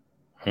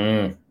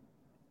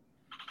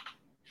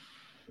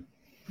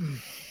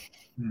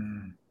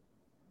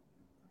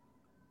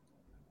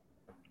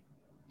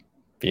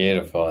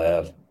 Beautiful,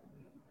 Ev.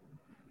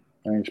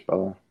 Thanks,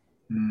 brother.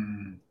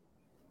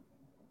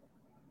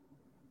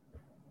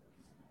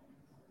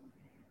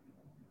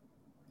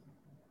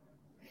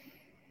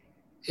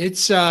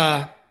 It's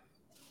I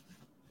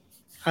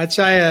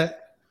tell you,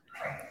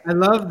 I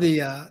love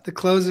the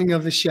closing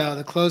of the show,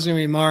 the closing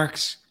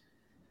remarks,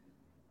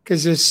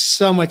 because there's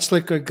so much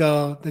liquid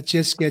gold that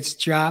just gets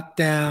dropped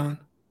down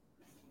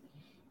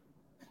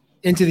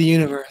into the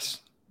universe.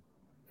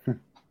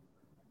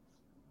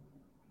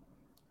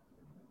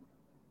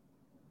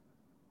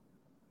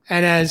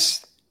 And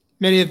as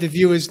many of the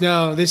viewers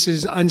know, this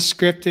is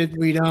unscripted.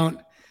 We don't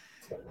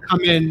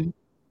come in,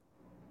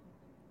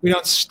 we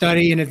don't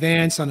study in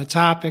advance on a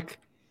topic.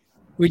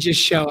 We just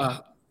show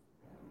up.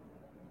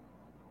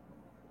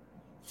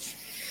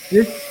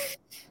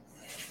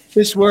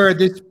 This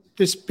word,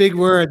 this big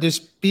word, this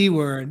B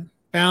word,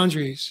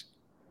 boundaries,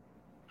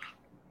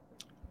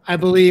 I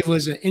believe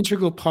was an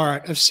integral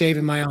part of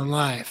saving my own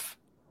life.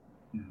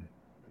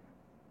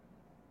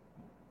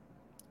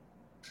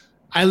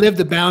 I lived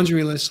a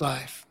boundaryless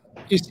life.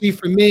 You see,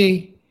 for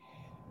me,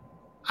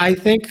 I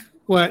think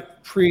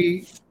what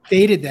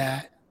predated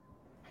that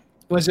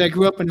was I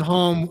grew up in a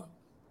home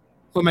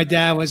where my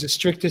dad was a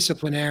strict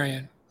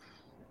disciplinarian.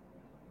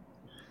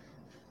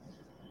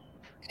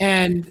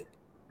 And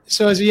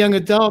so as a young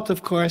adult,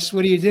 of course,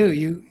 what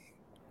do?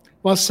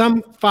 Well,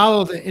 some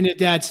follow in their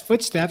dad's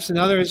footsteps and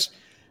others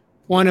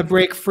want to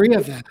break free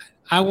of that.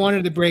 I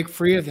wanted to break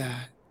free of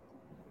that.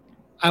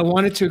 I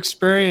wanted to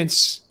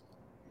experience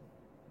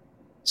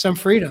some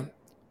freedom.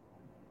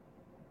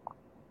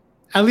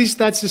 At least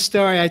that's the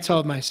story I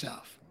told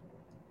myself.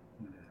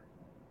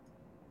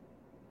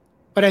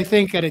 But I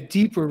think at a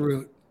deeper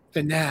root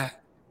than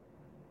that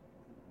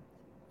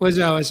was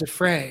I was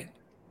afraid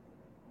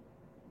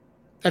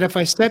that if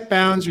I set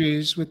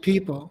boundaries with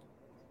people,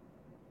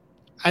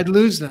 I'd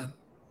lose them.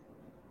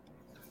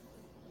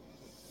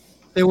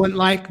 They wouldn't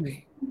like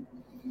me.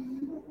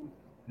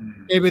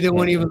 Maybe they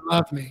wouldn't even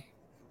love me.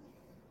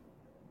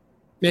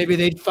 Maybe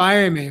they'd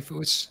fire me if it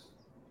was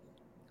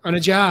on a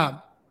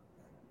job.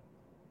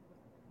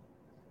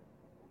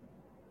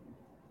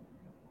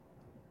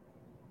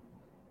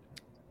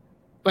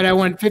 But I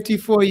went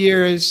 54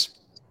 years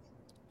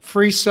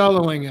free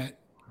soloing it.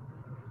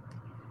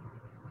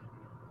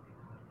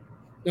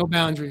 No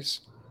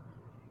boundaries.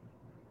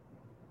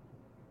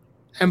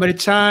 And by the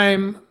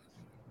time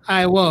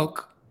I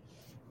awoke,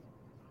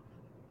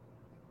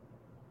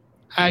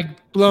 I'd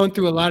blown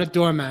through a lot of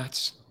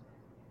doormats.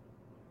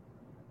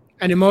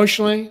 And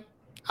emotionally,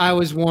 I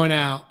was worn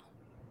out.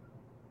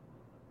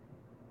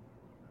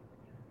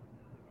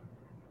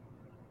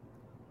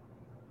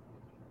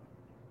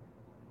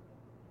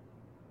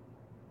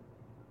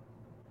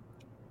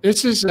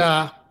 This has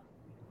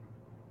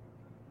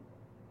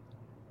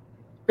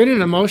been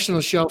an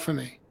emotional show for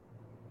me.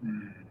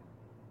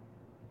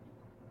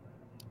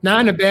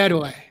 Not in a bad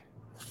way,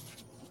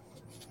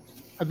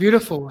 a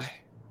beautiful way.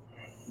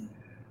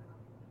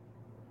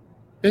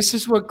 This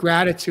is what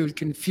gratitude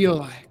can feel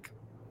like.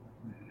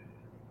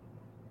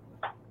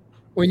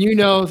 When you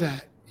know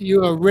that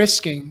you are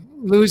risking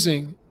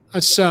losing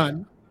a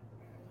son,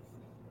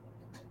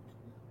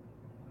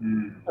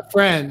 a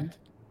friend,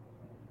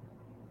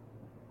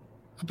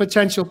 a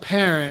potential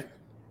parent,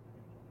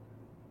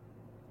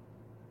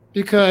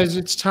 because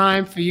it's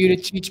time for you to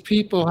teach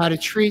people how to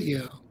treat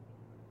you.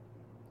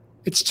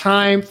 It's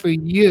time for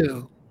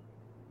you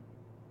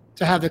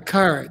to have the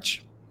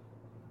courage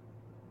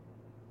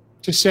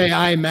to say,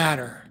 I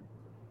matter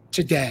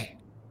today.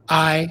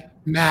 I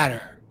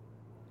matter.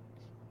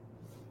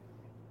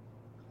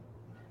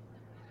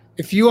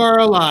 If you are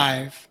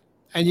alive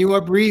and you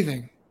are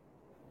breathing,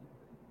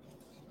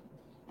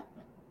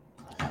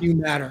 you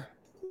matter.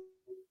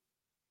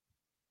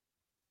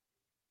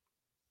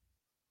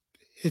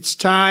 It's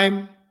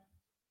time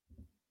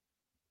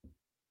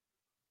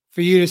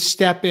for you to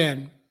step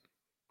in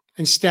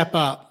and step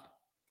up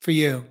for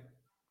you.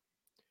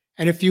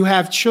 And if you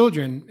have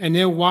children and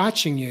they're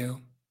watching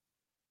you,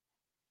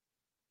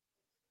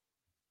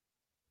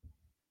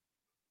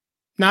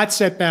 not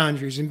set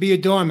boundaries and be a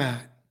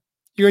doormat.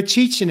 You're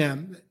teaching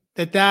them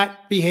that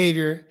that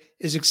behavior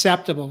is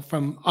acceptable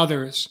from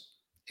others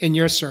in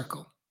your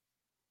circle.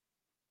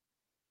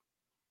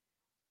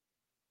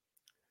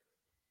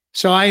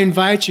 So I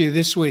invite you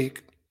this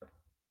week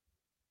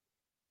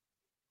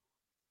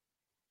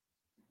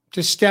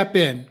to step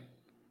in,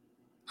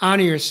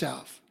 honor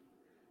yourself,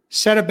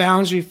 set a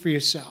boundary for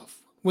yourself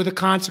with a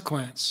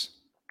consequence,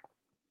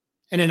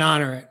 and then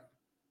honor it.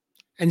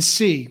 And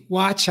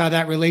watch how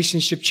that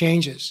relationship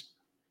changes.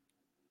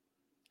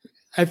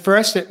 At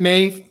first, it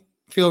may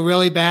feel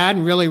really bad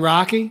and really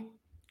rocky,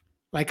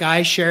 like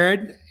I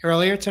shared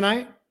earlier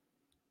tonight.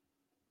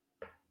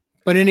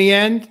 But in the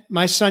end,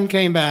 my son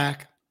came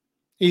back.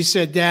 He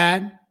said,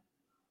 Dad,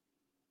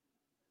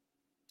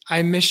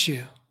 I miss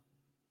you.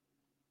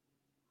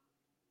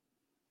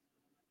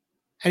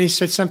 And he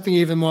said something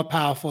even more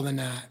powerful than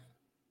that.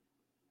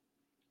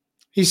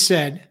 He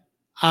said,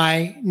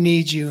 I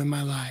need you in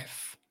my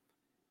life.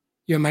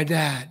 You're my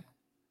dad.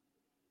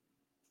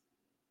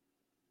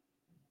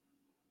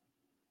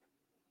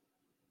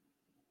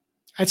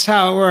 That's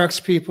how it works,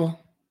 people.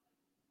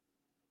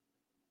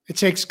 It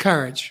takes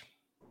courage.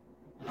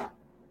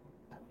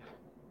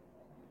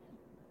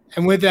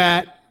 And with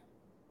that,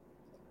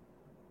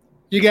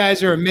 you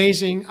guys are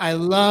amazing. I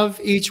love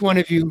each one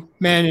of you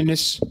men in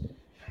this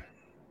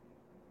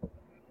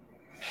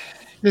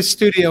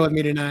studio with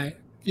me tonight.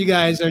 You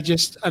guys are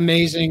just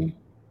amazing.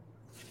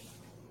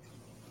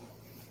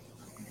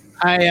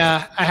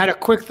 I had a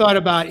quick thought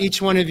about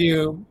each one of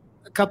you.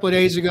 A couple of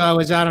days ago, I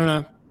was out on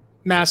a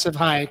massive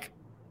hike.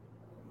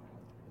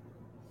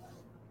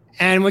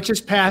 And what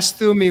just passed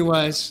through me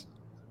was,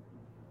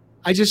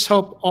 I just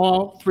hope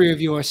all three of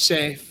you are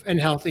safe and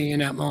healthy in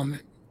that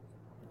moment.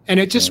 And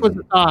it just was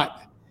a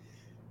thought.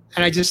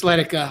 And I just let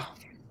it go.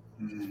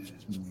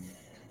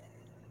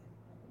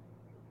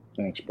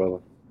 Thanks, brother.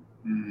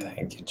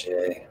 Thank you,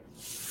 Jay.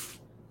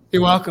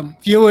 You're welcome.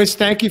 Viewers,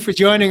 thank you for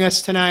joining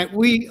us tonight.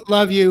 We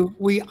love you.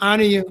 We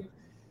honor you.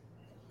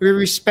 We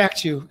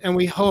respect you. And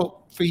we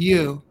hope for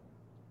you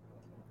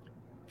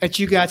that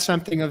you got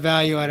something of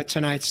value out of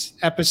tonight's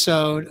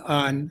episode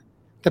on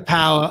the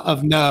power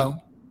of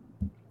no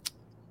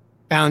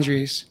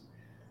boundaries.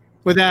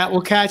 With that,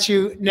 we'll catch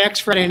you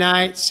next Friday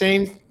night.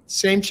 Same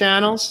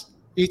channels,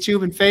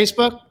 YouTube and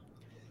Facebook.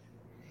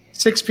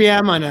 6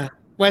 p.m. on the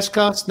West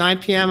Coast, 9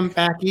 p.m.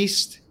 back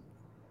east.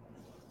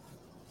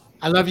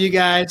 I love you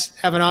guys.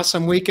 Have an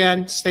awesome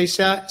weekend. Stay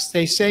safe,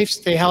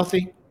 stay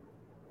healthy.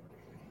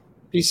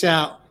 Peace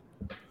out.